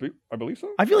alive? I believe so.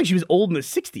 I feel like she was old in the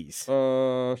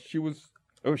 60s. She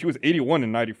was 81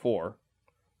 in 94.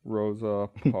 Rosa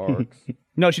Parks.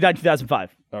 No, she died in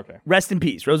 2005. Okay. Rest in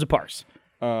peace, Rosa Parks.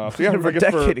 So yeah, I guess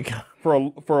decade ago.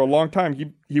 for a long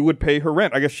time he would pay her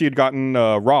rent. I guess she had gotten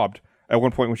robbed at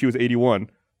one point when she was 81.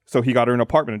 So he got her an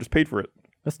apartment and just paid for it.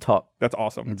 That's top. That's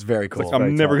awesome. It's very It's cool. like,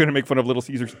 I'm never going to make fun of Little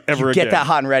Caesars ever you again. get that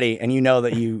hot and ready, and you know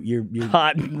that you're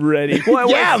Hot and ready.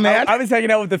 Yeah, man. I was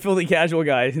hanging out with the filthy casual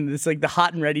guys, and it's like the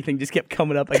hot and ready thing just kept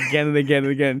coming up again and again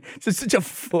and again. So it's such a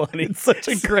funny, it's such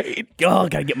a great. Oh,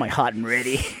 gotta get my hot and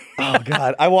ready. Oh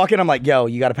God! I walk in, I'm like, "Yo,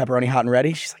 you got a pepperoni hot and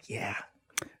ready?" She's like, "Yeah."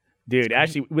 Dude,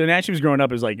 Ashley, when Ashley was growing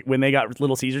up, it was like when they got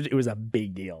Little Caesars, it was a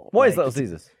big deal. What is Like, Little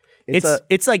Caesars?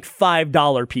 It's like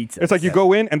 $5 pizza. It's like you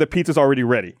go in and the pizza's already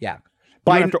ready. Yeah.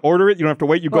 You don't have to order it. You don't have to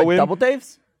wait. You go in. Double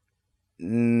Dave's?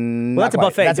 Well, that's a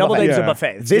buffet. Double Dave's a Yeah.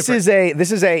 buffet. It's This different.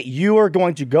 is a you are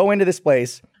going to go into this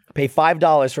place, pay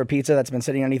 $5 for a pizza that's been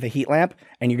sitting underneath a heat lamp,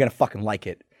 and you're gonna fucking like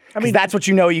it. I mean, that's what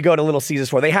you know you go to Little Caesars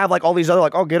for. They have like all these other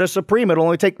like, oh, get a Supreme. It'll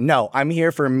only take. No, I'm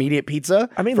here for immediate pizza.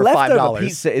 I mean, for leftover $5.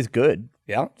 pizza is good.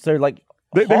 Yeah. So, like,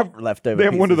 They have leftover They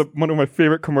have one of pizzas. my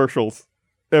favorite commercials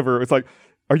ever. It's like,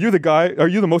 are you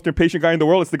the most impatient guy in the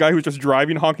world? It's the guy who's just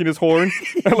driving, honking his horn,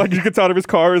 and like he gets out of his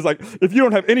car. Is like, if you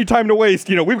don't have any time to waste,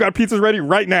 we've got pizzas ready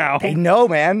right now. Hey, no,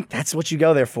 man. That's what you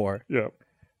go there for. Yeah.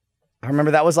 I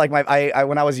remember that was like I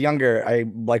when I was younger, I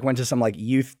like went to some like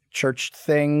youth church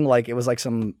thing. Like it was a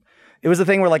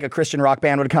thing where like a Christian rock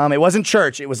band would come. It wasn't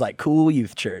church. It was like cool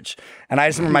youth church. And I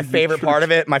just remember my favorite part of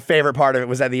it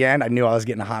was at the end. I knew I was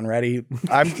getting hot and ready.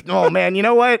 Oh man, you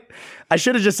know what? I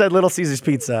should have just said Little Caesars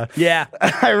Pizza. Yeah.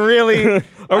 I really.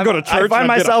 I would go to church. I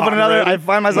and I'd get a hot and ready.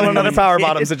 find myself in another power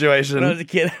bottom When I situation. was a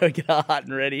kid, I would get hot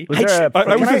and ready. Was there a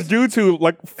I was just dudes who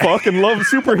like fuck and love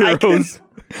superheroes.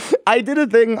 I did a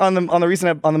thing on the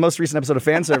most recent episode of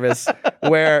Fan Service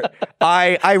where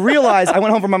I realized I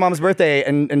went home for my mom's birthday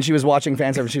and she was watching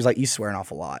Fan Service. She was like, "You swear an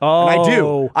awful lot." And I do.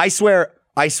 Oh. I swear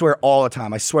all the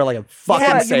time. I swear like a fucking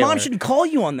Yeah, sailor. your mom shouldn't call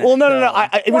you on that. Well, no.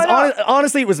 It was Why not?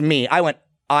 honestly it was me. I went,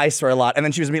 "I swear a lot," and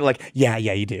then she was immediately like, "Yeah,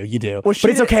 you do." Well, but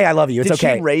it's okay. I love you. It's Did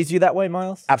okay. she raise you that way,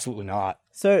 Miles? Absolutely not.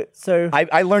 So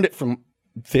I learned it from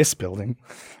this building.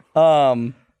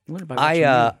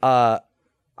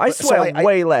 I so swear I-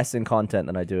 way less in content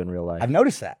than I do in real life. I've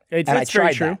noticed that. It's- and I that's very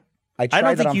tried true. that. I I tried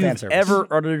don't that on think Fan you've Service. ever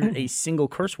uttered a single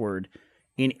curse word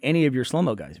in any of your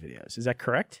Slow-Mo Guys videos. Is that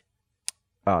correct?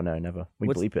 Oh no, never. We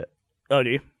What's- bleep it. Oh,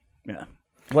 do you? Yeah.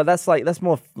 Well, that's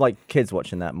more like kids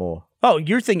watching that more. Oh,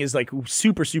 your thing is like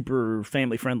super, super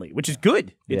family friendly, which is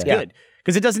good. It's Yeah. good.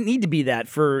 Because it doesn't need to be that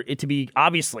for it to be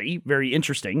obviously very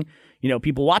interesting.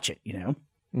 People watch it,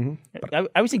 I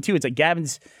always think too, it's like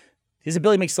his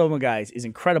ability to make slow-mo guys is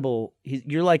incredible.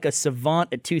 You're like a savant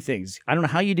at two things. I don't know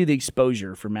how you do the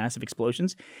exposure for massive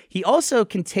explosions. He also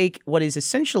can take what is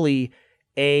essentially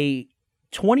a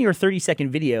 20 or 30 second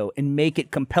video and make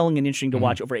it compelling and interesting to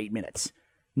watch over 8 minutes.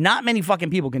 Not many fucking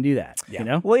people can do that,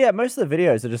 Well, yeah, most of the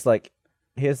videos are just like,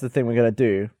 here's the thing we're gonna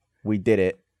do. We did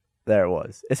it. There it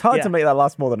was. It's hard Yeah. to make that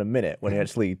last more than a minute when you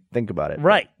actually think about it.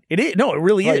 Right. It is. No, it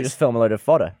really Like you is. just film a load of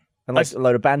fodder and like a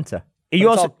load of banter. You It's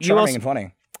all also, you charming also, and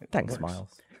funny. Thanks, Miles.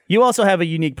 You also have a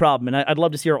unique problem, and I'd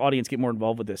love to see our audience get more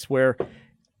involved with this, where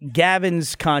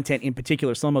Gavin's content, in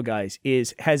particular, Slow-Mo Guys,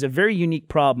 has a very unique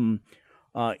problem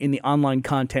in the online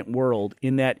content world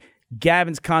in that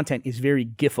Gavin's content is very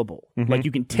gifable. Like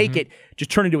you can take it, just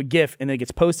turn it into a GIF, and then it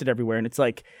gets posted everywhere, and it's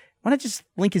like, why not just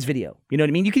link his video? You know what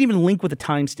I mean? You can even link with a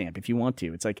timestamp if you want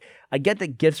to. It's like, I get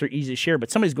that GIFs are easy to share,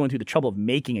 but somebody's going through the trouble of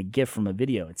making a GIF from a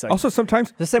video. It's like, Also,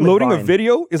 sometimes The same with loading a Vine.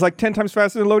 video is like 10 times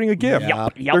faster than loading a GIF.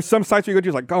 Yep. There's some sites where you go to,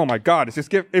 it's like, oh my God, is this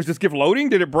GIF loading?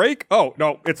 Did it break? Oh,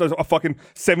 no, it's a fucking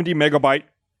 70 megabyte.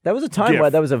 There was a time GIF. where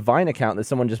there was a Vine account that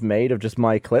someone just made of just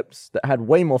my clips that had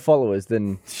way more followers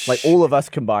than like all of us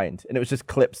combined, and it was just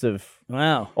clips of,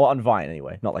 wow. or on Vine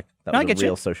anyway, not like that I was get a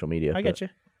real you. social media. I get you.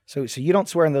 So you don't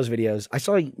swear in those videos. I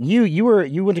saw you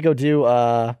went to go do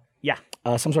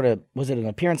some sort of, was it an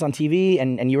appearance on TV,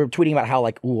 and you were tweeting about how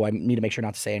like, ooh, I need to make sure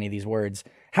not to say any of these words.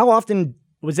 How often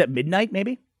Was that midnight?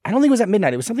 Maybe. I don't think it was at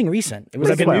midnight. It was something recent. It was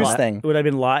like a news thing. Would I have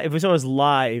been live? If it was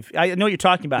live, I know what you're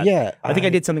talking about. Yeah, I think I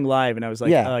did something live, and I was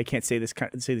like, Yeah. oh, I can't say these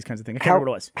kinds of things. I can't remember what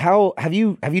it was. How have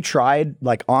you tried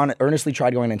earnestly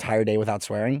tried going an entire day without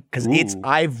swearing? Because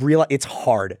I've realized it's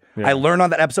hard. Yeah. I learned on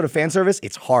that episode of Fan Service,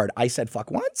 it's hard. I said fuck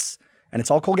once, and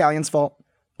it's all Cole Gallian's fault.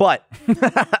 But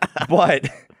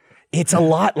it's a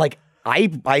lot. Like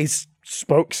I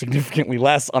spoke significantly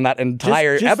less on that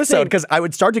entire Just episode think- because I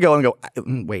would start to go and go,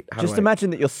 wait, how Just do I? imagine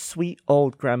that your sweet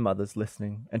old grandmother's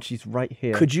listening, and she's right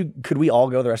here. Could we all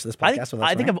go the rest of this I podcast think, without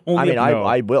I think swearing? I've only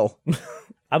I will.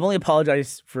 I've only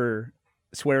apologized for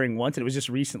swearing once, and it was just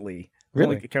recently.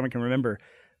 Really? Only Cameron can remember.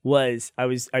 I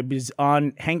was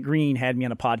on Hank Green had me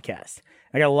on a podcast.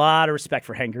 I got a lot of respect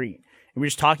for Hank Green. And we were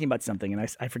just talking about something, and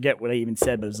I forget what I even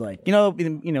said, but it was like,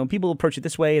 people approach it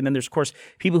this way, and then there's, of course,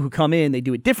 people who come in, they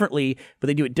do it differently, but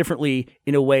they do it differently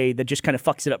in a way that just kind of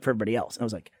fucks it up for everybody else. And I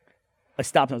was like, I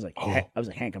stopped, and I was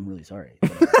like, Hank, I'm really sorry.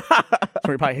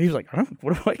 Sorry, he was like,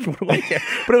 what do I care?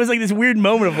 But it was like this weird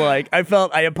moment of like, I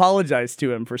felt I apologized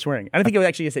to him for swearing. I don't think I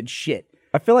actually said shit.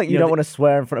 I feel like you know, don't want to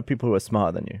swear in front of people who are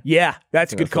smarter than you. Yeah,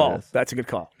 that's a good that's what it call. is. That's a good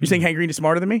call. You're saying Hank Green is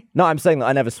smarter than me? No, I'm saying that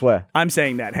I never swear. I'm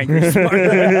saying that Hank Green is smarter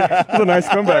than me. That's a nice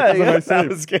comeback. That's a nice save. That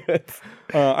was good.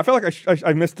 I feel like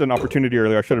I missed an opportunity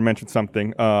earlier. I should have mentioned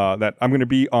something that I'm going to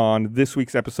be on this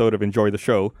week's episode of Enjoy the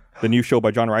Show, the new show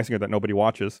by John Reisinger that nobody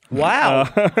watches. Wow.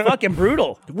 Fucking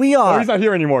brutal. We Oh, are. he's not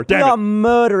here anymore. We Damn are it.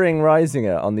 murdering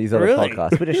Reisinger on these other Really?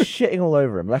 podcasts. We're just shitting all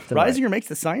over him left and right. Reisinger makes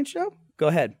the science show? Go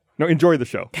ahead. No, enjoy the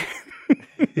show.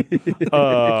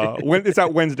 It's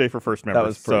out Wednesday for first members. That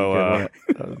was pretty so, good. Wasn't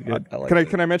it? That was good. I like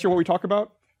Can I mention what we talk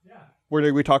about? Yeah.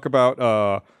 Where we talk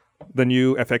about the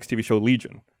new FX TV show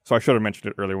Legion. So I should have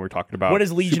mentioned it earlier when we were talking about What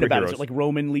is Legion about? Is superheroes. it like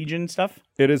Roman Legion stuff?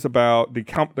 It is about the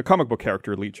comic book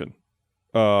character Legion.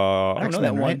 I don't know X-Men,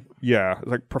 that right? one. Yeah, it's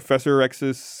like Professor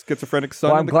X's schizophrenic son.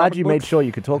 Well, in I'm the glad comic you book. made sure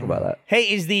you could talk about that. Hey,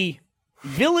 is the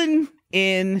villain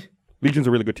in Legion's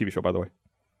a really good TV show, by the way.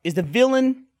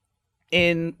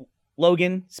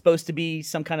 Logan supposed to be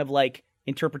some kind of like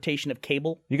interpretation of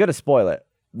Cable? You got to spoil it,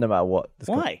 no matter what.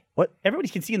 Why? What? Everybody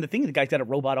can see in the thing the guy's got a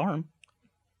robot arm.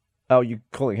 Oh, you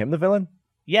calling him the villain?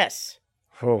 Yes.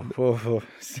 Oh.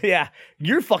 Yeah,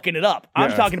 you're fucking it up.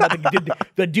 I'm Yeah. talking about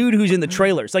the dude who's in the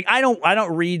trailers. Like I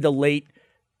don't read the late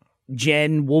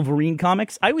gen Wolverine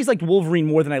comics. I always liked Wolverine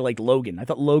more than I liked Logan. I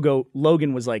thought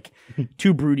Logan was like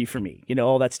too broody for me. You know,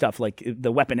 all that stuff like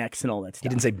the Weapon X and all that stuff. He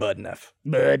didn't say Bud enough.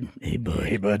 Bud. Hey bud.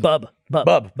 Hey, bud. Bub.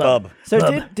 So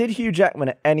Bub. did Hugh Jackman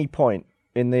at any point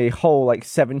in the whole like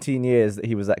 17 years that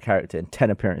he was that character in 10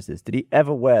 appearances, did he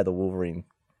ever wear the Wolverine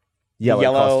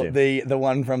yellow costume? the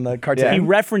one from the cartoon. Yeah. He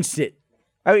referenced it.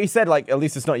 Oh, he said like at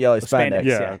least it's not yellow spandex. Spandex.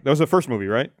 Yeah, that was the first movie,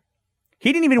 right?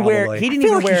 He didn't even wear. Probably. He I didn't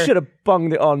feel even like wear. he should have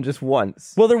bunged it on just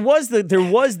once. Well, there was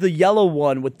the yellow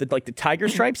one with the tiger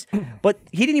stripes, but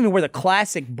he didn't even wear the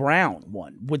classic brown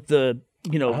one with the the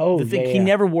thing. yeah, He yeah.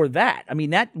 never wore that. I mean,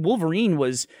 that Wolverine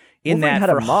was in Wolverine that had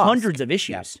a for mask. hundreds of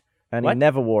issues. And What? he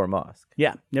never wore a mask.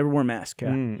 Yeah, never wore a mask. Yeah.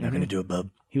 Not gonna do it,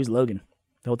 Bub. He was Logan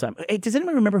the whole time. Hey, does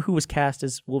anyone remember who was cast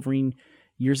as Wolverine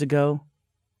years ago?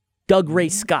 Doug Ray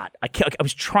Scott. I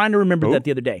was trying to remember Who? that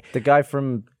the other day. The guy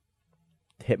from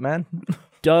Hitman?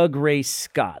 Doug Ray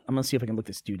Scott. I'm gonna see if I can look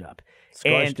this dude up.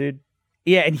 Scottish And- dude.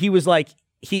 Yeah, and he was like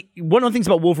one of the things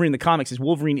about Wolverine in the comics is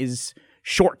Wolverine is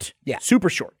short. Yeah. Super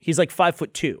short. He's like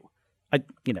 5'2".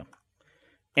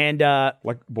 And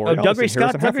Like Borealis Doug Ray and Scott.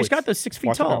 Harrison Doug Ray Halfway. Scott was 6 feet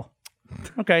Watch it tall.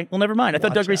 Okay, well never mind. I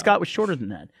thought Doug Ray Scott was shorter than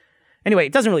that. Anyway,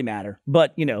 it doesn't really matter.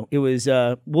 But it was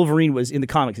Wolverine was in the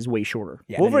comics is way shorter.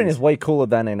 Yeah, Wolverine it is way cooler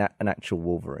than an actual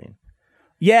Wolverine.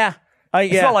 Yeah.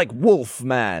 It's not like Wolf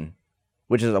Man,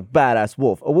 which is a badass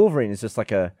wolf. A Wolverine is just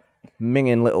like a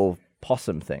minging little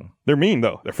possum thing. They're mean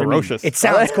though. They're ferocious. It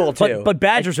sounds cool too. But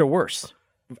badgers are worse.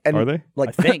 And, Are they? Like,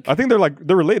 I think. I think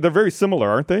they're related. They're very similar,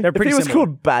 aren't they? They're If pretty he was similar.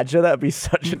 called Badger, that would be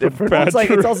such a different. Badger.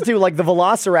 it's also too like the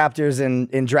velociraptors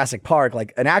in Jurassic Park.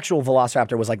 Like an actual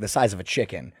velociraptor was like the size of a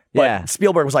chicken. But Yeah.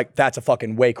 Spielberg was like, that's a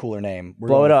fucking way cooler name. We're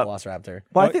Blow going it with up. Velociraptor.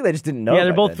 Well, I think they just didn't know. Yeah,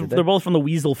 they're back both then, did they're both from the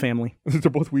weasel family. They're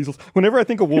both weasels. Whenever I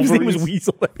think of His name Wolverines, was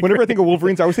Weasel. whenever I think of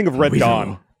Wolverines, I always think of Red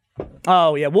Dawn.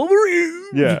 Oh yeah, Wolverine.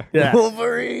 Yeah. Yeah.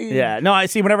 Wolverine. Yeah. No, I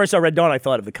see. Whenever I saw Red Dawn, I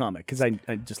thought of the comic because I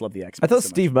just love the X-Men. I thought so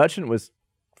much. Steve Merchant was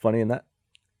funny in that.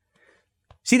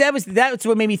 See, that's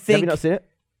what made me Have think. you not seen it?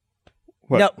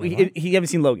 What? No, he haven't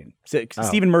seen Logan. So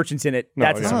Stephen Merchant's in it. No,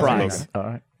 That's a yeah, surprise. All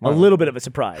right. A little bit of a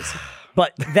surprise.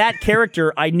 But that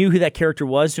character, I knew who that character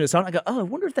was. So I go, oh, I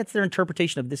wonder if that's their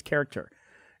interpretation of this character.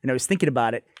 And I was thinking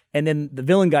about it, and then the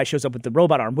villain guy shows up with the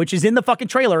robot arm, which is in the fucking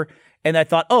trailer. And I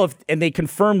thought, and they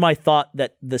confirmed my thought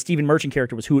that the Stephen Merchant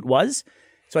character was who it was.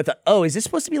 So I thought, is this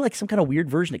supposed to be like some kind of weird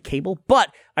version of Cable?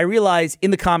 But I realized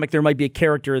in the comic there might be a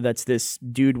character that's this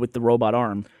dude with the robot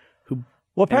arm.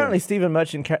 Well, apparently Stephen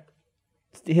Merchant,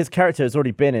 his character has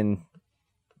already been in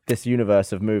this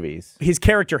universe of movies. His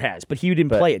character has, but he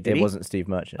didn't play it, did he? It wasn't Steve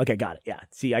Merchant. Okay, got it. Yeah.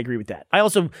 See, I agree with that. I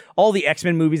also, all the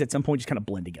X-Men movies at some point just kind of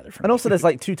blend together for me. And also there's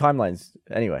like 2 timelines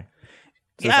anyway.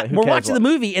 So yeah, like, who we're cares watching what? the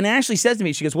movie, and Ashley says to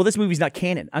me, she goes, well, this movie's not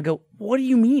canon. I go, what do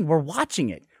you mean? We're watching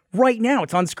it right now.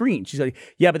 It's on screen. She's like,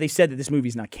 yeah, but they said that this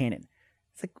movie's not canon.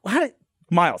 It's like,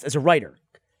 Miles, as a writer,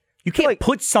 you can't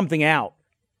put something out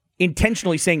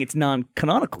intentionally saying it's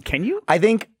non-canonical, can you? I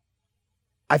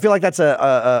feel like that's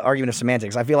a argument of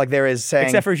semantics. I feel like there is saying,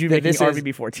 except for you making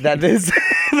RVB14,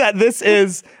 that this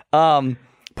is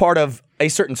part of a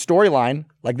certain storyline.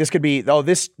 Like this could be,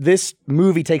 this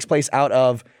movie takes place out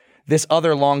of this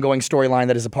other long-going storyline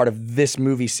that is a part of this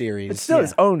movie series. It's still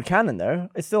its own canon, though.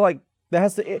 It's still like there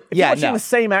has to. If you're watching the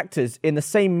same actors in the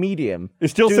same medium, it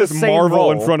still says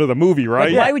Marvel in front of the movie,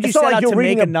 right? Like, why would you set out to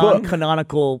make a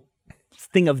non-canonical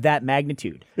thing of that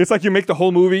magnitude? It's like you make the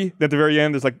whole movie. At the very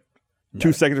end, there's like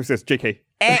 2 seconds where it says JK.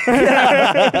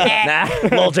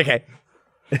 Lol, JK.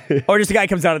 Or just a guy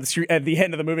comes out of the street at the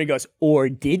end of the movie and goes, or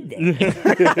did they?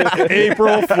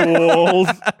 April Fools.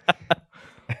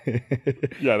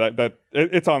 Yeah,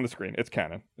 it's on the screen. It's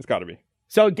canon. It's got to be.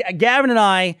 So Gavin and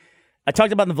I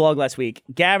talked about in the vlog last week.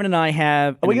 Gavin and I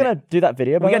have. Are we gonna do that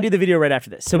video? We gotta do the video right after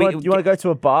this. So you want to go to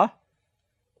a bar?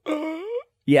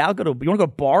 Yeah, I'll go to. You want to go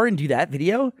to a bar and do that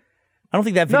video? I don't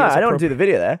think that video. No, I don't do the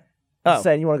video there. I'm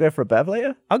saying you want to go for a bev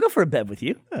later? I'll go for a bev with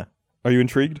you. Yeah. Are you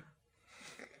intrigued?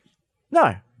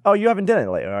 No. Oh, you haven't dinner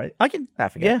later, right? I can. I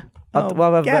forget.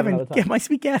 Yeah. Gavin, my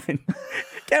sweet Gavin.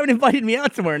 Gavin invited me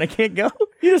out somewhere and I can't go.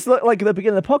 You just look like at the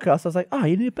beginning of the podcast. I was like,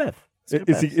 you need a bev.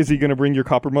 Is he going to bring your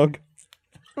copper mug?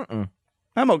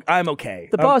 I'm okay.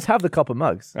 The bars have the copper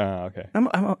mugs. Okay. I'm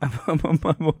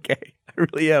okay. I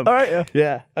really am. All right.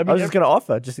 Yeah. I was just going to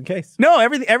offer just in case. No,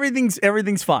 everything's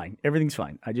fine. Everything's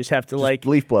fine. I just have to just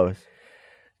leaf blowers.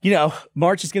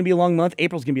 March is going to be a long month.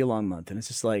 April's going to be a long month. And it's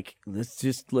just like,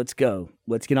 let's go.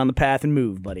 Let's get on the path and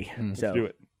move, buddy. Let's do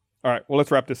it. All right. Well, let's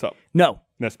wrap this up. No.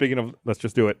 Now, speaking of, let's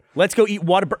just do it. Let's go eat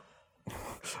water.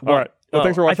 All right. Well,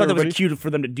 thanks for watching, I thought that everybody. was a cue for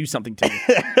them to do something to me.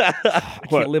 I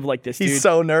can't live like this, dude. He's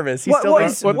so nervous.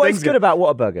 What's good about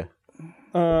Whataburger?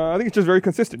 I think it's just very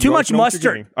consistent. Too much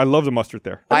mustard. I love the mustard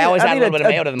there. I always add a little bit of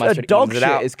mayo to the mustard. A dog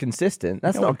shit is consistent.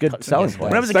 That's not a good selling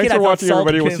point. When I was a Thanks kid, for I thought watching, salt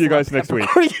everybody. We'll came see you from guys next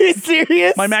week. Are you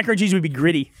serious? My macaroni and cheese would be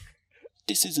gritty.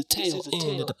 This is a tail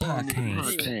end of the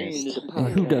podcast.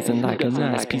 And who doesn't like a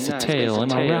nice piece of tail?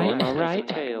 Am I right?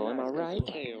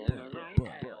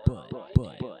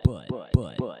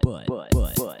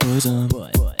 Bosom,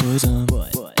 bosom,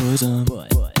 bosom,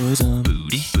 bosom,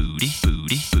 booty, booty,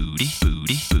 booty, booty, booty,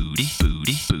 booty,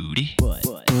 booty, booty,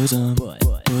 bosom,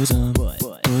 bosom,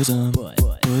 bosom,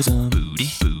 bosom, booty,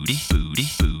 booty, booty,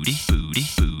 booty,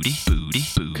 booty, booty,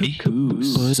 booty, booty,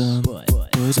 bosom,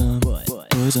 bosom,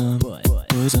 bosom,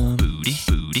 bosom, booty,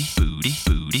 booty, booty,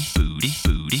 booty,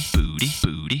 booty, booty,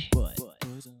 booty, booty.